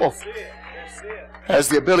powerful. Has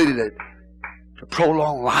the ability to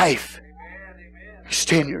prolong life.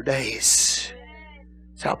 Extend your days.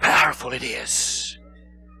 That's how powerful it is.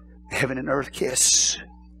 Heaven and earth kiss.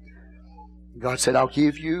 God said, I'll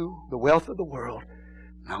give you the wealth of the world.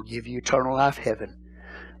 And I'll give you eternal life, heaven.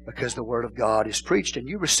 Because the Word of God is preached and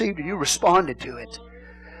you received and you responded to it.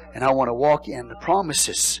 And I want to walk in the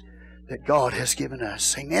promises that God has given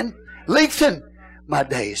us. Amen. Lengthen my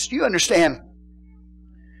days. Do you understand?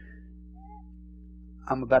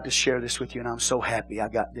 I'm about to share this with you and I'm so happy I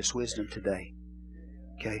got this wisdom today.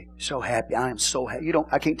 Okay? So happy. I am so happy.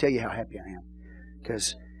 I can't tell you how happy I am.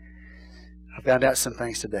 Because I found out some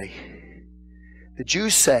things today. The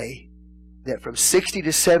Jews say that from 60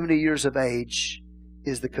 to 70 years of age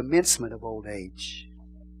is the commencement of old age.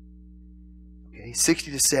 Okay,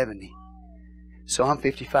 60 to 70. So I'm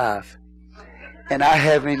 55. And I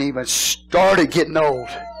haven't even started getting old.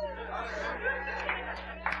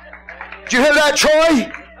 Did you hear that,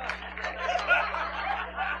 Troy?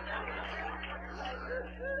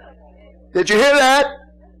 Did you hear that?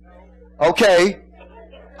 Okay.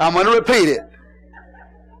 I'm going to repeat it.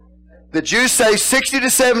 The Jews say 60 to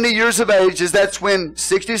 70 years of age that's when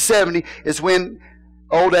 60 to 70 is when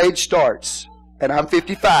old age starts. And I'm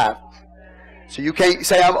 55. So you can't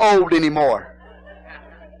say I'm old anymore.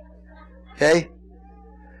 Okay?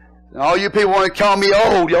 And all you people want to call me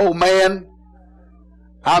old, you old man.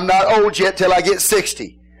 I'm not old yet till I get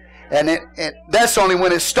 60. And that's only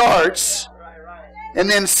when it starts. And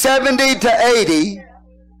then 70 to 80,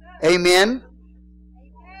 amen,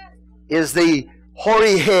 is the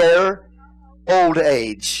hoary hair, old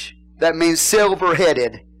age. That means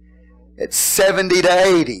silver-headed. It's 70 to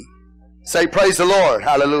 80. Say, praise the Lord.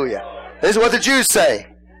 Hallelujah. This is what the Jews say.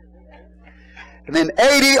 And then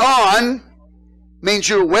 80 on means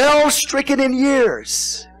you're well stricken in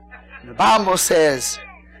years. The Bible says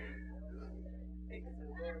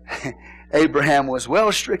Abraham was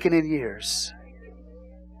well stricken in years.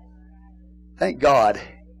 Thank God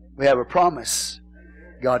we have a promise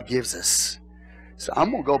God gives us. So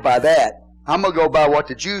I'm going to go by that. I'm going to go by what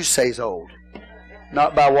the Jews say is old,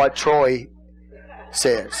 not by what Troy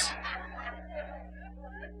says.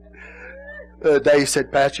 Dave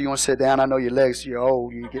said, Pastor, you want to sit down? I know your legs, you're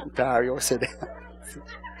old, you're getting tired, you want to sit down.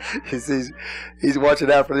 he's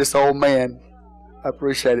watching out for this old man. I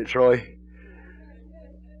appreciate it, Troy.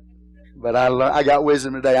 But I got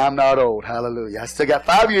wisdom today. I'm not old. Hallelujah. I still got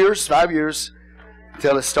 5 years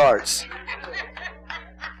until it starts.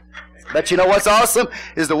 But you know what's awesome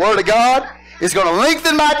is the Word of God is going to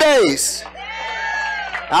lengthen my days.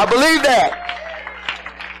 I believe that.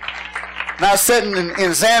 And I was sitting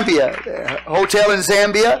in Zambia, a hotel in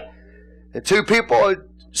Zambia. The two people,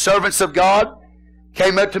 servants of God,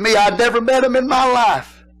 came up to me. I'd never met them in my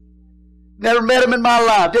life. Never met them in my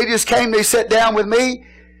life. They just came, they sat down with me,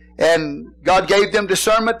 and God gave them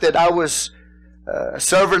discernment that I was a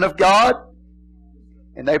servant of God.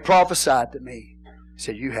 And they prophesied to me. He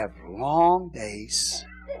said, you have long days,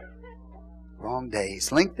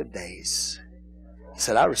 length of days. I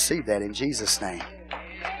said, I received that in Jesus' name.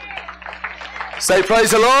 Say,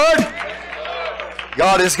 praise the Lord.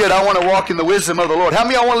 God is good. I want to walk in the wisdom of the Lord. How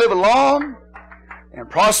many of y'all want to live a long and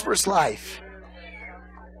prosperous life?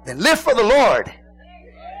 Then live for the Lord.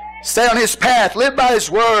 Stay on His path. Live by His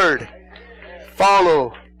Word.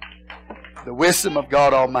 Follow the wisdom of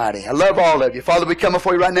God Almighty. I love all of you. Father, we come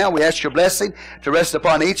before you right now. We ask your blessing to rest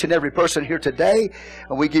upon each and every person here today.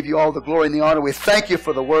 And we give you all the glory and the honor. We thank you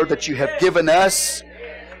for the Word that you have given us.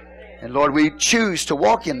 And Lord, we choose to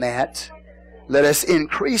walk in that. Let us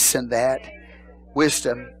increase in that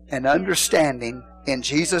wisdom and understanding. In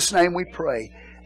Jesus' name we pray.